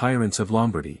like tyrants of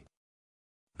Lombardy.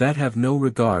 That have no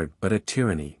regard but at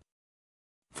tyranny.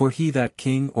 For he that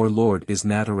king or lord is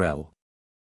naturel.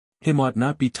 Him ought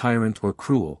not be tyrant or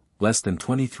cruel, less than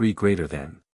 23 greater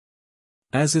than.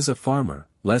 As is a farmer,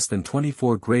 less than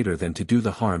 24 greater than to do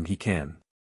the harm he can.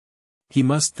 He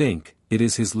must think, it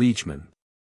is his liegeman.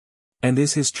 And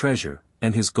is his treasure,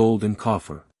 and his golden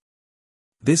coffer.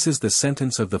 This is the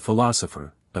sentence of the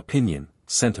philosopher, opinion,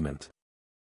 sentiment.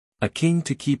 A king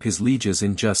to keep his lieges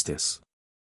in justice.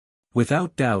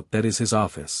 Without doubt that is his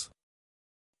office.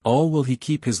 All will he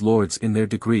keep his lords in their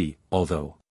degree,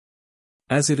 although,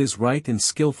 as it is right and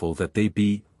skilful that they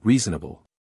be, reasonable,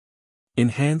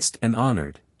 enhanced and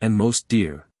honored, and most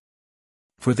dear.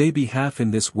 For they be half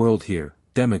in this world here,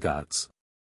 demigods.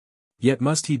 Yet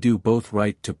must he do both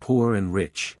right to poor and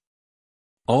rich.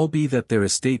 All be that their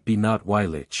estate be not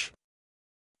whilage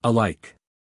alike.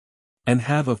 And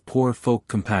have of poor folk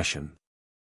compassion.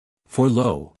 For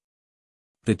lo,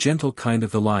 the gentle kind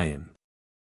of the lion.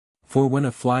 For when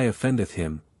a fly offendeth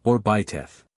him, or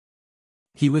biteth,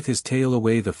 he with his tail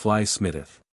away the fly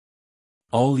smitteth.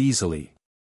 All easily.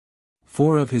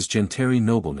 For of his gentary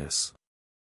nobleness,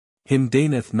 him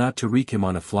deigneth not to wreak him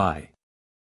on a fly.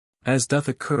 As doth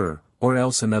a cur, or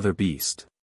else another beast.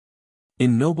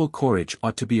 In noble courage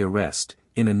ought to be a rest,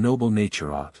 in a noble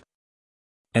nature ought.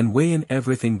 And weigh in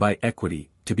everything by equity,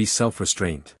 to be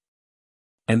self-restraint.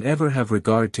 And ever have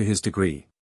regard to his degree.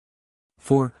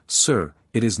 For, sir,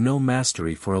 it is no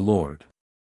mastery for a lord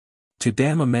to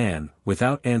damn a man,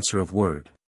 without answer of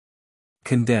word.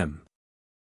 Condemn.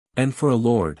 And for a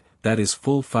lord, that is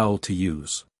full foul to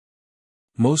use.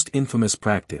 Most infamous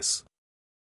practice.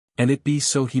 And it be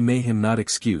so he may him not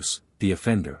excuse, the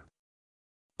offender.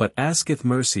 But asketh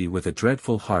mercy with a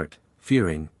dreadful heart,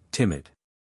 fearing, timid.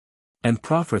 And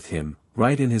proffereth him,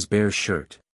 right in his bare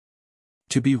shirt.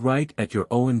 To be right at your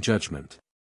own judgment.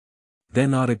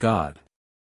 Then ought a God,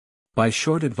 by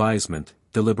short advisement,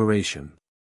 deliberation,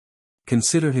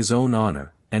 consider his own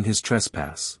honor, and his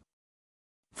trespass.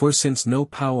 For since no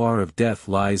power of death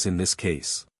lies in this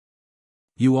case,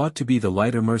 you ought to be the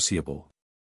lighter merciable.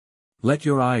 Let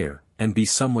your ire, and be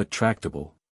somewhat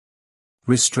tractable.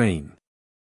 Restrain.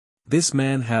 This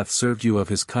man hath served you of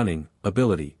his cunning,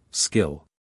 ability, skill.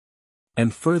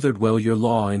 And furthered well your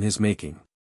law in his making.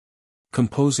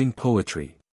 Composing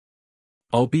poetry.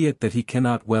 Albeit that he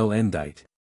cannot well endite.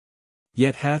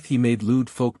 Yet hath he made lewd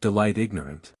folk delight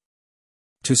ignorant.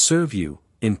 To serve you,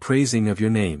 in praising of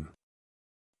your name.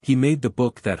 He made the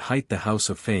book that hight the house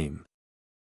of fame.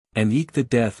 And eke the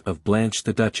death of Blanche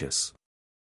the Duchess.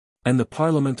 And the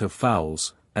parliament of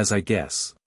fowls, as I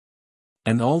guess.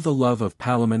 And all the love of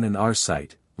Palamon and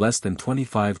Arcite, less than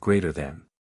 25 greater than.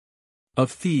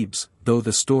 Of Thebes, though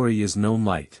the story is known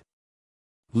light.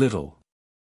 Little.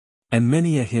 And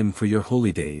many a hymn for your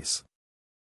holy days.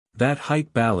 That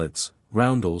hight ballads,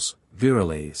 roundels,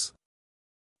 virelays.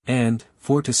 And,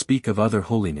 for to speak of other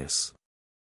holiness.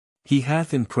 He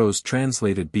hath in prose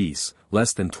translated Bese,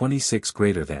 less than 26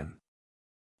 greater than.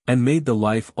 And made the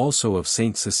life also of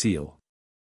Saint Cecile.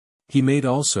 He made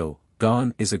also,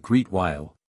 Gone is a great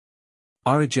while.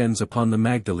 Origens upon the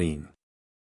Magdalene.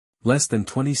 Less than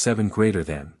 27 greater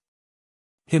than.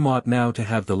 Him ought now to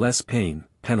have the less pain,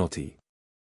 penalty.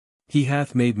 He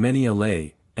hath made many a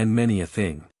lay, and many a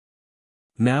thing.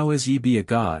 Now as ye be a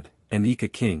god, and eke a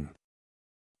king.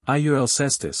 I your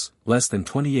Alcestis, less than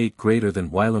 28 greater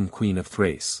than whilom queen of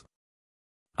Thrace.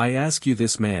 I ask you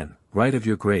this man, right of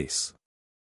your grace.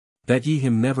 That ye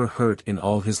him never hurt in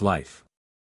all his life.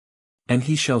 And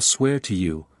he shall swear to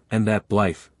you, and that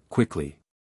blithe, quickly.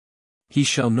 He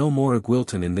shall no more a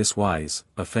Gwilton in this wise,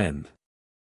 offend.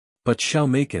 But shall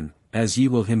maken, as ye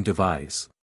will him devise.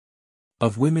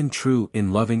 Of women true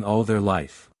in loving all their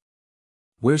life.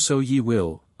 Whereso ye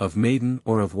will, of maiden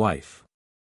or of wife.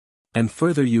 And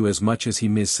further you as much as he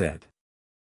missaid.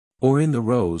 Or in the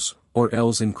rose, or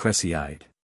else in cressy-eyed.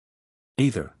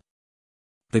 Either.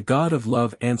 The god of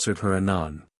love answered her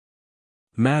anon.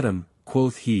 Madam,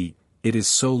 quoth he, it is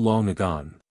so long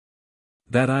agone.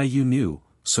 That I you knew,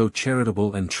 so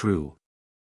charitable and true.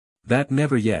 That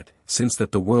never yet, since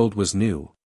that the world was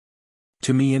new.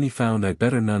 To me any found I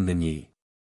better none than ye.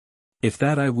 If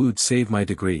that I would save my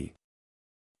degree.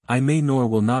 I may nor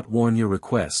will not warn your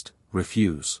request,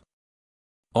 refuse.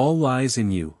 All lies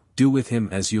in you, do with him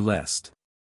as you lest.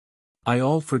 I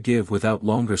all forgive without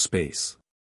longer space.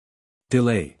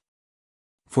 Delay.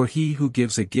 For he who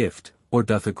gives a gift, or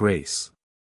doth a grace.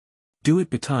 Do it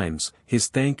betimes, his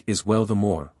thank is well the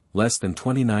more, less than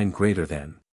 29 greater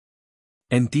than.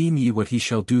 And deem ye what he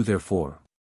shall do therefore.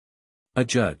 A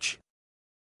judge.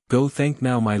 Go thank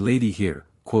now my lady here,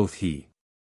 quoth he.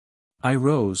 I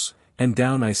rose, and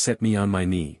down I set me on my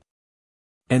knee.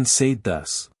 And said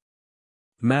thus.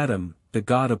 Madam, the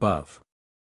God above.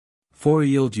 For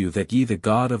yield you that ye the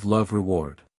God of love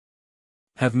reward.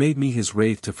 Have made me his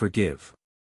wraith to forgive.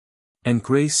 And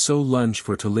grace so lunge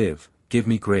for to live, give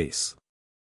me grace.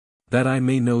 That I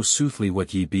may know soothly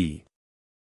what ye be.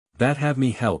 That have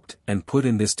me helped, and put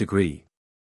in this degree.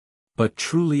 But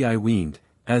truly I weened,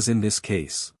 as in this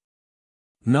case.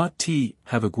 Not t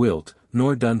have a guilt,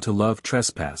 nor done to love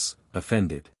trespass,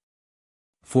 offended.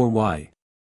 For why?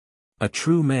 A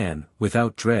true man,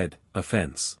 without dread,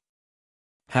 offence,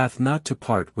 hath not to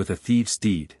part with a thief's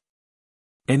deed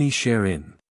any share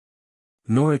in.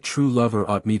 Nor a true lover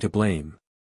ought me to blame,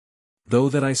 though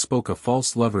that I spoke a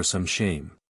false lover some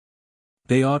shame.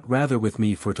 They ought rather with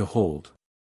me for to hold.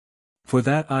 For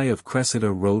that I of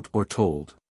Cressida wrote or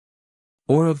told,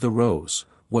 or of the rose,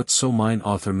 what so mine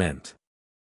author meant,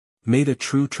 made a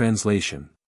true translation.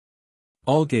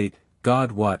 Algate,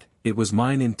 God wot, it was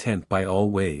mine intent by all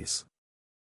ways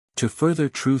to further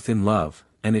truth in love,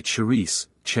 and it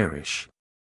cherish,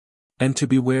 and to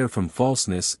beware from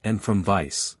falseness and from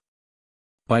vice.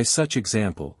 By such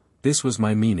example, this was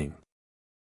my meaning.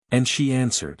 And she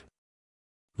answered,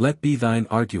 let be thine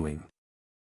arguing.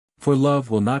 For love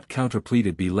will not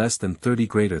counterpleaded be less than 30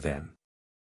 greater than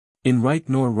in right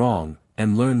nor wrong,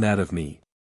 and learn that of me.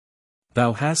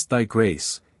 Thou hast thy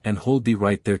grace, and hold thee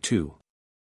right thereto.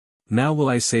 Now will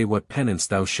I say what penance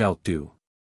thou shalt do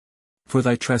for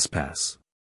thy trespass.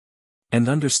 And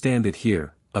understand it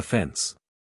here, offence.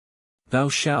 Thou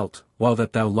shalt, while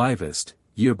that thou livest,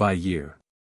 year by year,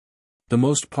 the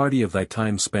most party of thy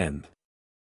time spend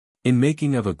in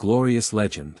making of a glorious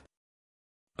legend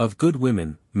of good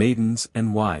women, maidens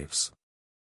and wives,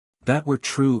 that were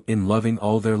true in loving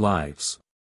all their lives,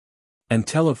 and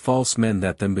tell of false men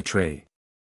that them betray,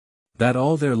 that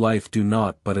all their life do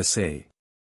naught but assay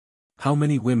how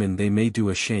many women they may do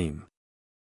a shame.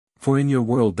 For in your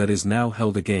world that is now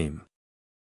held a game,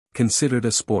 considered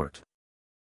a sport.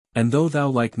 And though thou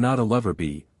like not a lover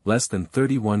be, less than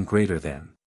 31 greater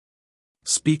than.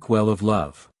 Speak well of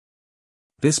love.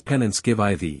 This penance give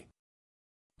I thee.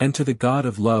 And to the God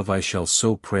of love I shall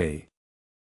so pray,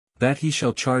 that he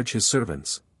shall charge his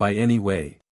servants, by any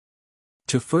way,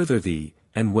 to further thee,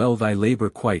 and well thy labor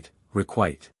quite,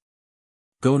 requite.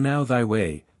 Go now thy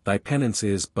way, thy penance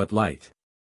is but light.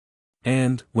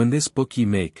 And, when this book ye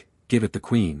make, give it the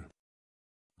Queen.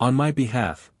 On my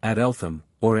behalf, at Eltham,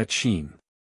 or at Sheen.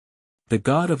 The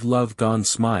God of love gone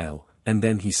smile, and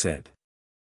then he said,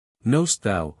 know'st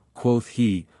thou, quoth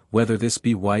he, whether this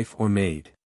be wife or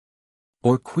maid,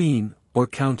 or queen, or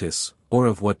countess, or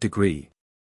of what degree,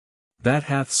 that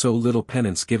hath so little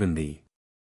penance given thee,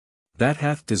 that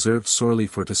hath deserved sorely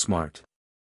for to smart.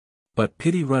 But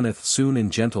pity runneth soon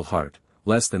in gentle heart,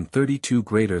 less than 32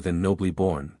 greater than nobly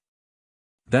born.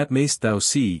 That mayst thou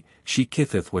see, she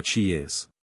kitheth what she is,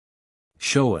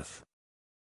 showeth.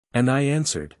 And I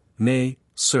answered, nay,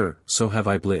 sir, so have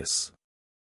I bliss.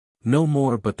 No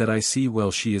more but that I see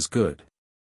well she is good.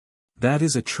 That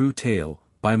is a true tale,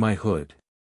 by my hood.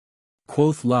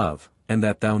 Quoth love, and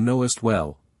that thou knowest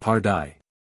well, pardie.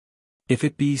 If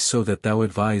it be so that thou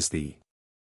advise thee,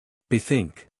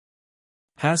 bethink.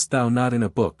 Hast thou not in a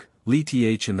book, leth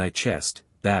in thy chest,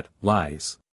 that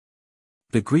lies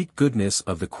the Greek goodness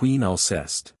of the Queen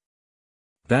Alceste,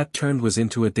 that turned was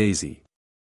into a daisy.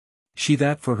 She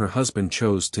that for her husband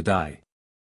chose to die,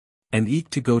 and eke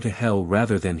to go to hell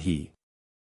rather than he.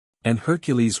 And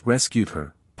Hercules rescued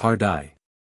her, pardie,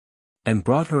 and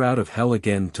brought her out of hell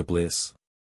again to bliss.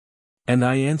 And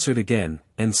I answered again,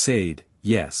 and said,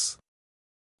 yes.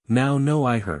 Now know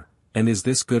I her, and is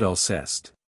this good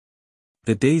Alceste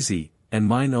the daisy, and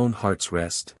mine own heart's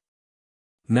rest?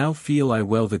 Now feel I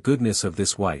well the goodness of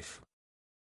this wife,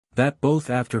 that both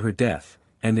after her death,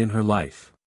 and in her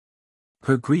life,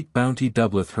 her great bounty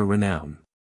doubleth her renown.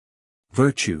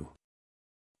 Virtue.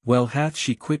 Well hath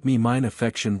she quit me mine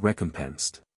affection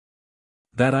recompensed,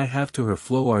 that I have to her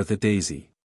Flower the daisy.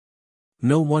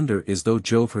 No wonder is though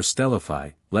Jove her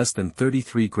stellify, less than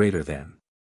 33 greater than.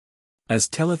 As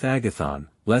telleth Agathon,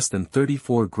 less than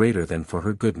 34 greater than for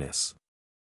her goodness.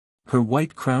 Her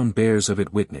white crown bears of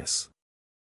it witness.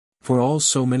 For all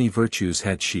so many virtues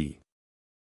had she,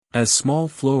 as small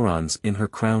florons in her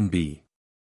crown be.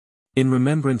 In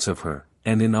remembrance of her,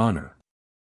 and in honor,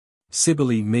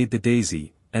 Cybele made the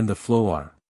daisy, and the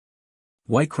flower,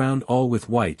 white crowned all with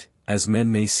white, as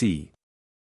men may see.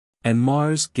 And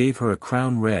Mars gave her a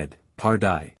crown red,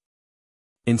 pardie,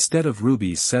 instead of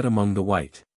rubies set among the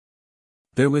white.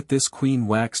 Therewith this queen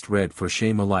waxed red for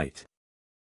shame alight,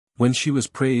 when she was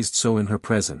praised so in her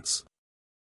presence.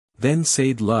 Then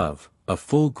said love, a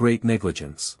full great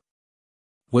negligence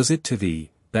was it to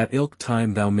thee, that ilk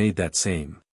time thou made that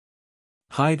same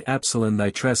hide Absalon thy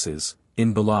tresses,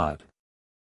 in Ballade,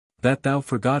 that thou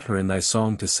forgot her in thy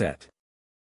song to set,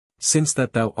 since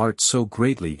that thou art so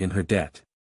greatly in her debt.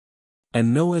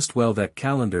 And knowest well that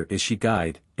Calendar is she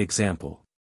guide, example,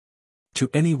 to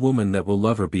any woman that will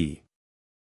love her be.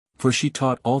 For she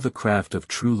taught all the craft of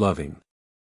true loving,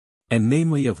 And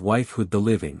namely of wifehood the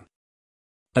living.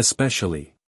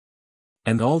 Especially.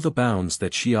 And all the bounds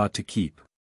that she ought to keep.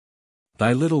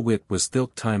 Thy little wit was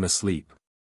thilke time asleep.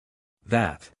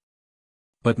 That.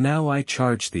 But now I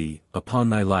charge thee, upon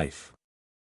thy life.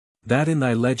 That in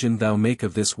thy legend thou make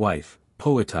of this wife,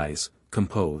 poetize,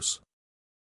 compose.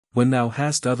 When thou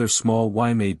hast other small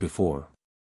made before.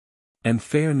 And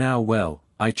fare now well,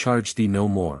 I charge thee no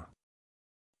more.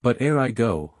 But ere I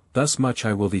go, thus much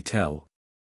I will thee tell.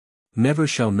 Never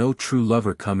shall no true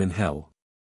lover come in hell.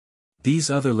 These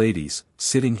other ladies,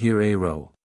 sitting here a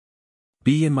row.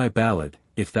 Be in my ballad,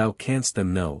 if thou canst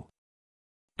them know.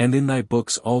 And in thy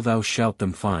books all thou shalt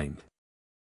them find.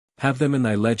 Have them in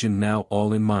thy legend now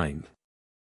all in mind.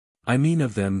 I mean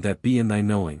of them that be in thy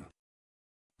knowing.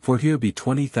 For here be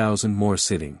 20,000 more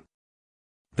sitting.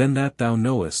 Than that thou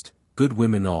knowest, good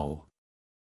women all.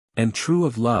 And true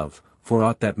of love, for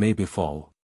aught that may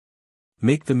befall.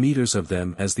 Make the meters of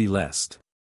them as thee lest.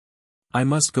 I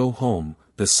must go home,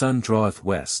 the sun draweth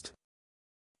west.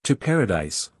 To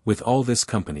paradise, with all this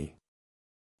company.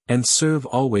 And serve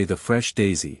alway the fresh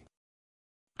daisy.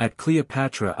 At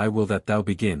Cleopatra I will that thou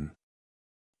begin.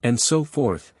 And so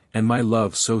forth, and my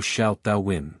love so shalt thou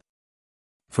win.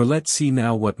 For let's see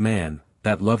now what man,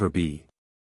 that lover be.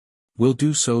 Will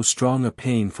do so strong a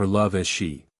pain for love as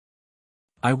she.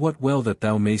 I wot well that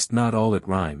thou mayst not all it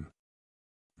rhyme.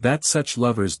 That such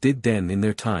lovers did den in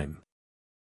their time.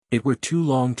 It were too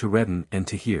long to redden and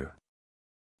to hear.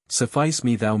 Suffice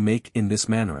me thou make in this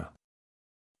manner.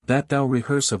 That thou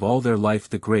rehearse of all their life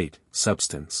the great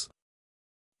substance.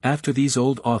 After these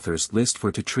old authors list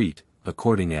for to treat,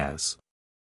 according as.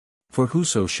 For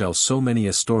whoso shall so many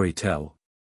a story tell.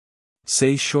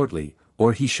 Say shortly,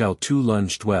 or he shall too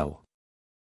lunge dwell.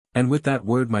 And with that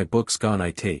word my books gone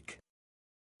I take.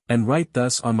 And write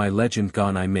thus on my legend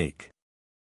gone I make.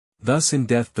 Thus in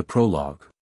death the prologue.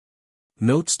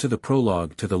 Notes to the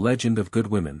prologue to the legend of good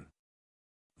women.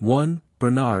 1.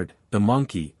 Bernard, the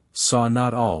monkey, saw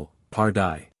not all,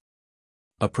 pardie.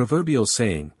 A proverbial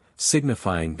saying,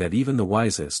 signifying that even the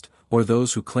wisest, or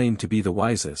those who claim to be the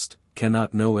wisest,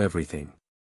 cannot know everything.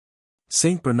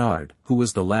 Saint Bernard, who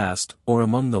was the last, or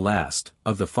among the last,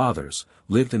 of the fathers,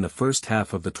 lived in the first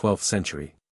half of the 12th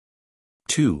century.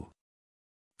 2.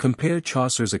 Compare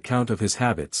Chaucer's account of his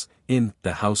habits, in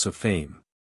The House of Fame.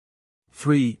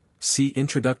 3. See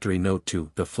introductory note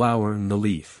to The Flower and the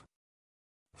Leaf.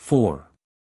 4.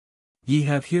 Ye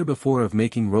have herebefore of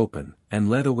making ropen, and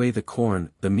led away the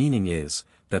corn. The meaning is,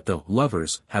 that the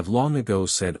lovers have long ago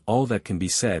said all that can be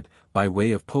said, by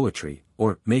way of poetry,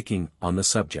 or making, on the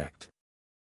subject.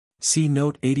 See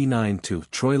note 89 to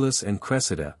Troilus and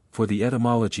Cressida, for the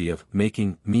etymology of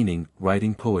making, meaning,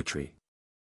 writing poetry.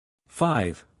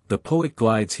 5. The poet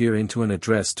glides here into an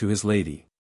address to his lady.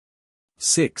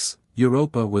 6.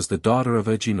 Europa was the daughter of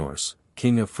Agenors,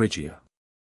 king of Phrygia.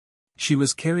 She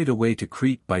was carried away to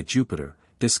Crete by Jupiter,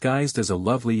 disguised as a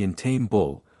lovely and tame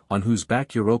bull, on whose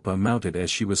back Europa mounted as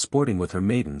she was sporting with her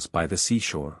maidens by the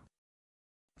seashore.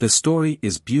 The story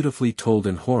is beautifully told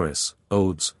in Horace,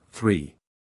 Odes, 3.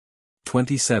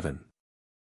 27.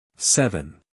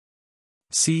 7.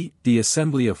 See, the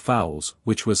assembly of fowls,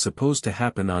 which was supposed to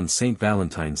happen on St.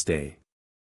 Valentine's Day.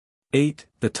 8.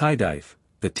 The titdife,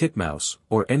 the titmouse,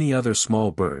 or any other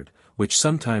small bird, which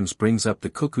sometimes brings up the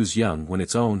cuckoo's young when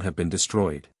its own have been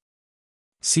destroyed.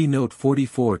 See note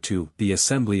 44 to The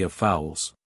Assembly of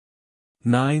Fowls.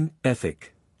 9.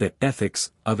 Ethic, the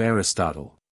Ethics, of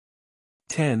Aristotle.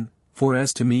 10. For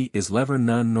as to me is lever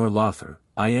none nor lother,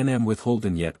 I am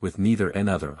withholden yet with neither and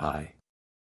other I.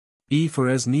 For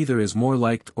as neither is more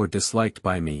liked or disliked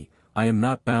by me, I am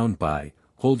not bound by,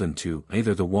 holden to,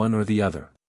 either the one or the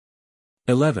other.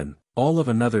 11. All of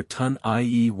another ton,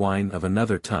 i.e. wine of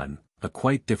another ton, a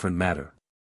quite different matter.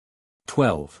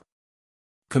 12.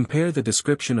 Compare the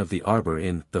description of the arbor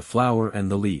in The Flower and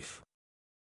the Leaf.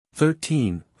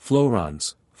 13.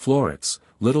 Florons, florets,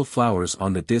 little flowers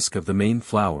on the disc of the main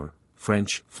flower,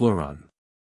 French, fleuron.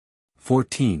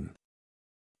 14.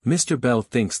 Mr. Bell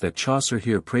thinks that Chaucer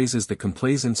here praises the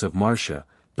complaisance of Marcia,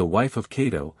 the wife of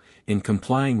Cato, in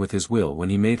complying with his will when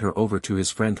he made her over to his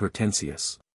friend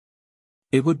Hortensius.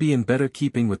 It would be in better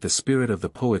keeping with the spirit of the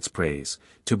poet's praise,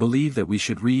 to believe that we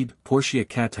should read Portia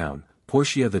Catoun,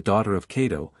 Portia the daughter of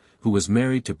Cato, who was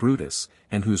married to Brutus,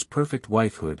 and whose perfect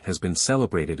wifehood has been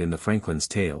celebrated in the Franklin's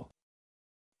Tale.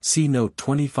 See note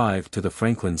 25 to the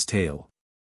Franklin's Tale.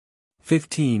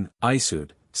 15.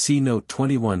 Aesode, see note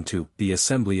 21 to The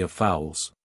Assembly of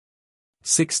Fowls.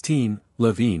 16.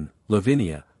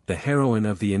 Lavinia, the heroine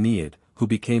of the Aeneid, who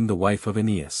became the wife of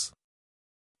Aeneas.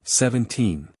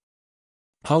 17.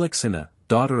 Polyxena,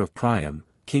 daughter of Priam,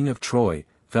 king of Troy,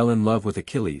 fell in love with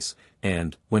Achilles,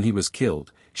 and, when he was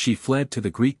killed, she fled to the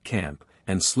Greek camp,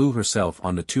 and slew herself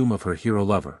on the tomb of her hero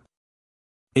lover.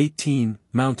 18.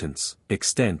 Mountains,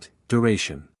 extent,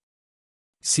 duration.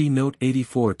 See note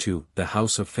 84 to The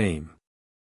House of Fame.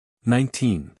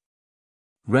 19.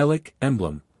 Relic,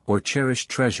 emblem, or cherished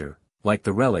treasure, like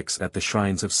the relics at the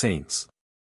shrines of saints.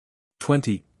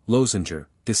 20. Lozenger,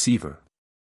 deceiver.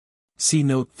 See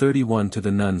note 31 to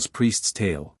The Nun's Priest's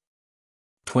Tale.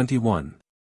 21.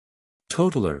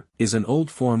 Totaler is an old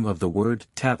form of the word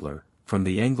tattler, from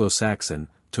the Anglo-Saxon,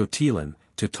 totilen,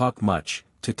 to talk much,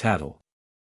 to tattle.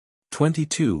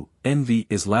 22. Envy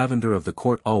is lavender of the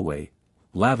court alway.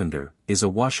 Lavender is a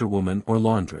washerwoman or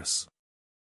laundress.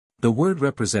 The word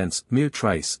represents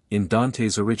meretrice in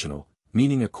Dante's original,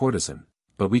 meaning a courtesan,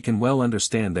 but we can well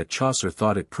understand that Chaucer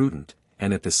thought it prudent,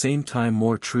 and at the same time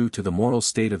more true to the moral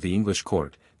state of the English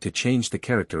court, to change the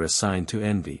character assigned to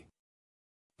envy.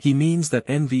 He means that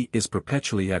envy is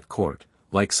perpetually at court,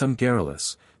 like some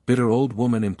garrulous, bitter old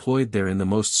woman employed there in the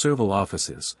most servile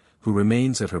offices, who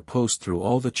remains at her post through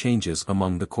all the changes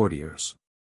among the courtiers.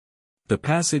 The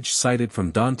passage cited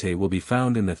from Dante will be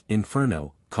found in the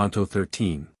Inferno, Canto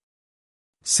 13.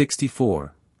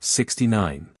 64,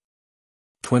 69.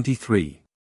 23.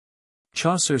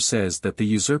 Chaucer says that the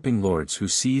usurping lords who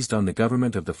seized on the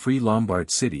government of the free Lombard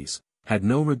cities, had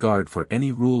no regard for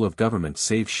any rule of government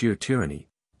save sheer tyranny,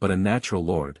 but a natural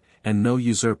lord, and no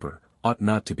usurper, ought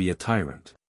not to be a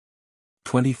tyrant.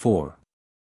 24.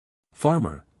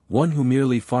 Farmer, one who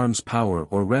merely farms power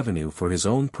or revenue for his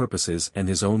own purposes and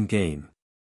his own gain.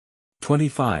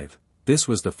 25. This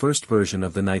was the first version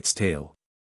of the Knight's Tale.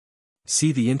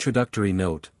 See the introductory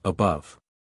note, above.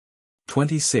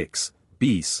 26.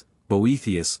 Bis,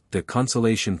 Boethius, De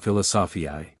Consolation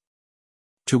Philosophiae.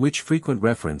 To which frequent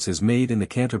reference is made in the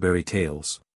Canterbury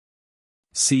Tales.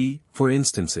 See, for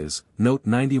instances, note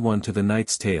 91 to the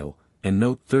Knight's Tale, and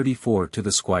note 34 to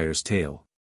the Squire's Tale.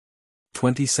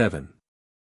 27.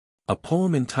 A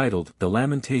poem entitled The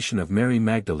Lamentation of Mary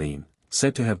Magdalene,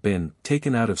 said to have been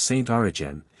taken out of St.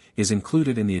 Origen, is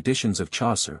included in the editions of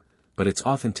Chaucer, but its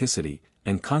authenticity,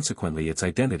 and consequently its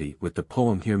identity with the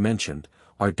poem here mentioned,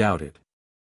 are doubted.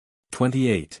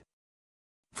 28.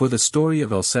 For the story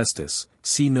of Alcestis,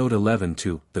 see note 11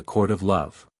 to The Court of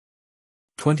Love.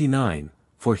 29.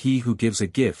 For he who gives a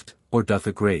gift, or doth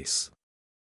a grace,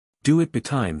 do it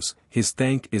betimes, his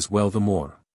thank is well the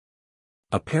more.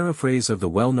 A paraphrase of the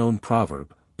well-known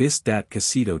proverb, bis dat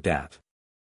cassito dat.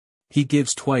 He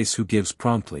gives twice who gives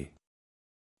promptly.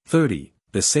 30.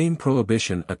 The same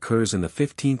prohibition occurs in the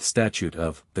 15th statute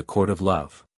of The Court of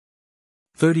Love.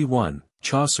 31.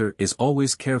 Chaucer is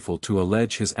always careful to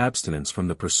allege his abstinence from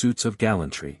the pursuits of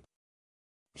gallantry.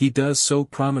 He does so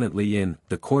prominently in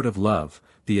The Court of Love,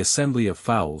 The Assembly of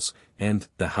Fowls, and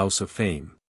The House of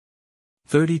Fame.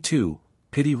 32.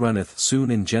 Pity runneth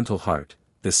soon in gentle heart,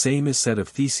 the same is said of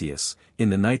Theseus, in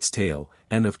the Knight's Tale,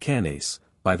 and of Canes,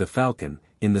 by the falcon,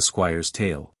 in the Squire's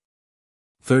Tale.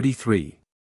 33.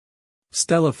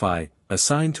 Stellify,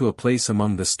 assigned to a place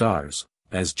among the stars,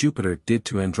 as Jupiter did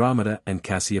to Andromeda and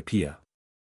Cassiopeia.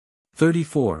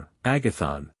 34.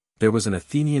 Agathon, there was an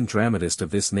Athenian dramatist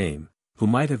of this name, who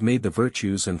might have made the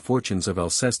virtues and fortunes of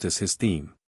Alcestis his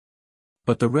theme.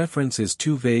 But the reference is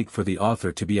too vague for the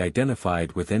author to be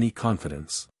identified with any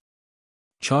confidence.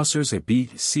 Chaucer's a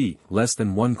B.C. less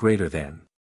than one greater than.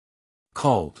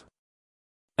 Called.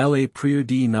 La prior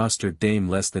de noster dame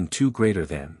less than two greater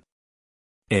than.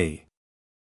 A.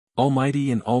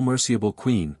 Almighty and all-merciable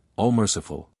Queen,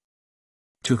 all-merciful.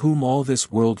 To whom all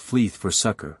this world fleeth for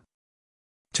succor.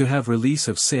 To have release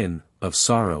of sin, of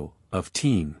sorrow, of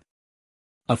teen.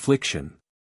 Affliction.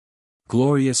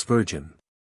 Glorious Virgin.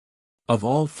 Of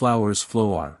all flowers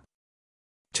flower.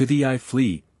 To thee I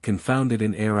flee, confounded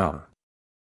in error.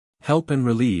 Help and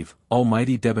relieve,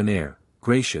 almighty debonair,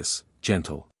 gracious,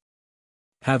 gentle.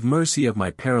 Have mercy of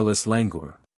my perilous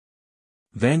languor.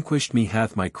 Vanquished me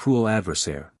hath my cruel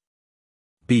adversaire.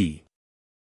 B.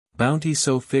 Bounty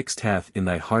so fixed hath in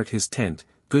thy heart his tent,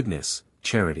 goodness,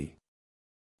 charity.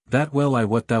 That well I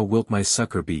wot thou wilt my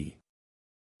succor be.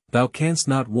 Thou canst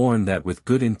not warn that with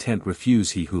good intent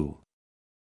refuse he who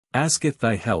asketh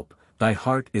thy help, thy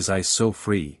heart is I so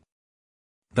free.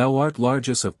 Thou art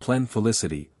largess of plen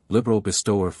felicity, liberal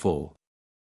bestower full.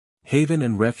 Haven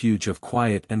and refuge of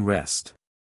quiet and rest.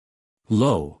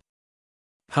 Lo!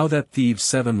 How that thieves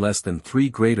 7 less than 3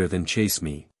 greater than chase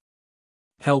me.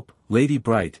 Help, Lady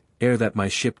bright, ere that my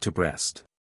ship to Brest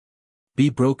be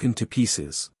broken to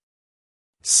pieces.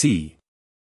 See.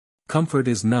 Comfort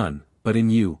is none, but in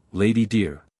you, Lady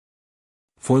dear.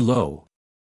 For lo!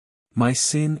 My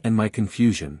sin and my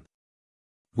confusion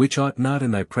which ought not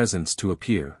in thy presence to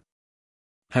appear,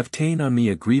 have ta'en on me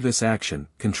a grievous action,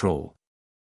 control,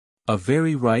 of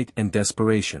very right and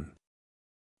desperation.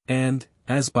 And,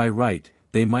 as by right,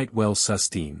 they might well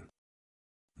sustain,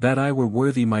 that I were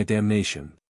worthy my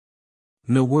damnation.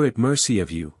 No were it mercy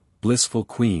of you, blissful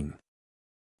Queen.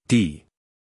 D.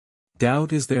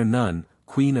 Doubt is there none,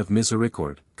 Queen of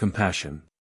misericord, compassion,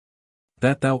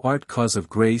 that thou art cause of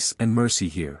grace and mercy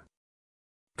here.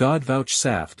 God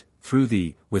vouchsafed, through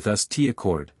thee, with us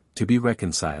accord, to be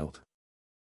reconciled.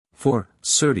 For,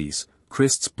 certes,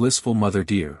 Christ's blissful mother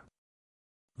dear,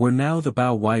 were now the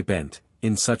bow why bent,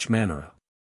 in such manner,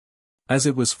 as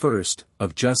it was first,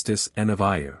 of justice and of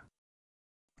ire.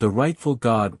 The rightful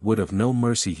God would of no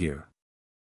mercy here.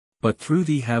 But through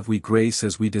thee have we grace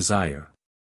as we desire.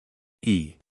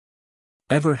 E.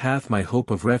 Ever hath my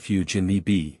hope of refuge in thee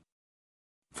be.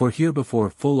 For herebefore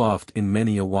full oft in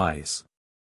many a wise,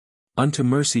 unto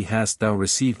mercy hast thou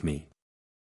received me.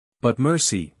 But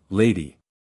mercy, Lady,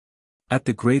 at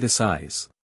the great assize,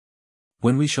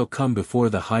 when we shall come before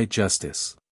the high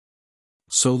justice,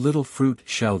 so little fruit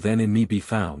shall then in me be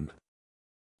found,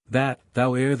 that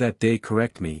thou ere that day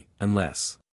correct me,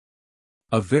 unless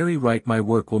of very right my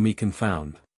work will me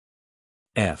confound.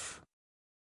 F.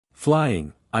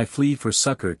 Flying, I flee for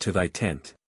succor to thy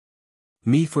tent,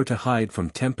 me for to hide from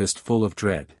tempest full of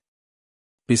dread,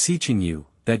 beseeching you,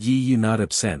 that ye you not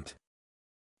absent,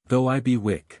 though I be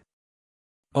wick.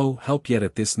 Oh, help yet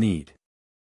at this need.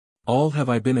 All have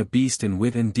I been a beast in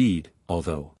wit and deed,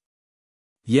 although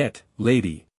yet,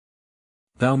 Lady,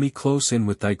 thou me close in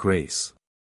with thy grace.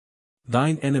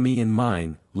 Thine enemy and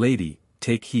mine, Lady,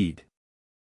 take heed.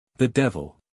 The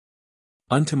devil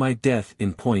unto my death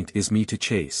in point is me to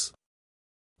chase.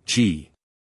 G.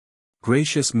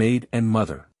 Gracious maid and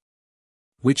mother,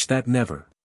 which that never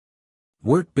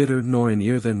wert bitter nor in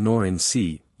earthen nor in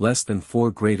sea, less than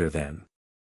 4 greater than,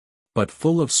 but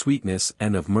full of sweetness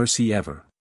and of mercy ever.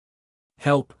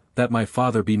 Help, that my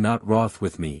father be not wroth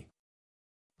with me.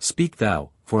 Speak thou,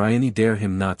 for I any dare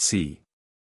him not see.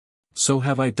 So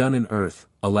have I done in earth,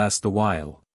 alas the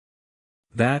while.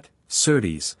 That,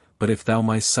 certes, but if thou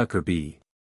my succor be,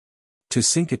 to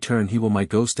sink etern he will my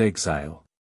ghost exile.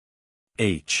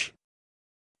 H.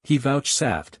 He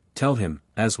vouchsafed, tell him,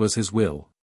 as was his will,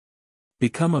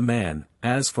 become a man,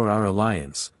 as for our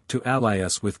alliance, to ally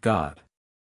us with God.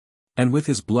 And with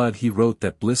his blood he wrote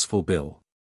that blissful bill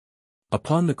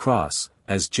upon the cross,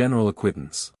 as general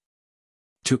acquittance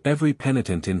to every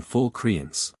penitent in full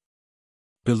creance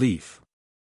belief.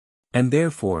 And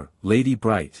therefore, Lady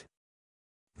bright,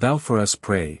 thou for us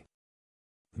pray.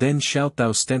 Then shalt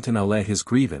thou stenten allay his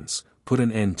grievance, put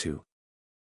an end to,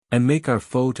 and make our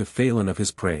foe to failen of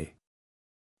his prey.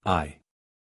 I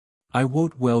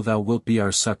wot well thou wilt be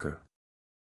our succor.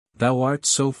 Thou art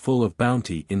so full of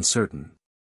bounty in certain.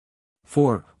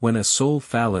 For, when a soul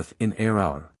falleth in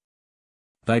hour,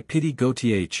 thy pity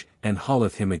goeth and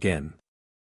hauleth him again.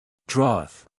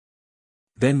 Draweth.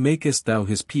 Then makest thou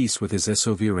his peace with his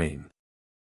sovereign,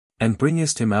 and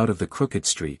bringest him out of the crooked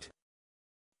street.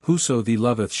 Whoso thee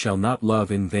loveth shall not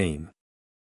love in vain.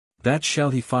 That shall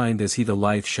he find as he the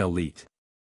life shall lead,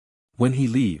 when he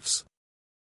leaves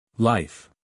life.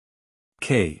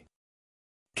 K.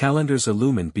 Calendars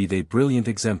illumined be they brilliant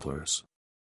exemplars,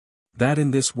 that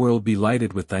in this world be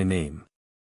lighted with thy name.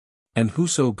 And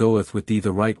whoso goeth with thee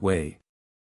the right way,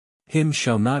 him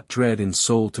shall not dread in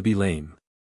soul to be lame.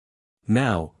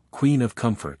 Now, Queen of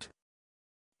comfort,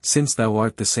 since thou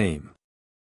art the same,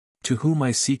 to whom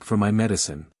I seek for my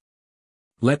medicine,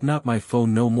 let not my foe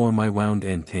no more my wound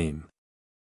and tame,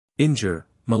 injure,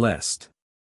 molest.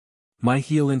 My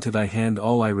heel into thy hand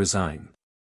all I resign.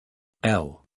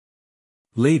 L.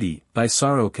 Lady, thy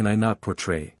sorrow can I not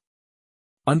portray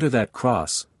under that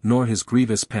cross, nor his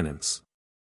grievous penance.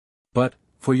 But,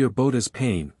 for your Boda's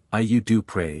pain, I you do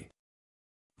pray.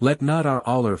 Let not our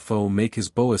aller foe make his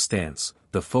boa stance,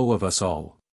 the foe of us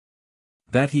all,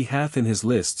 that he hath in his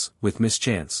lists, with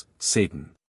mischance, Satan.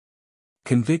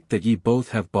 Convict that ye both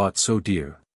have bought so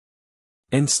dear,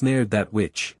 ensnared that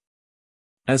which,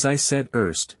 as I said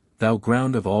erst, thou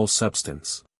ground of all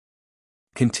substance.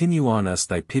 Continue on us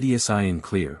thy piteous eye and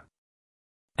clear.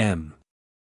 M.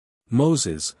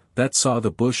 Moses, that saw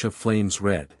the bush of flames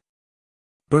red,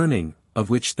 burning, of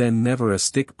which then never a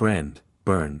stick burned,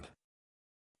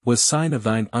 was sign of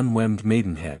thine unwemmed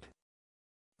maidenhead.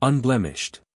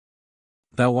 Unblemished.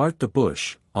 Thou art the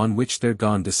bush, on which their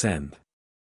gone descend.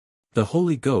 The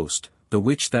Holy Ghost, the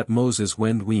which that Moses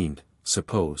when weaned,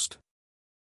 supposed,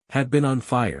 had been on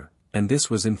fire, and this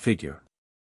was in figure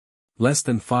less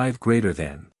than 5 greater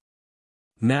than.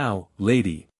 Now,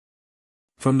 Lady,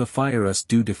 from the fire us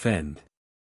do defend.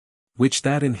 which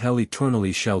that in hell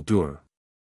eternally shall dure.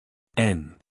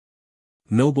 N.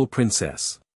 Noble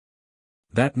princess,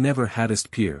 that never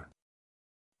hadst peer.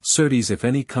 Certes if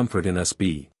any comfort in us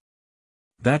be,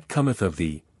 that cometh of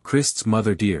thee, Christ's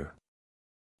mother dear.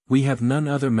 We have none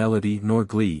other melody nor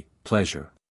glee,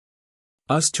 pleasure,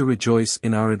 us to rejoice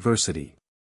in our adversity.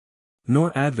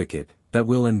 Nor advocate, that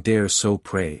will and dare so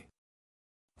pray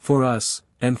for us,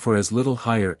 and for as little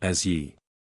hire as ye,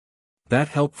 that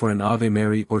help for an Ave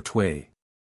Mary or tway.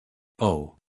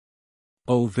 Oh!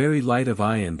 O very light of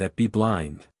eyen that be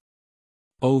blind!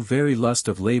 O very lust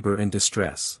of labor and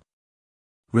distress!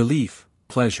 Relief,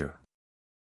 pleasure!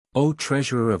 O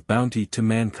treasurer of bounty to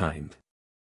mankind!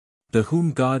 The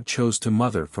whom God chose to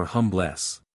mother for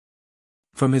humbless.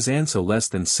 From his ansel less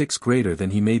than 6 greater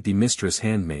than he made thee mistress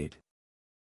handmaid.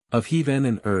 Of heaven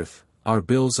and earth, our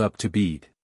bills up to bead.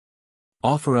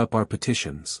 Offer up our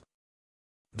petitions.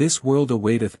 This world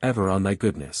awaiteth ever on thy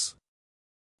goodness.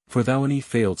 For thou any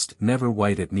failedst never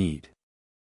white at need.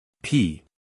 P.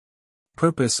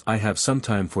 Purpose I have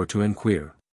sometime for to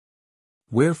enquire.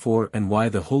 Wherefore and why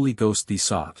the Holy Ghost thee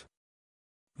sought.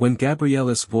 When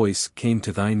Gabrielus' voice came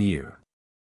to thine ear.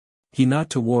 He not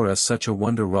to war us such a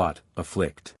wonder wrought,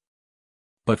 afflict.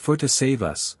 But for to save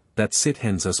us, that sit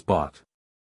hens us bought.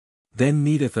 Then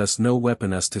needeth us no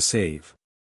weapon us to save.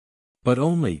 But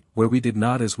only, where we did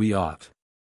not as we ought.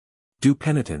 Do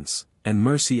penitence, and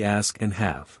mercy ask and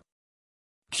have.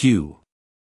 Q.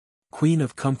 Queen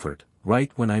of comfort,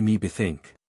 right when I me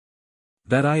bethink.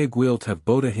 That I aguilt have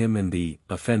both him and thee,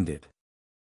 offended.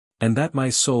 And that my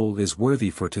soul is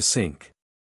worthy for to sink.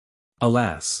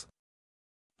 Alas!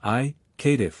 I,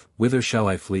 caitiff, whither shall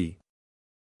I flee?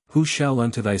 Who shall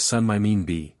unto thy son my mean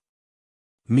be?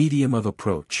 Medium of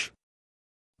approach.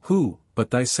 Who,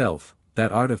 but thyself,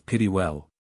 that art of pity well?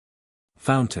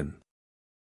 Fountain.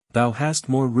 Thou hast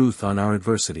more ruth on our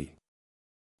adversity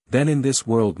than in this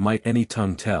world might any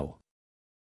tongue tell.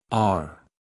 R.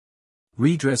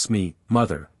 Redress me,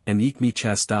 mother, and eke me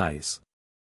chastise.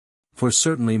 For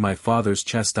certainly my father's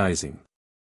chastising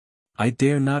I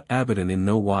dare not abandon in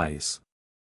no wise.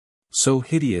 So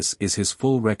hideous is his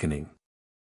full reckoning.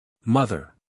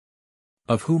 Mother,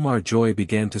 of whom our joy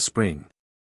began to spring,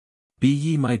 be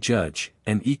ye my judge,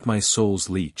 and eke my soul's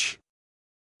leech.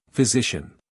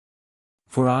 Physician,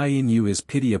 for I in you is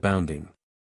pity abounding.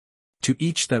 To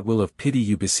each that will of pity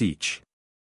you beseech.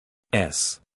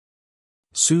 S.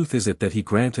 Sooth is it that he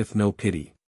granteth no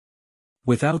pity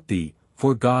without thee,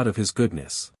 for God of his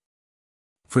goodness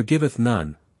forgiveth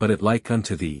none, but it like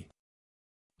unto thee.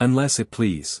 Unless it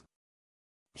please,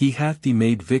 he hath thee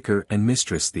made vicar and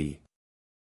mistress thee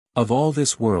of all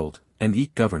this world, and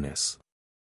eke governess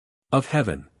of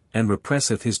heaven, and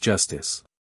represseth his justice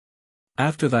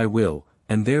after thy will,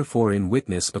 and therefore in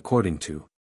witness according to.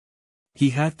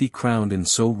 He hath thee crowned in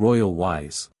so royal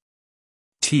wise.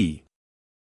 T.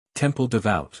 Temple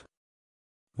devout,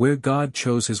 where God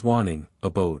chose his wanting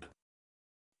abode,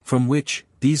 from which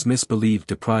these misbelieved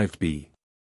deprived be.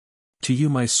 To you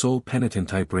my soul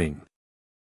penitent I bring.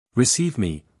 Receive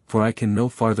me, for I can no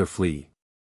farther flee.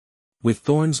 With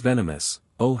thorns venomous,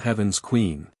 O heaven's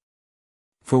queen,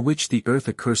 for which the earth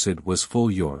accursed was full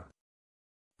your.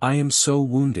 I am so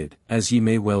wounded, as ye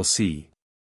may well see,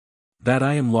 that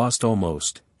I am lost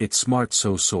almost, it smarts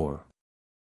so sore.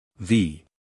 V.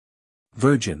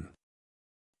 Virgin,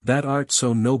 that art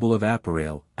so noble of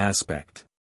apparel, aspect,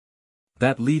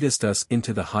 that leadest us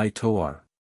into the high tower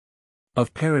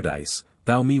of paradise,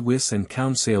 thou me wis and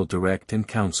counsel direct and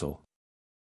counsel,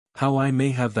 how I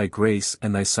may have thy grace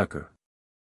and thy succor.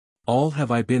 All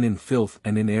have I been in filth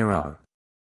and in error.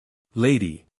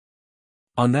 Lady,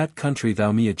 on that country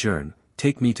thou me adjourn,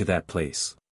 take me to that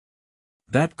place.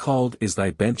 That called is thy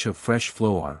bench of fresh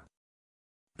flower.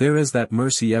 There is that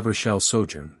mercy ever shall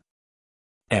sojourn.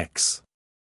 X.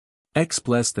 X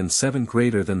less than 7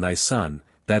 greater than thy Son,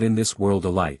 that in this world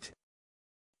alight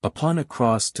upon a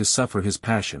cross to suffer his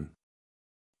passion.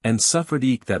 And suffered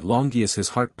eke that longius his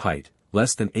heart pite,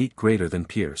 less than 8 greater than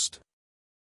pierced.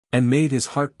 And made his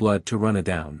heart blood to run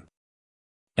adown.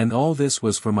 And all this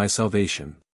was for my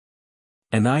salvation.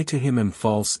 And I to him am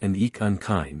false and eke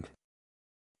unkind.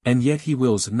 And yet he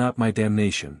wills not my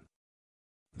damnation.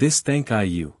 This thank I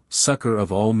you, succor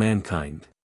of all mankind.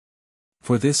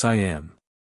 For this I am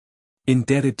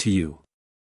indebted to you.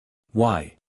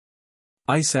 Why?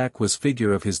 Isaac was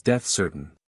figure of his death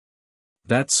certain.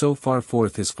 That so far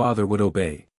forth his father would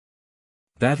obey.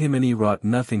 That him and he wrought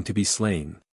nothing to be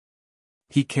slain.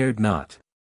 He cared not.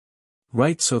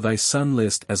 Right so thy son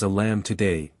list as a lamb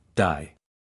today, die.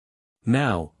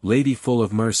 Now, Lady full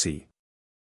of mercy,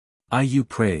 I you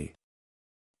pray.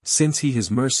 Since he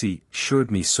his mercy shewed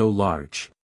me so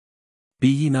large. Be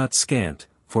ye not scant,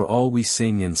 for all we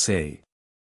sing and say,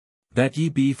 that ye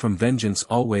be from vengeance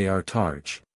alway our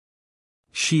targe.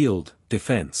 Shield,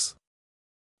 defense.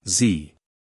 Z.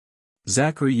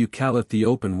 Zachary you calleth the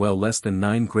open well less than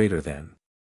 9 greater than.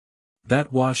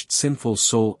 That washed sinful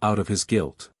soul out of his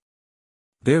guilt.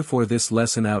 Therefore this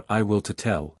lesson out I will to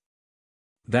tell.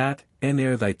 That, en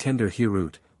ere thy tender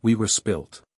heroot, we were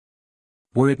spilt.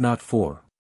 Were it not for.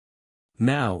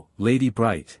 Now, Lady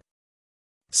bright.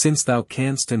 Since thou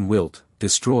canst and wilt,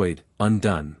 destroyed,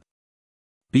 undone.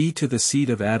 Be to the seed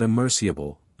of Adam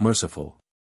merciable, merciful.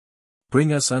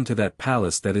 Bring us unto that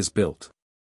palace that is built.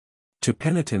 To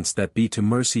penitence that be to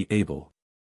mercy able.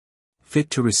 Fit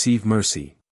to receive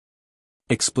mercy.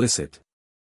 Explicit.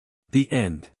 The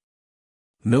end.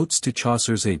 Notes to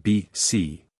Chaucer's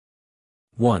A.B.C.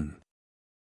 1.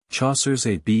 Chaucer's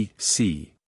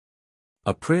A.B.C.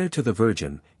 A Prayer to the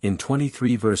Virgin, in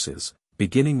 23 verses,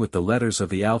 beginning with the letters of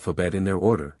the alphabet in their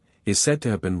order, is said to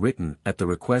have been written at the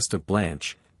request of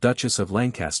Blanche, Duchess of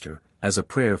Lancaster, as a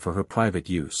prayer for her private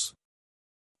use.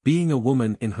 Being a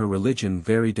woman in her religion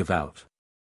very devout.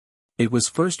 It was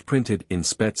first printed in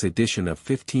Spett's edition of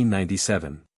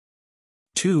 1597.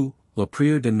 2. La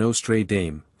Prière de Notre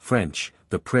Dame, French,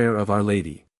 The Prayer of Our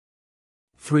Lady.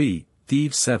 3.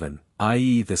 Thieves 7,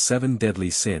 i.e. the 7 deadly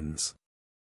sins.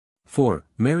 4.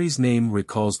 Mary's name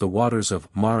recalls the waters of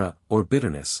Mara, or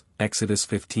bitterness, Exodus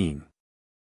 15.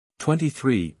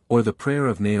 23. Or the prayer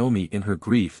of Naomi in her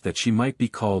grief that she might be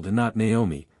called not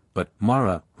Naomi, but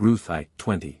Mara, Ruth I.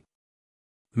 20.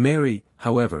 Mary,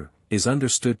 however, is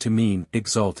understood to mean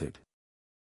exalted.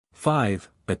 5.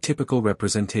 A typical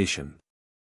representation.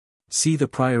 See the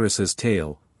Prioress's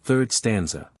Tale, 3rd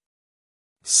stanza.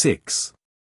 6.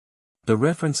 The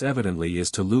reference evidently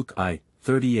is to Luke I.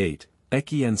 38,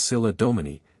 Ecce ancilla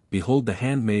Domini, behold the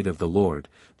handmaid of the Lord,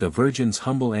 the Virgin's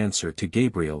humble answer to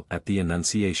Gabriel at the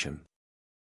Annunciation.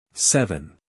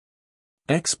 7.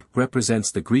 Exp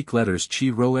represents the Greek letters chi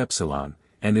rho epsilon,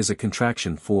 and is a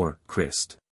contraction for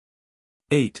Christ.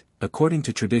 8. According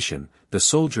to tradition, the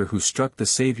soldier who struck the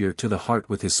Saviour to the heart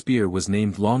with his spear was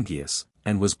named Longius,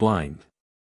 and was blind.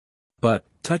 But,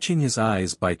 touching his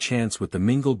eyes by chance with the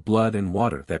mingled blood and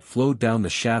water that flowed down the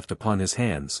shaft upon his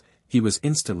hands, he was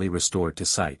instantly restored to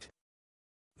sight.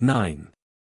 9.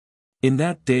 In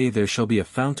that day there shall be a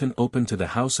fountain open to the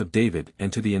house of David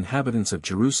and to the inhabitants of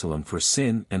Jerusalem for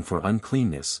sin and for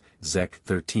uncleanness, Zech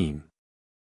 13.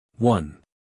 1.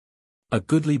 A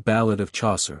goodly ballad of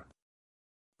Chaucer.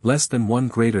 Less than 1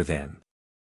 greater than.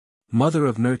 Mother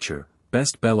of nurture,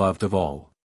 best beloved of all.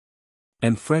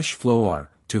 And fresh flower,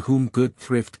 to whom good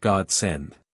thrift God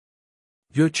send.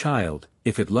 Your child,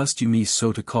 if it lust you me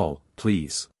so to call,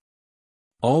 please.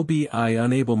 All be I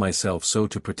unable myself so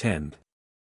to pretend.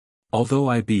 Although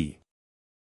I be.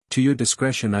 To your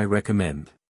discretion I recommend.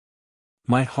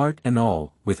 My heart and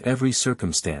all, with every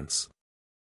circumstance.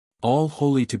 All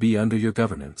wholly to be under your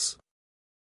governance.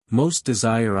 Most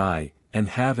desire I, and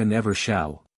have and ever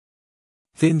shall.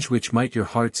 Things which might your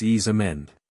heart's ease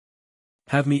amend.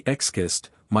 Have me excused,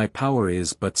 my power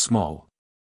is but small.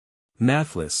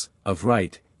 Nathless, of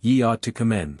right, ye ought to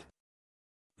commend.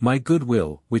 My good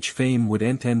will, which fame would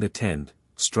attend,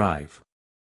 strive.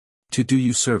 To do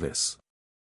you service.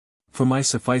 For my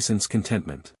sufficence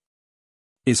contentment.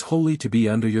 Is wholly to be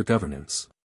under your governance.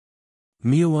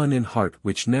 Me one in heart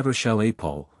which never shall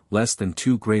appall, less than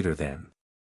 2 greater than.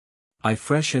 I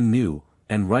fresh and new,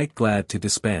 and right glad to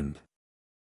dispend.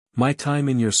 My time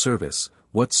in your service,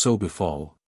 whatso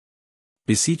befall.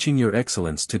 Beseeching your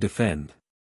excellence to defend.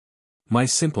 My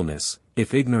simpleness,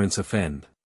 if ignorance offend.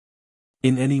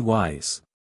 In any wise.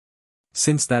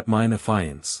 Since that mine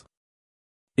affiance.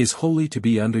 Is wholly to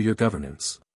be under your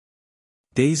governance.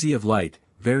 Daisy of light,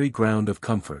 very ground of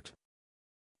comfort.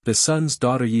 The sun's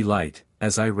daughter ye light,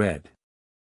 as I read.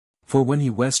 For when he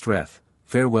westreth,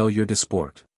 farewell your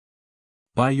disport.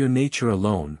 By your nature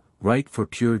alone, right for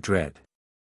pure dread.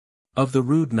 Of the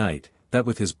rude night, that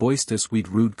with his boisterous weed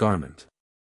rude garment.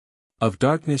 Of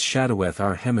darkness shadoweth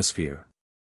our hemisphere.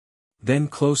 Then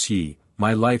close ye,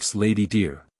 my life's lady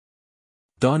dear.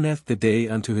 Dawneth the day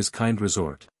unto his kind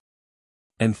resort.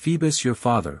 And Phoebus your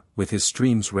father, with his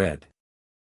streams red.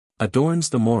 Adorns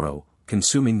the morrow,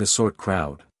 consuming the sort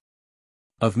crowd.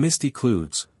 Of misty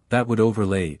clouds, that would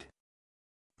overlaid.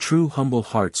 True humble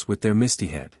hearts with their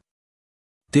mistyhead.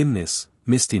 Dimness,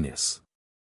 mistiness.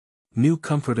 New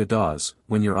comfort adaws,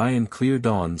 when your eye in clear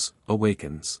dawns,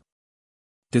 awakens.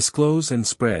 Disclose and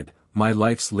spread, my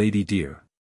life's lady dear.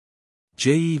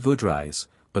 Je voudrais,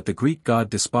 but the Greek god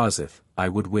despiseth, I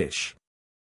would wish.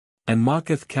 And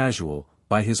mocketh casual,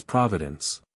 by his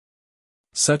providence.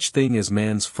 Such thing as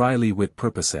man's freely wit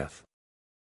purposeth.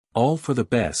 All for the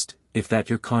best, if that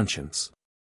your conscience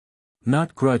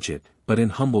not grudge it, but in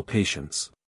humble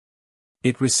patience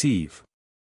it receive.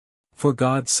 For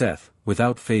God saith,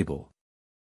 without fable,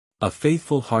 a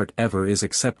faithful heart ever is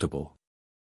acceptable.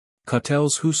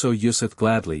 Cautels whoso useth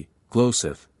gladly,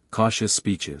 gloseth, cautious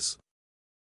speeches.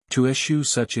 To eschew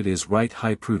such it is right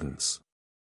high prudence.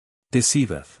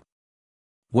 Deceiveth.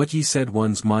 What ye said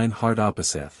one's mine heart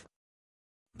opposeth.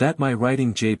 That my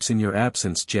writing japes in your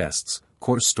absence jests,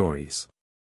 coarse stories.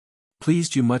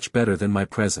 Pleased you much better than my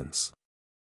presence.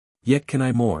 Yet can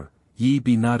I more, ye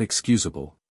be not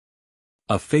excusable.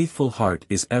 A faithful heart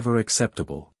is ever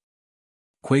acceptable.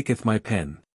 Quaketh my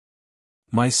pen.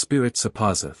 My spirit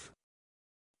supposeth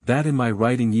that in my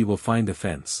writing ye will find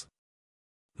offence.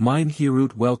 Mine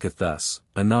hereout welketh thus,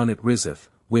 anon it riseth,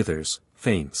 withers,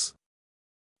 faints.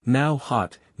 Now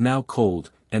hot, now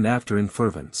cold, and after in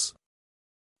fervence.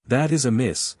 That is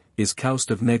amiss, is caused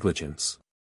of negligence,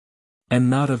 and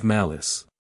not of malice.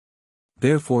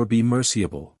 Therefore be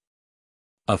merciable.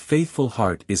 A faithful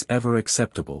heart is ever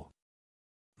acceptable.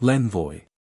 L'envoi.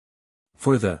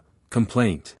 For the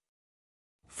complaint.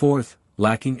 Fourth,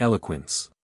 lacking eloquence.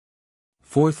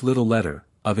 Fourth little letter,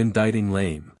 of inditing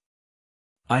lame.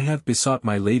 I have besought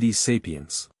my lady's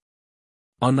sapience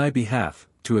on thy behalf,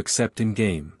 to accept in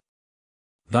game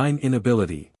thine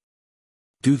inability.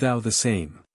 Do thou the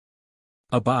same.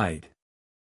 Abide.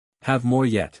 Have more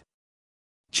yet.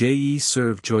 Je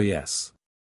serve joyous.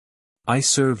 I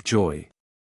serve joy.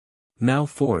 Now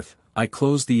forth, I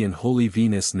close thee in holy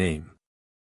Venus' name.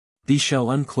 Thee shall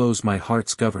unclose my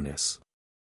heart's governess.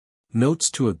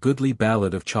 Notes to a goodly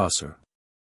ballad of Chaucer.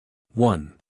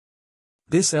 1.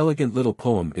 This elegant little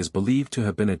poem is believed to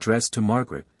have been addressed to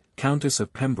Margaret, Countess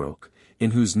of Pembroke,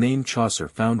 in whose name Chaucer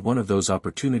found one of those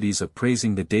opportunities of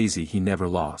praising the daisy he never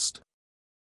lost.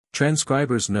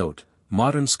 Transcriber's note: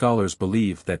 modern scholars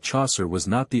believe that Chaucer was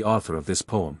not the author of this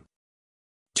poem.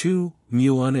 2.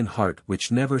 One in heart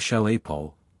which never shall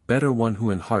appall, better one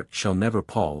who in heart shall never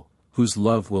pall, whose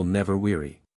love will never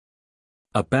weary.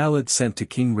 A ballad sent to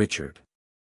King Richard.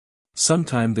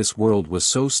 Sometime this world was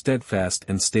so steadfast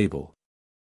and stable.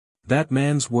 That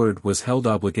man's word was held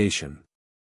obligation.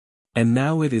 And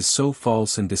now it is so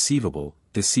false and deceivable,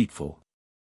 deceitful.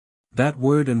 That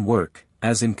word and work,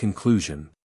 as in conclusion,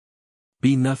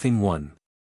 be nothing one.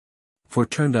 For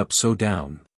turned up so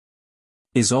down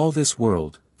is all this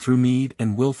world, through meed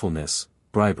and wilfulness,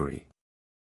 bribery.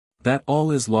 That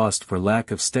all is lost for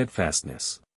lack of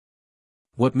steadfastness.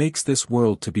 What makes this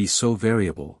world to be so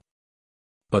variable?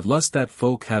 But lust that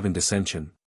folk have in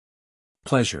dissension.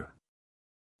 Pleasure.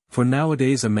 For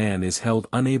nowadays a man is held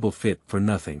unable fit for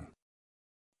nothing.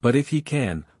 But if he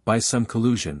can, by some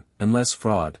collusion, unless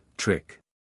fraud, trick,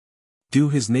 do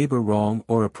his neighbor wrong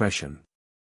or oppression.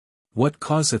 What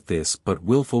causeth this but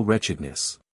wilful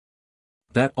wretchedness?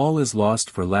 That all is lost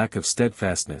for lack of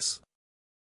steadfastness.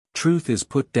 Truth is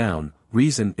put down,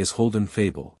 reason is holden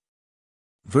fable.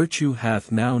 Virtue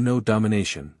hath now no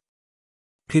domination.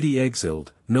 Pity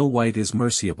exiled, no wight is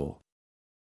merciable.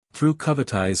 Through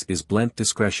covetise is blent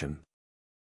discretion.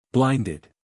 Blinded.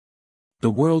 The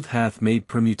world hath made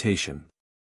permutation.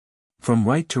 From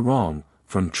right to wrong,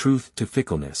 from truth to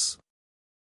fickleness.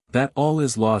 That all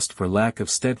is lost for lack of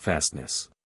steadfastness.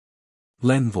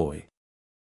 L'envoi.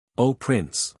 O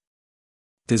Prince!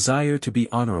 Desire to be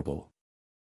honorable.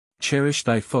 Cherish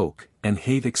thy folk, and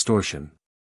hate extortion.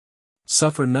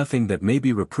 Suffer nothing that may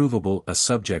be reprovable a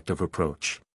subject of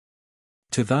reproach.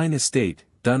 To thine estate,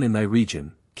 done in thy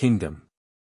region, kingdom.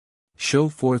 Show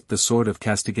forth the sword of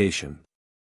castigation.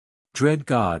 Dread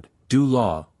God, do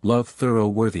law, love thorough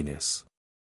worthiness.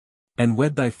 And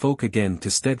wed thy folk again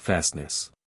to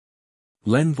steadfastness.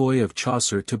 L'envoi of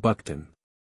Chaucer to Bucton.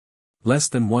 Less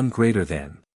than one greater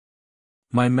than.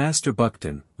 My master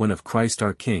Bucton, when of Christ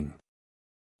our King,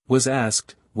 was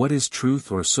asked, what is truth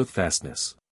or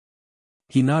soothfastness?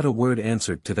 He not a word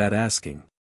answered to that asking.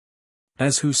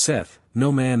 As who saith,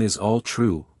 no man is all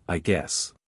true, I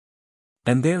guess.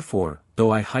 And therefore,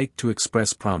 though I hike to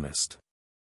express promised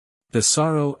the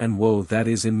sorrow and woe that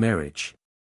is in marriage,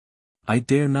 I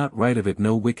dare not write of it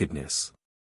no wickedness,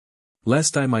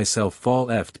 lest I myself fall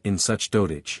eft in such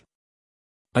dotage.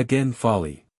 Again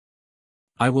folly.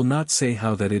 I will not say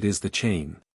how that it is the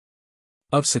chain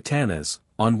of Satanas,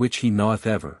 on which he gnaweth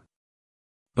ever.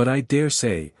 But I dare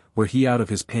say, were he out of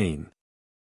his pain,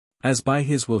 as by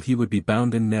his will he would be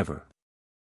bounden never.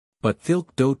 But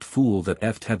thilk dote fool that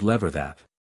eft had lever that.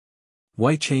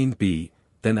 Why chained be,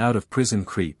 then out of prison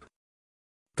creep.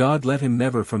 God let him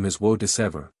never from his woe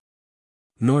dissever.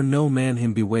 Nor no man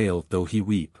him bewail though he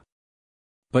weep.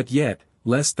 But yet,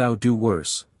 lest thou do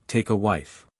worse, take a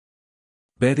wife.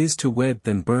 Bet is to wed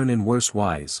than burn in worse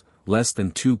wise, less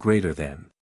than two greater than.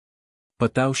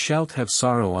 But thou shalt have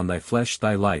sorrow on thy flesh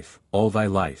thy life, all thy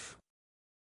life.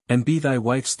 And be thy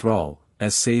wife's thrall,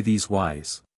 as say these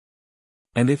wise.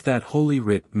 And if that holy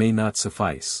writ may not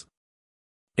suffice,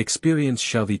 experience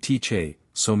shall thee teach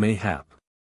so mayhap,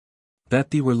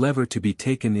 that thee were lever to be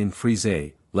taken in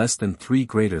frise, less than three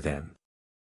greater than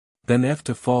f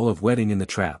to fall of wedding in the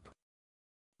trap.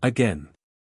 Again,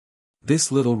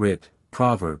 this little writ,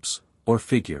 proverbs, or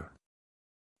figure,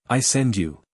 I send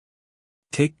you.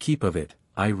 Take keep of it,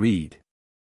 I read.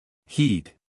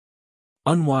 Heed.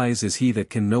 Unwise is he that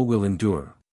can no will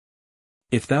endure.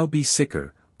 If thou be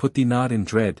sicker, put thee not in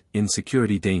dread,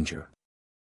 insecurity danger.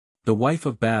 The wife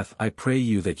of Bath I pray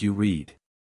you that you read.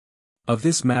 Of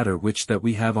this matter which that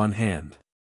we have on hand.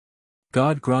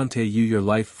 God grant you your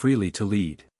life freely to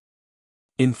lead.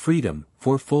 In freedom,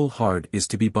 for full hard is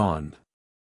to be bond.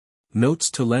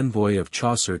 Notes to l'Envoi of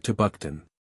Chaucer to Bucton.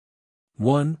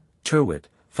 1. Tyrwhitt,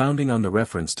 founding on the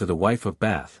reference to the wife of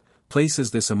Bath, places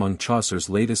this among Chaucer's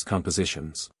latest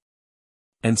compositions.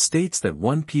 And states that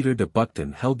one Peter de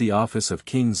Bucton held the office of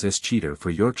King's Escheator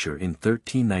for Yorkshire in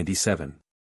 1397.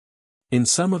 In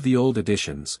some of the old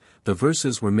editions, the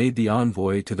verses were made the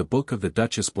envoy to the book of the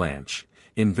Duchess Blanche,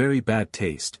 in very bad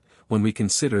taste, when we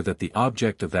consider that the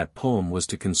object of that poem was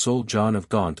to console John of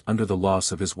Gaunt under the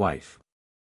loss of his wife.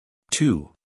 2.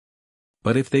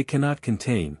 But if they cannot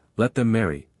contain, let them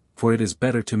marry, for it is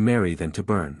better to marry than to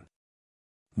burn.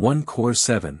 1 Cor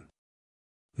 7.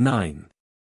 9.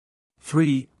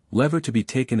 3. Lever to be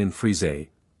taken in Frise,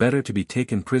 better to be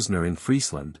taken prisoner in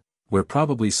Friesland, where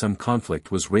probably some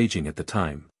conflict was raging at the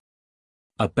time.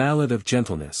 A Ballad of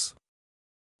Gentleness.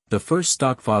 The first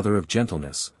stockfather of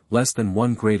gentleness, less than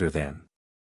one greater than.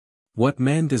 What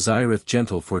man desireth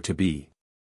gentle for to be,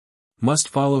 must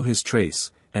follow his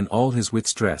trace, and all his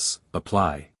wit's dress,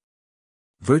 apply.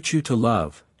 Virtue to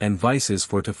love, and vices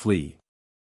for to flee.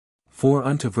 For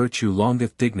unto virtue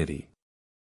longeth dignity.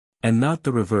 And not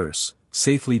the reverse,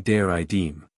 safely dare I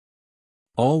deem.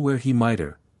 All wear he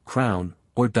mitre, crown,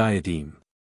 or diadem.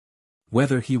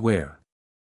 Whether he wear.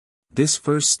 This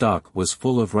first stock was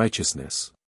full of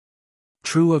righteousness.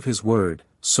 True of his word,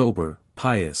 sober,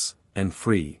 pious, and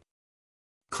free.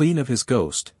 Clean of his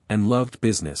ghost, and loved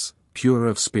business, pure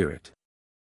of spirit.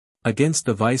 Against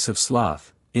the vice of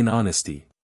sloth, in honesty.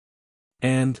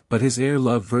 But his heir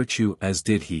loved virtue as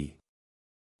did he.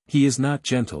 He is not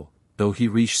gentle, though he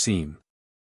riche seem.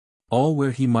 All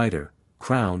wear he mitre,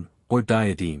 crown, or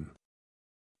diadem.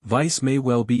 Vice may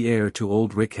well be heir to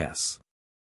old richesse.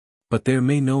 But there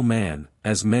may no man,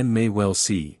 as men may well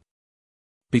see,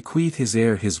 bequeath his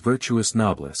heir his virtuous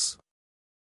noblesse.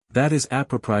 That is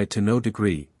appropriate to no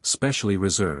degree, specially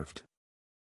reserved.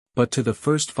 But to the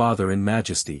first father in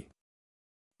majesty.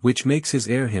 Which makes his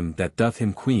heir him that doth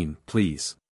him queen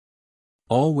please.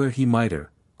 All wear he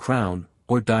mitre, crown,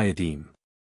 or diadem.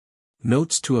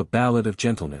 Notes to a Ballad of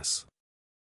Gentleness.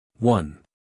 1.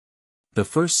 The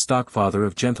first stockfather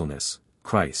of gentleness,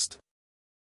 Christ.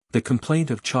 The complaint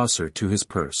of Chaucer to his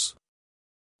purse.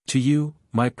 To you,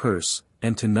 my purse,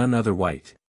 and to none other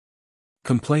wight.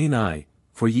 Complain I,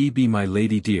 for ye be my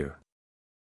lady dear.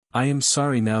 I am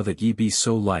sorry now that ye be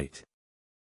so light.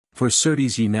 For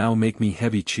certes ye now make me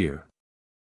heavy cheer.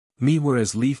 Me were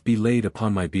as lief be laid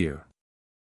upon my bier.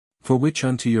 For which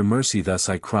unto your mercy thus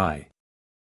I cry.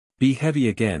 Be heavy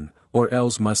again, or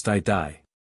else must I die.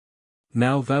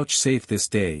 Now vouchsafe this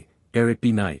day, ere it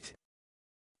be night,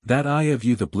 that I of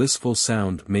you the blissful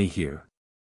sound may hear.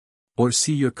 Or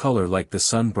see your colour like the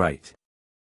sun bright,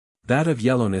 that of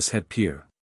yellowness had peer.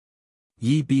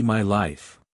 Ye be my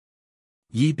life.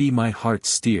 Ye be my heart's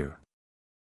steer.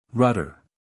 Rudder.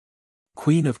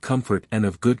 Queen of comfort and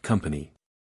of good company.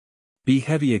 Be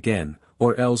heavy again,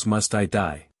 or else must I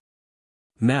die.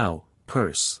 Now,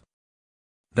 purse,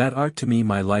 that art to me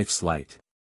my life's light.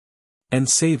 And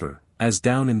savour, as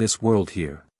down in this world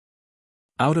here.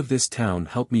 Out of this town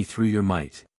help me through your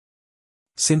might.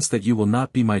 Since that you will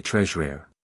not be my treasurer.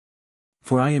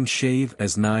 For I am shave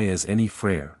as nigh as any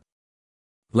frere.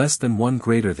 Less than one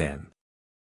greater than.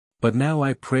 But now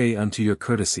I pray unto your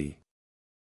courtesy.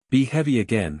 Be heavy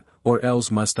again, or else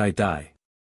must I die.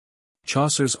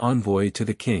 Chaucer's Envoy to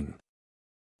the King.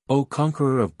 O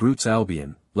conqueror of Brute's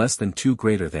Albion, less than two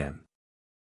greater than.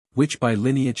 Which by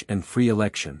lineage and free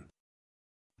election.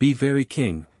 Be very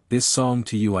king, this song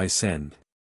to you I send.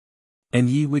 And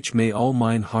ye which may all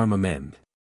mine harm amend.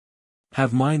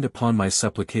 Have mind upon my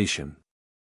supplication.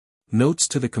 Notes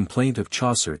to the complaint of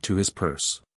Chaucer to his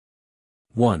purse.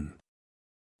 1.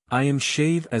 I am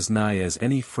shave as nigh as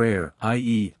any frere,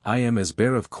 i.e., I am as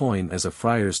bare of coin as a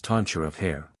friar's tonsure of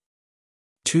hair.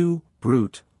 2.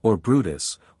 Brute, or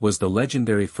Brutus, was the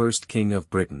legendary first king of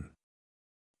Britain.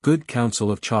 Good counsel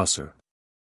of Chaucer.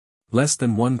 Less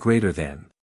than one greater than.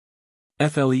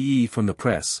 Flee from the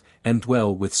press, and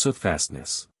dwell with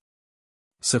soothfastness.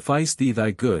 Suffice thee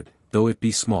thy good, though it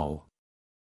be small.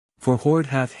 For hoard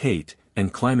hath hate,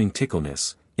 and climbing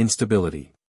tickleness,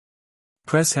 instability.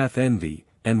 Press hath envy,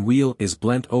 and weal is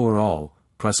blent o'er all,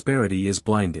 prosperity is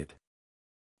blinded.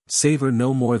 Savour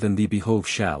no more than thee behove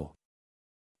shall.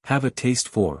 Have a taste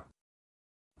for.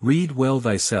 Read well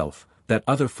thyself, that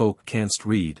other folk canst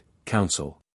read,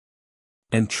 counsel.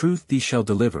 And truth thee shall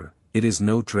deliver, it is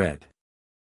no dread.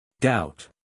 Doubt.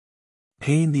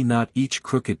 Pain thee not each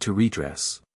crooked to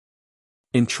redress.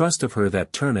 In trust of her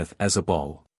that turneth as a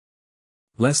ball.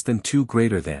 Less than two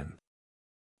greater than.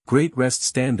 Great rest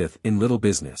standeth in little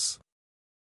business.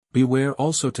 Beware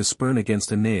also to spurn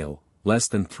against a nail, less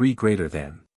than three greater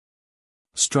than.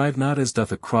 Strive not as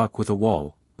doth a crock with a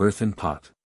wall, earthen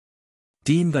pot.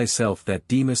 Deem thyself that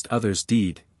deemest others'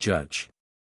 deed, judge.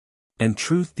 And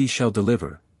truth thee shall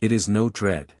deliver, it is no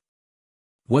dread.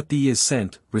 What thee is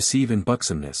sent, receive in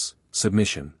buxomness,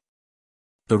 submission.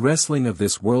 The wrestling of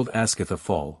this world asketh a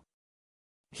fall.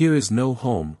 Here is no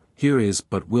home, here is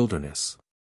but wilderness.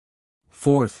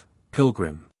 4th,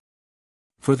 Pilgrim.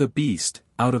 For the beast,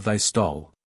 out of thy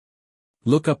stall.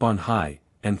 Look up on high,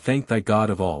 and thank thy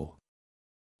God of all.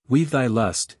 Weave thy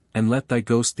lust, and let thy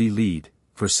ghost thee lead,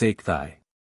 forsake thy.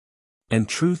 And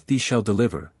truth thee shall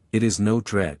deliver, it is no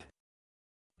dread.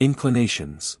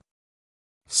 Inclinations.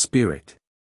 Spirit.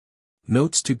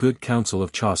 Notes to good counsel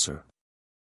of Chaucer.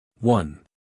 1.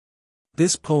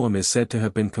 This poem is said to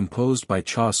have been composed by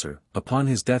Chaucer, upon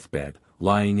his deathbed,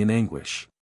 lying in anguish.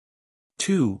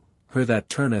 2. Her that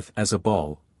turneth as a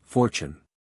ball, fortune.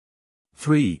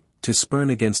 3. To spurn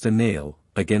against a nail,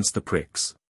 against the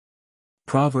pricks.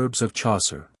 Proverbs of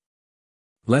Chaucer.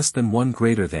 Less than one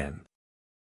greater than.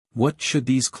 What should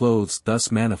these clothes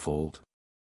thus manifold?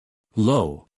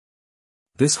 Lo!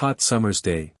 This hot summer's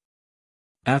day.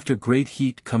 After great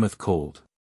heat cometh cold.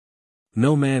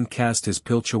 No man cast his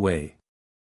pilch away.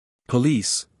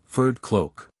 Pelisse, furred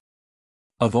cloak.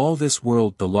 Of all this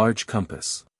world the large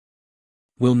compass.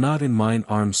 Will not in mine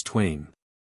arms twain.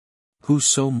 Who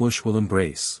so much will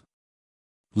embrace?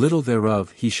 Little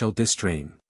thereof he shall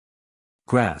distrain.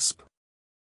 Grasp.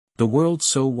 The world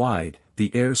so wide,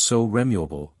 the air so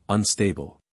remuable,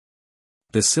 unstable.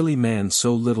 The silly man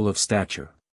so little of stature.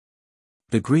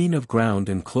 The green of ground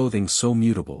and clothing so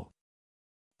mutable.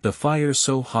 The fire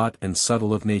so hot and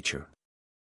subtle of nature.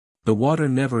 The water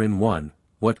never in one,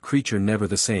 what creature never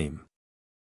the same?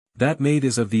 That maid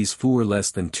is of these four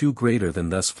less than two greater than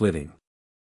thus flitting.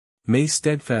 May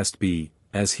steadfast be,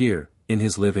 as here, in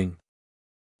his living.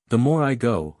 The more I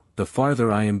go, the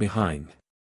farther I am behind.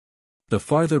 The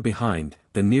farther behind,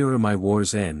 the nearer my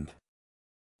war's end.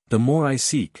 The more I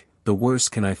seek, the worse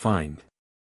can I find.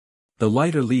 The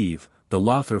lighter leave, the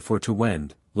lother for to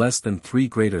wend, less than three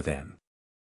greater than.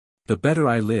 The better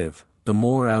I live, the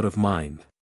more out of mind.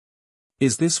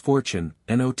 Is this fortune,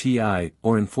 noti,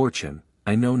 or infortune,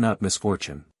 I know not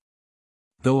misfortune.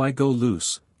 Though I go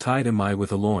loose, tied am I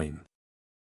with a loin.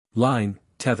 Line,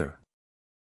 tether.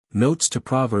 Notes to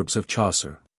Proverbs of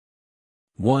Chaucer.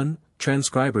 1.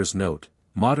 Transcriber's note.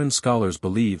 Modern scholars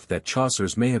believe that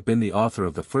Chaucer's may have been the author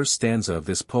of the first stanza of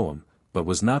this poem, but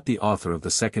was not the author of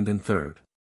the second and third.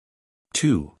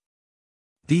 2.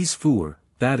 These four,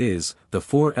 that is, the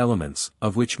four elements,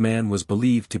 of which man was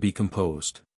believed to be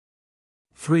composed.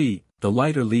 3. The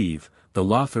lighter leave, the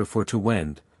lother for to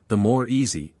wend, the more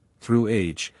easy, through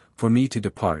age, for me to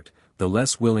depart, the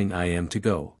less willing I am to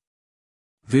go.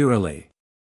 Virale.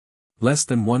 Less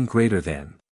than one greater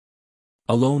than.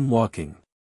 Alone walking.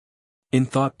 In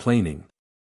thought plaining.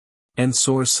 And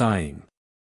sore sighing.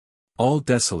 All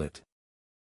desolate.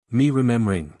 Me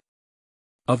remembering.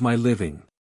 Of my living.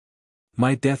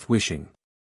 My death wishing.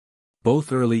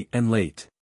 Both early and late.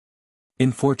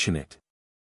 Infortunate.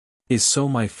 Is so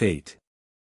my fate.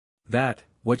 That,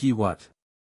 what ye what?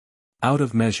 Out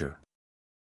of measure.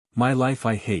 My life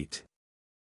I hate.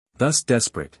 Thus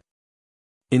desperate.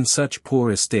 In such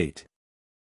poor estate.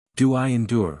 Do I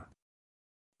endure?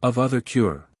 Of other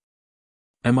cure.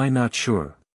 Am I not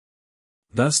sure?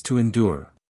 Thus to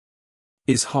endure.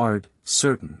 Is hard,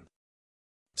 certain.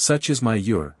 Such is my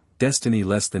destiny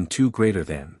less than two greater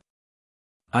than.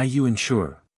 I you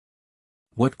ensure.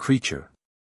 What creature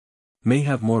may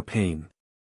have more pain?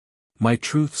 My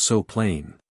truth so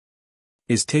plain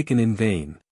is taken in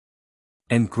vain,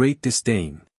 and great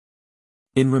disdain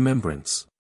in remembrance.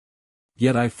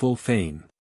 Yet I full fain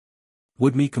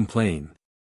would me complain,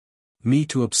 me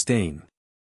to abstain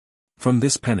from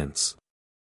this penance.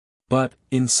 But,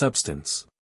 in substance,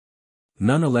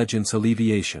 none allegance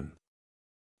alleviation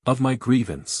of my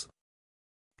grievance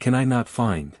can I not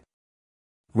find.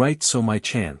 Right so my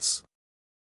chance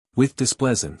with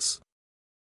displeasance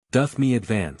doth me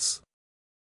advance.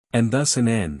 And thus an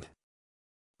end.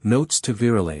 Notes to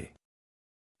Virale.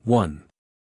 1.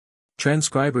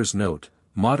 Transcriber's note: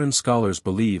 modern scholars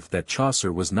believe that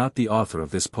Chaucer was not the author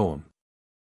of this poem.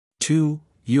 2.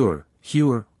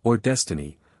 Heure, or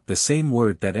destiny, the same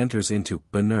word that enters into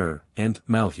bonheur and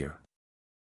malheur.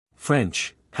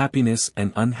 French, happiness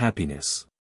and unhappiness.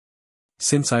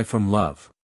 Since I from love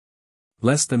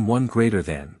less than one greater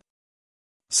than.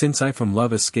 Since I from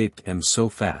love escaped am so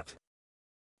fat,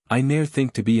 I ne'er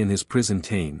think to be in his prison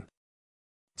ta'en.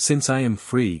 Since I am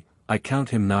free, I count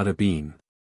him not a bean.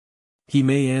 He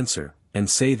may answer, and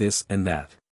say this and that.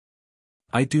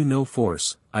 I do no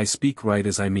force, I speak right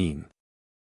as I mean.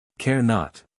 Care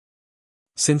not.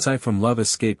 Since I from love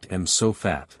escaped am so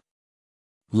fat.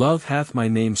 Love hath my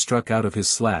name struck out of his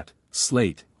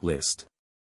slate, list.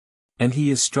 And he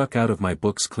is struck out of my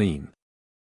books clean.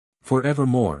 For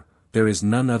evermore, there is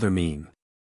none other mean.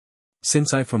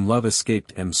 Since I from love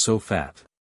escaped am so fat.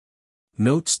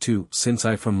 Notes to Since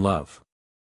I from love.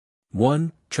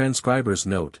 1. Transcriber's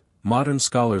note: modern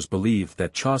scholars believe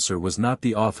that Chaucer was not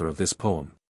the author of this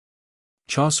poem.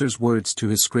 Chaucer's words to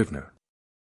his scrivener.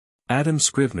 Adam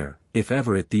Scrivener, if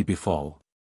ever it thee befall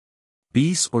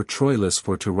Bees or Troilus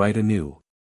for to write anew,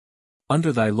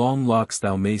 under thy long locks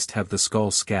thou mayst have the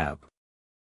skull scab.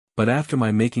 But after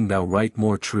my making thou write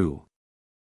more true,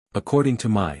 according to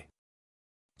my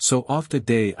so oft a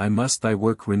day I must thy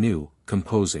work renew,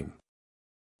 composing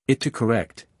it to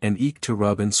correct, and eke to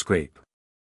rub and scrape.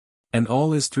 And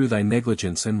all is through thy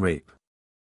negligence and rape.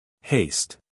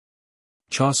 Haste.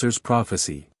 Chaucer's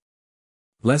prophecy.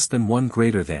 Less than one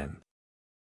greater than.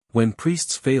 When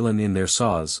priests failen in their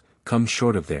saws, come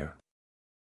short of their.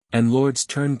 And lords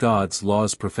turn God's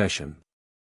law's profession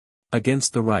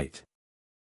against the right.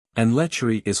 And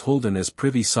lechery is holden as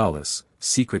privy solace,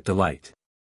 secret delight.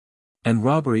 And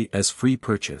robbery as free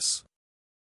purchase.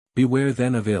 Beware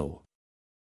then of ill.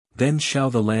 Then shall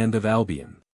the land of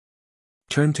Albion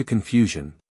turn to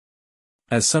confusion,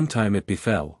 as sometime it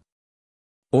befell.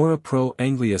 Ora pro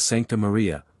Anglia Sancta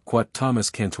Maria, quat Thomas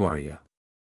Cantuaria.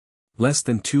 Less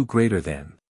than two greater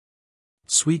than.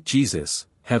 Sweet Jesus,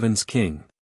 heaven's King,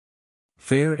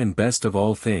 fair and best of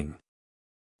all thing,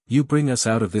 you bring us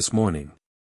out of this morning,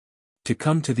 to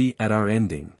come to thee at our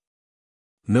ending.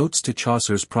 Notes to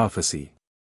Chaucer's prophecy.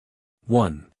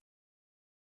 1.